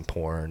ass and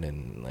porn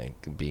and,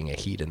 like, being a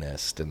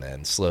hedonist. And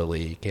then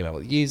slowly came out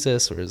with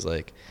Yeezus, where it was,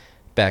 like,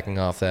 backing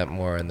off that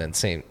more. And then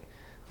The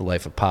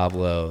Life of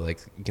Pablo, like,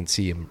 you can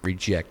see him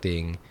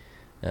rejecting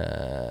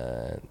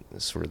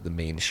sort of the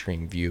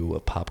mainstream view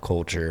of pop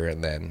culture,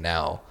 and then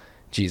now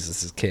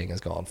Jesus is King has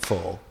gone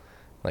full,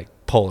 like,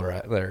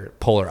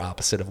 polar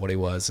opposite of what he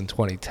was in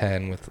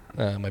 2010 with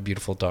My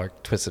Beautiful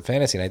Dark Twisted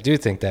Fantasy. And I do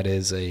think that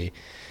is it's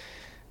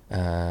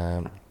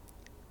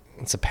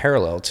a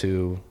parallel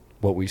to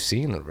what we've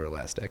seen over the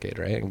last decade,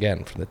 right?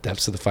 Again, from the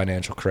depths of the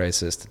financial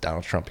crisis to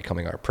Donald Trump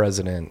becoming our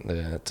president,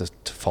 to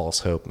false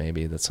hope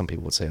maybe that some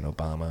people would say in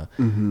Obama,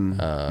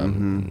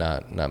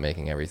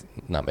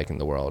 not making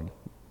the world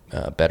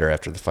better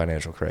after the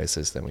financial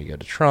crisis. Then we go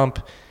to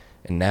Trump.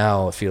 And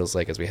now it feels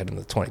like as we head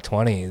into the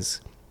 2020s,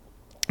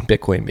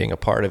 Bitcoin being a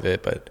part of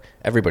it, but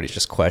everybody's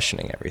just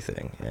questioning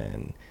everything.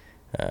 And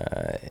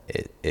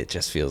it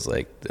just feels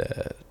like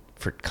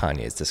for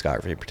Kanye's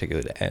discography in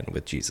particular to end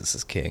with Jesus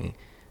is King,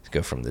 to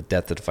go from the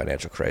depth of the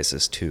financial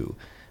crisis to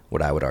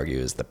what I would argue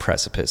is the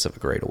precipice of a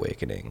great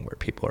awakening where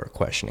people are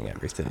questioning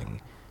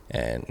everything.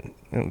 And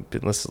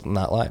let's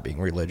not lie, being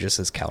religious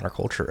is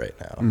counterculture right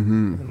now.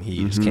 And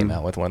he just came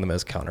out with one of the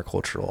most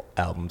countercultural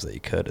albums that he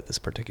could at this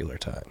particular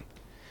time.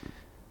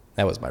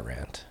 That was my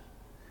rant.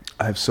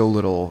 I have so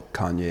little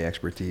Kanye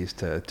expertise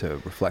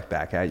to reflect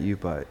back at you,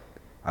 but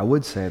I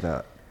would say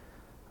that,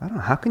 I don't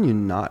know, how can you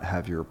not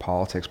have your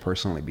politics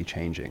personally be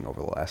changing over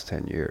the last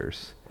 10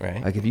 years?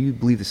 Right. Like, if you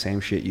believe the same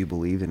shit you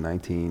believed in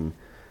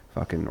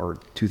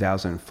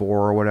 2004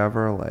 or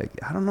whatever, like,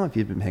 I don't know if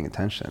you've been paying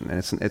attention. And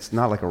it's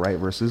not like a right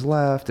versus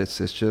left. It's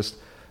just,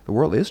 the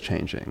world is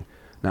changing.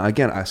 Now,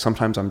 again,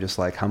 sometimes I'm just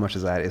like, how much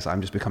of that is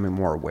I'm just becoming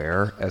more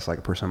aware as like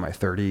a person in my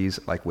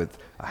 30s, like with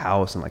a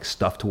house and like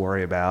stuff to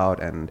worry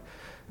about. And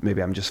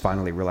maybe I'm just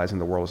finally realizing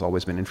the world has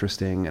always been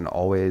interesting and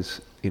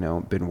always,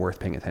 been worth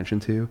paying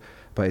attention to.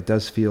 But it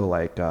does feel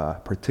like,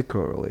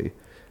 particularly,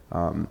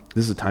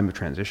 this is a time of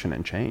transition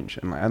and change.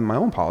 And my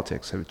own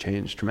politics have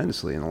changed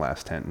tremendously in the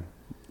last 10,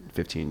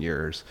 15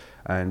 years.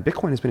 And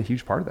Bitcoin has been a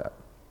huge part of that.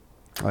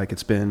 Like,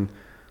 it's been,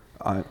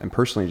 and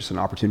personally, just an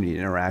opportunity to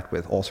interact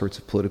with all sorts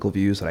of political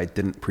views that I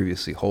didn't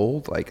previously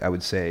hold. Like, I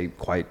would say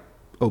quite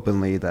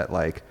openly that,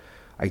 like,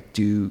 I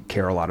do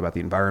care a lot about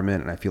the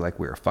environment, and I feel like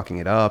we're fucking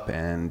it up,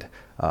 and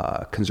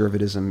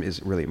conservatism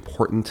is really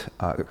important.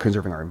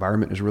 Conserving our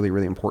environment is really,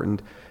 really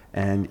important.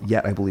 And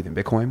yet I believe in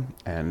Bitcoin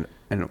and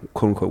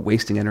quote unquote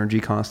wasting energy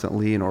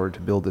constantly in order to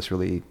build this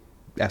really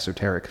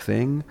esoteric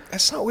thing.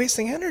 That's not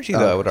wasting energy,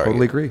 though, I would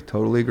argue.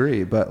 Totally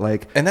agree. But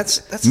like, and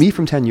that's me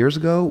from 10 years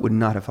ago would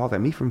not have thought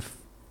that. Me from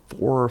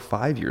 4 or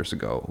 5 years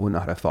ago would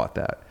not have thought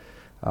that.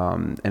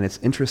 And it's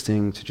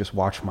interesting to just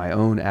watch my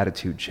own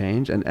attitude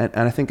change. And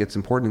I think it's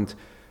important,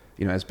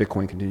 as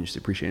Bitcoin continues to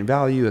appreciate in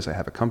value, as I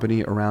have a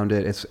company around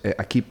it,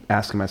 I keep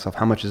asking myself,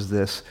 how much is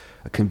this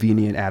a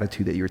convenient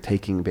attitude that you're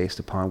taking based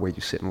upon where you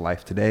sit in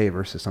life today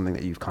versus something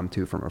that you've come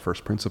to from a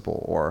first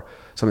principle or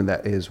something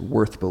that is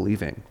worth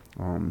believing?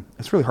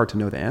 It's really hard to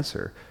know the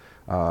answer.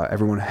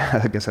 Everyone,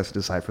 I guess, has to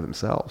decide for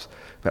themselves.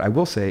 But I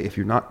will say, if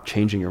you're not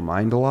changing your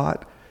mind a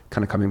lot,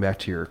 kind of coming back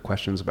to your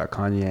questions about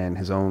Kanye and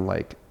his own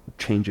like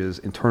changes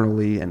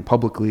internally and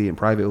publicly and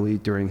privately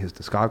during this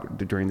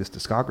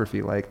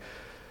discography, like,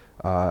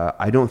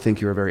 I don't think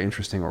you're a very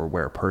interesting or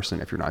aware person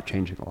if you're not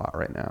changing a lot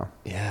right now.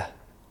 Yeah.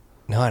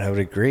 No, I would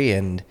agree.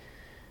 And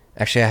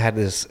actually, I had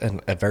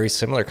a very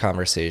similar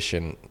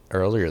conversation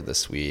earlier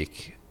this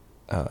week,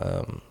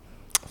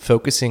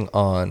 focusing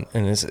on,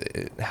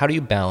 how do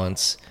you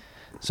balance?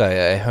 So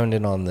I honed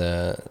in on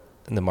the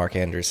Mark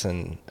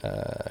Anderson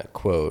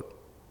quote,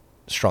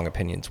 "Strong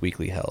opinions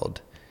weakly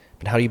held."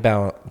 But how do you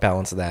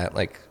balance that?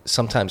 Like,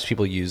 sometimes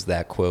people use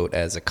that quote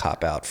as a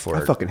cop-out for...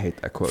 I fucking hate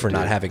that quote, for dude.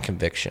 Not having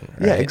conviction,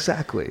 right? Yeah,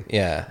 exactly.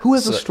 Yeah. Who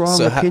has a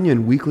strong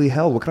opinion weakly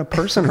held? What kind of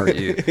person are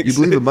you? You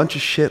believe a bunch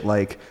of shit,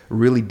 like,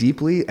 really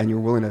deeply, and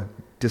you're willing to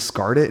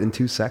discard it in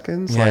 2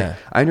 seconds? Yeah. Like,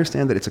 I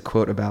understand that it's a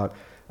quote about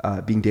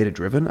being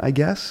data-driven, I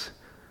guess.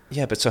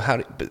 Yeah, but so how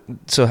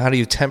do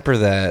you temper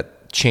that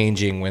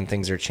changing when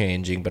things are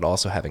changing, but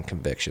also having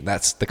conviction?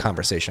 That's the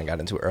conversation I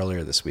got into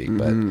earlier this week.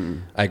 But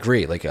I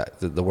agree, like,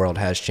 the world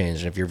has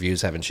changed, and if your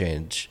views haven't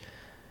changed,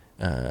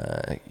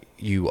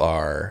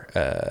 you're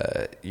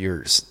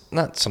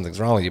not, something's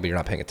wrong with you, but you're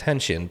not paying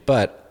attention.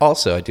 But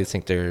also, I do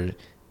think there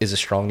is a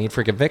strong need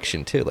for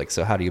conviction too. Like,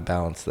 so how do you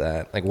balance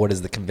that? Like, what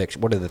is the conviction?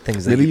 What are the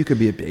things that maybe you could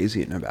be a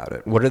Bayesian about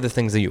it? What are the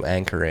things that you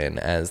anchor in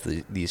as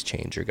these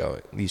changes are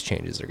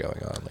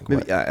going on? Like,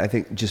 maybe, I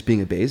think just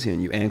being a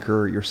Bayesian, you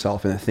anchor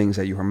yourself in the things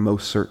that you are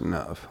most certain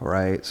of,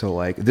 right? So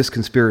like, this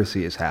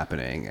conspiracy is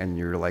happening, and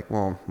you're like,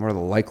 well, what are the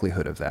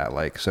likelihood of that?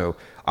 Like, so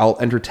I'll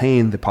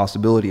entertain the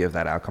possibility of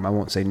that outcome. I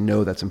won't say,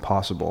 no, that's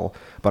impossible,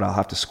 but I'll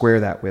have to square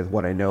that with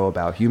what I know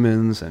about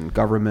humans and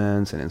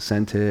governments and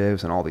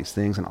incentives and all these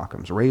things and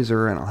Occam's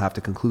razor, and I'll have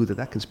to conclude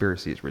that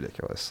conspiracy is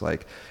ridiculous.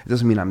 Like, it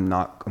doesn't mean I'm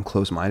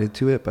closed-minded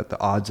to it, but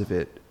the odds of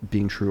it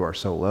being true are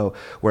so low.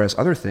 Whereas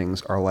other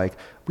things are like,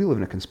 we live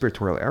in a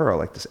conspiratorial era,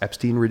 like this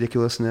Epstein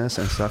ridiculousness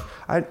and stuff.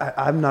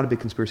 I'm not a big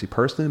conspiracy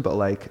person, but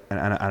like,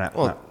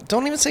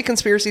 don't even say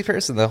conspiracy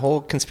person. The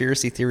whole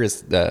conspiracy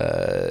theorist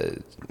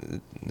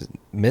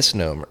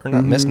misnomer, or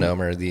not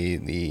misnomer, what's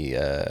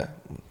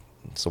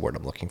the word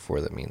I'm looking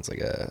for that means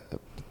like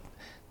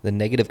the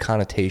negative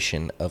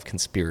connotation of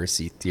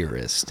conspiracy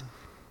theorist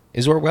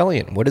is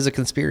Orwellian. What is a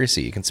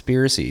conspiracy? A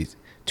conspiracy,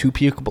 two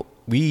people,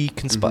 we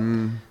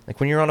conspire.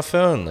 Like, when you're on a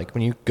phone, like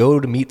when you go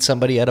to meet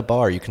somebody at a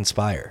bar, you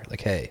conspire.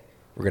 Like, hey,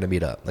 we're going to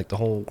meet up. Like, the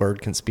whole word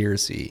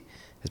conspiracy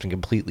has been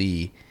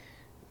completely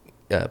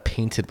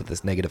painted with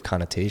this negative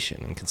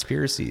connotation. And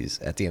conspiracies,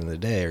 at the end of the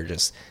day, are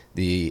just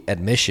the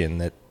admission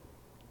that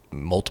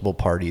multiple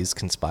parties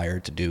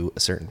conspired to do a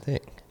certain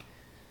thing.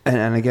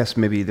 And I guess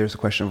maybe there's a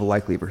question of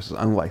likely versus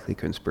unlikely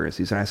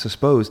conspiracies. And I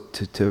suppose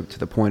to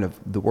the point of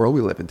the world we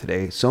live in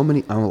today, so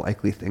many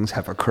unlikely things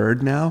have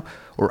occurred now,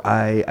 where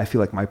I feel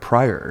like my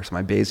priors,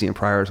 my Bayesian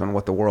priors on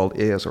what the world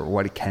is or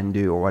what it can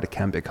do or what it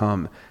can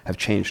become have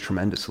changed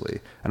tremendously.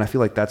 And I feel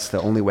like that's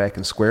the only way I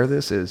can square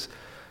this is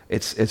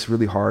it's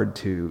really hard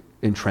to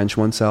entrench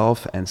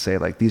oneself and say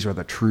like, these are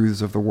the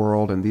truths of the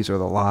world and these are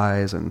the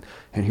lies and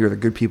here are the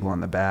good people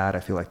and the bad.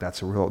 I feel like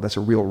that's a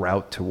real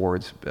route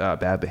towards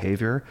bad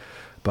behavior.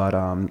 But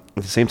at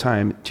the same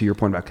time, to your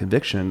point about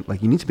conviction,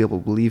 like you need to be able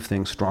to believe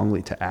things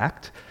strongly to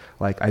act.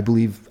 Like I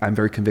believe I'm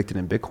very convicted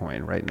in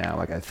Bitcoin right now.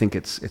 Like I think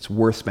it's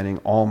worth spending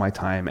all my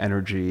time,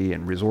 energy,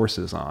 and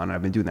resources on.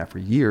 I've been doing that for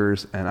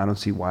years, and I don't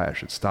see why I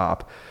should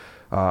stop.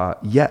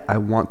 Yet I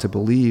want to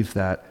believe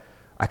that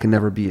I can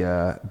never be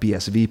a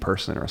BSV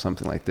person or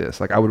something like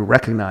this. Like I would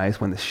recognize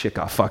when this shit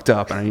got fucked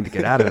up and I need to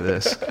get out of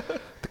this.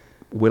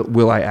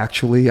 Will I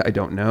actually? I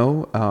don't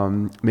know.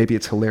 Maybe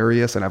it's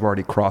hilarious and I've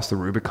already crossed the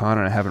Rubicon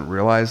and I haven't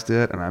realized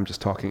it and I'm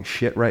just talking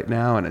shit right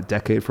now, and a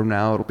decade from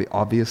now it'll be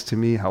obvious to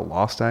me how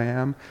lost I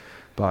am.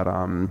 But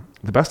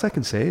the best I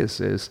can say is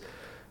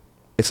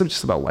it's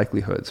just about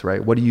likelihoods,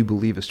 right? What do you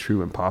believe is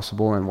true and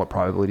possible, and what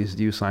probabilities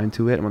do you assign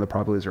to it? And when the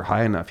probabilities are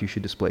high enough, you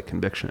should display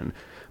conviction.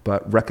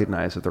 But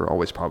recognize that there are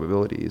always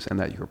probabilities and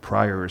that your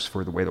priors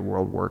for the way the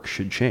world works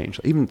should change.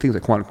 Even things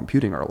like quantum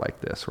computing are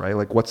like this, right?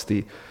 Like what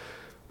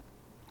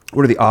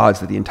are the odds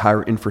that the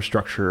entire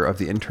infrastructure of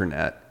the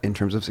internet in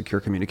terms of secure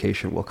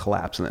communication will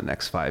collapse in the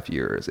next 5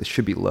 years? It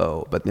should be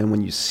low. But then when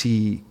you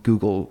see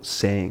Google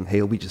saying,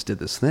 hey, we just did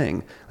this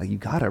thing, like you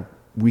got to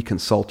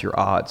reconsult your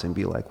odds and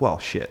be like, well,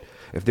 shit,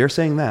 if they're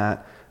saying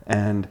that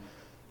and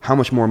how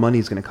much more money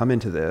is going to come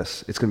into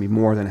this, it's going to be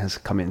more than has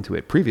come into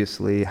it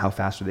previously. How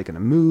fast are they going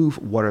to move?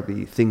 What are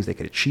the things they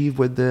could achieve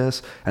with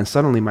this? And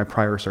suddenly my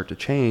priors start to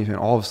change and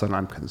all of a sudden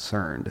I'm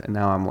concerned. And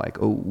now I'm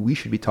like, oh, we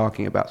should be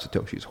talking about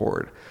Satoshi's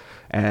Hoard.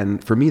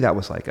 And for me, that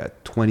was like a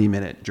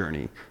 20-minute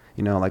journey.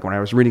 You know, like when I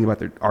was reading about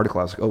the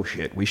article, I was like, oh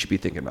shit, we should be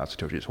thinking about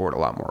Satoshi's Hoard a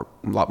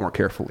lot more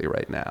carefully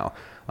right now.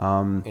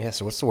 Yeah.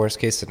 So what's the worst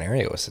case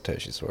scenario with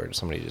Satoshi's Hoard?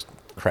 Somebody just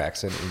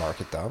cracks it and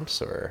market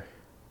dumps, or?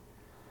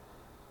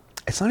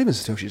 It's not even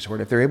Satoshi's Hoard.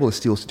 If they're able to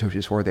steal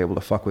Satoshi's Hoard, they're able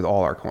to fuck with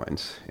all our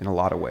coins in a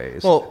lot of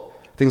ways. Well,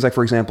 things like,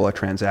 for example, a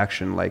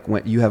transaction, like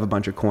when you have a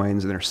bunch of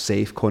coins and they're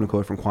safe, quote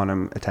unquote, from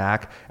quantum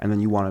attack, and then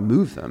you want to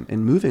move them.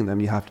 In moving them,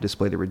 you have to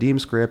display the redeem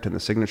script and the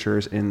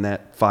signatures in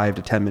that 5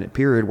 to 10 minute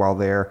period while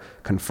they're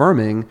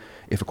confirming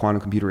if a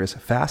quantum computer is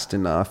fast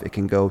enough, it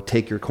can go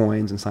take your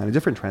coins and sign a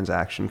different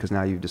transaction because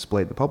now you've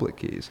displayed the public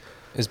keys.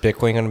 Is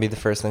Bitcoin going to be the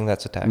first thing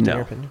that's attacked, in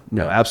your opinion?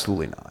 No,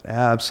 absolutely not.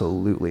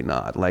 Absolutely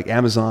not. Like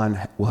Amazon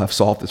will have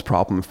solved this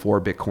problem for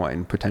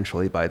Bitcoin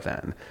potentially by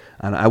then.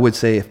 And I would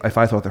say if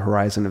I thought the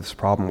horizon of this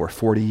problem were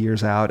 40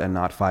 years out and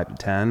not 5 to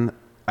 10,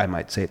 I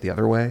might say it the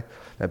other way,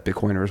 that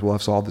Bitcoiners will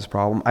have solved this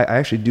problem. I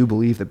actually do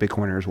believe that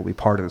Bitcoiners will be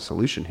part of the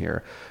solution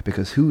here,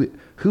 because who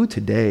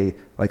today,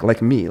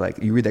 like me, like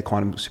you read that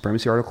quantum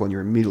supremacy article and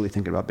you're immediately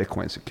thinking about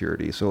Bitcoin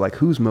security. So like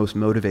who's most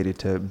motivated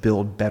to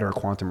build better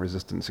quantum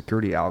resistant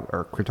security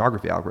or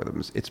cryptography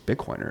algorithms? It's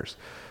Bitcoiners.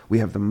 We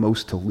have the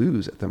most to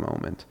lose at the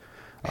moment.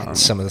 And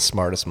some of the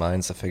smartest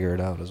minds to figure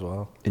it out as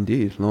well.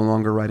 Indeed. No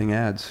longer writing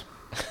ads.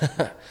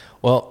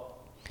 Well,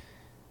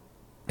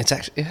 it's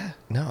actually, yeah,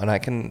 no.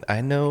 And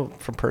I know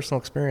from personal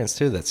experience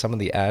too, that some of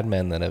the ad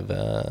men that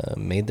have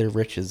made their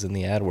riches in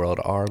the ad world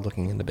are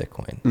looking into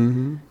Bitcoin.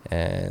 Mm-hmm.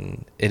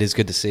 And it is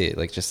good to see,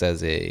 like just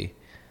as a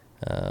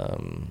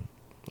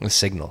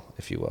signal,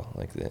 if you will.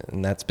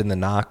 And that's been the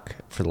knock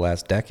for the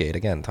last decade.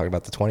 Again, talking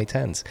about the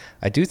 2010s.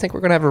 I do think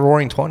we're going to have a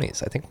roaring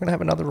 20s. I think we're going to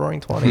have another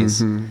roaring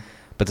 20s. Mm-hmm.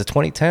 But the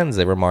 2010s,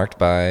 they were marked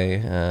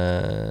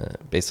by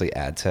basically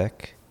ad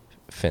tech,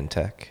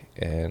 fintech,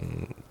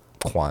 and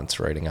quants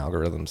writing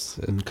algorithms.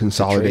 And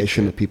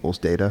consolidation of people's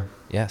data.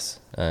 Yes.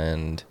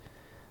 And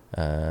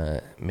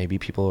maybe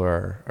people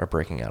are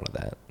breaking out of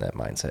that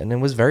mindset. And it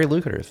was very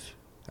lucrative.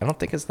 I don't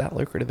think it's that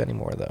lucrative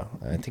anymore, though.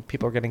 I think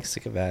people are getting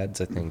sick of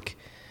ads. I think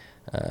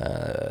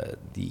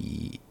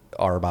the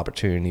ARB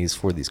opportunities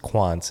for these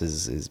quants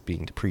is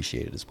being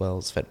depreciated, as well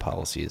as Fed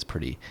policy is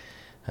pretty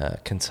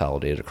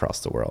consolidated across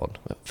the world.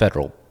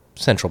 Federal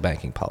central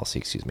banking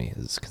policy,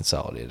 is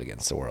consolidated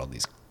against the world.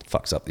 These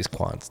fucks up these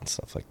quants and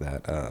stuff like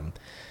that.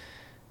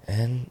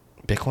 And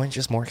Bitcoin's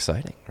just more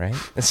exciting, right?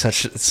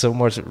 It's so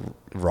much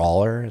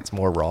rawer. It's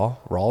more raw.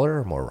 Rawer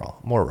or more raw?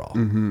 More raw.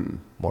 Mm-hmm.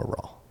 More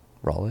raw.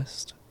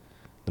 Rawest?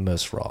 The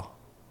most raw.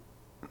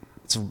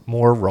 It's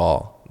more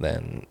raw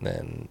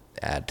than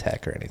ad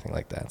tech or anything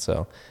like that.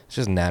 So it's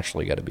just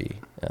naturally got to be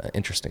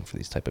interesting for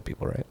these type of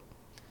people, right?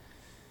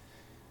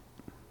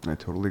 I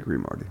totally agree,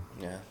 Marty.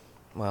 Yeah.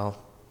 Well,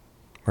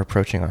 we're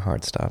approaching our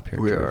hard stop here.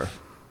 We are.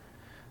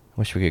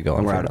 Wish we could go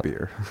on. We're out of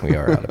beer. We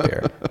are out of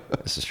beer.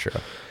 This is true.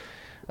 Is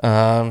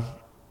there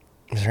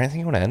anything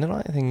you want to end it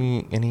on?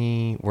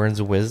 Any words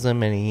of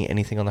wisdom?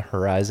 Anything on the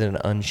horizon?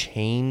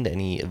 Unchained?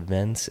 Any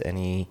events?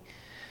 Any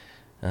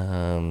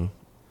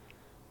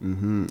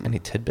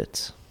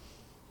tidbits?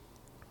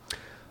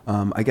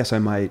 I guess I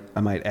might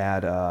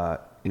add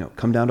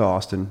come down to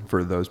Austin.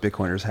 For those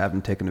Bitcoiners who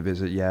haven't taken a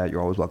visit yet,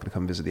 you're always welcome to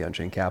come visit the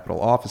Unchained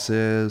Capital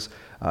offices,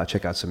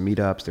 check out some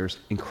meetups. There's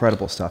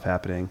incredible stuff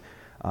happening.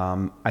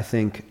 I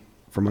think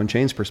from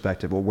Unchained's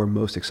perspective, what we're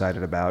most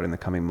excited about in the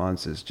coming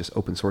months is just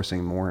open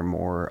sourcing more and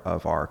more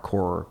of our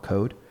core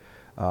code.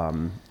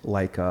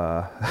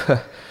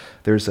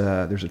 There's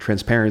a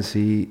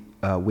transparency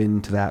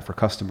win to that for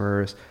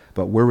customers,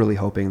 but we're really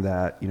hoping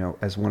that,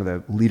 as one of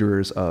the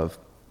leaders of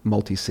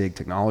multi-sig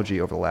technology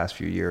over the last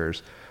few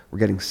years, we're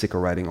getting sick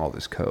of writing all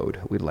this code.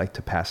 We'd like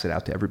to pass it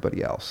out to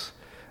everybody else.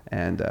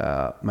 And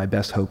my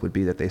best hope would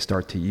be that they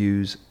start to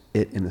use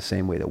it in the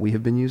same way that we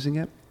have been using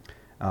it.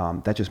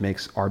 That just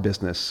makes our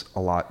business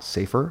a lot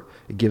safer.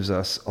 It gives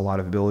us a lot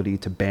of ability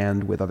to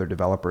band with other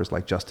developers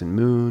like Justin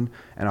Moon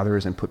and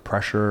others and put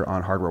pressure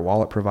on hardware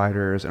wallet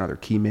providers and other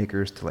key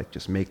makers to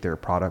just make their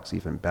products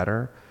even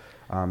better.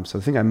 So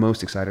the thing I'm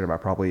most excited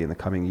about probably in the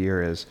coming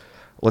year is,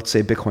 let's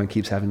say Bitcoin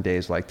keeps having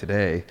days like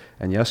today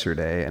and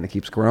yesterday and it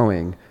keeps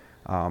growing.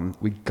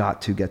 We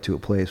got to get to a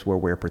place where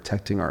we're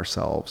protecting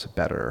ourselves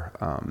better.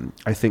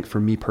 I think for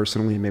me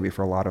personally, and maybe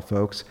for a lot of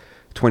folks,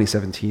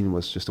 2017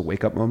 was just a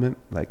wake-up moment.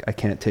 I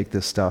can't take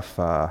this stuff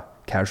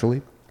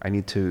casually. I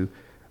need to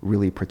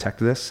really protect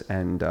this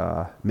and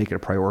make it a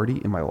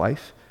priority in my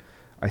life.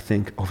 I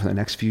think over the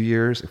next few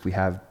years, if we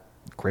have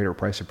greater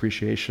price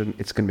appreciation,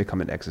 it's going to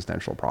become an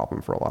existential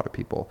problem for a lot of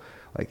people.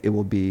 It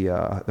will be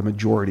the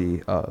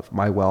majority of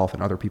my wealth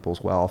and other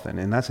people's wealth. And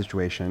in that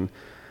situation,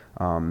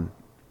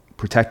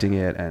 protecting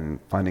it and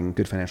finding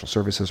good financial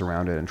services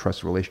around it and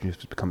trusted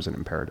relationships becomes an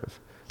imperative.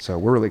 So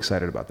we're really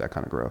excited about that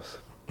kind of growth.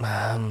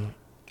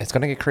 It's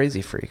going to get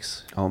crazy,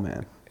 freaks. Oh,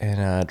 man.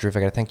 And Drew, I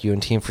got to thank you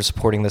and team for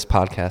supporting this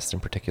podcast in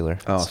particular.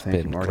 Oh, it's thank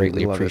been you, Marty.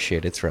 greatly We love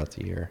appreciated throughout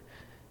the year.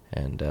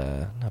 And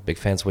big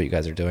fans of what you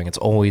guys are doing. It's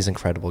always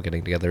incredible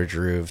getting together,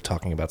 Drew,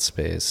 talking about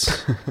space.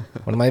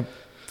 One of my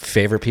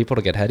favorite people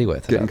to get heady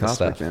with. Getting about this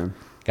cosmic, stuff. man.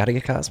 Got to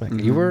get cosmic.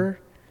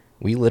 Mm-hmm.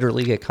 We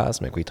literally get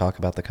cosmic. We talk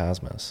about the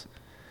cosmos.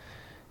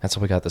 That's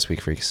what we got this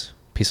week, freaks.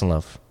 Peace and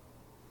love.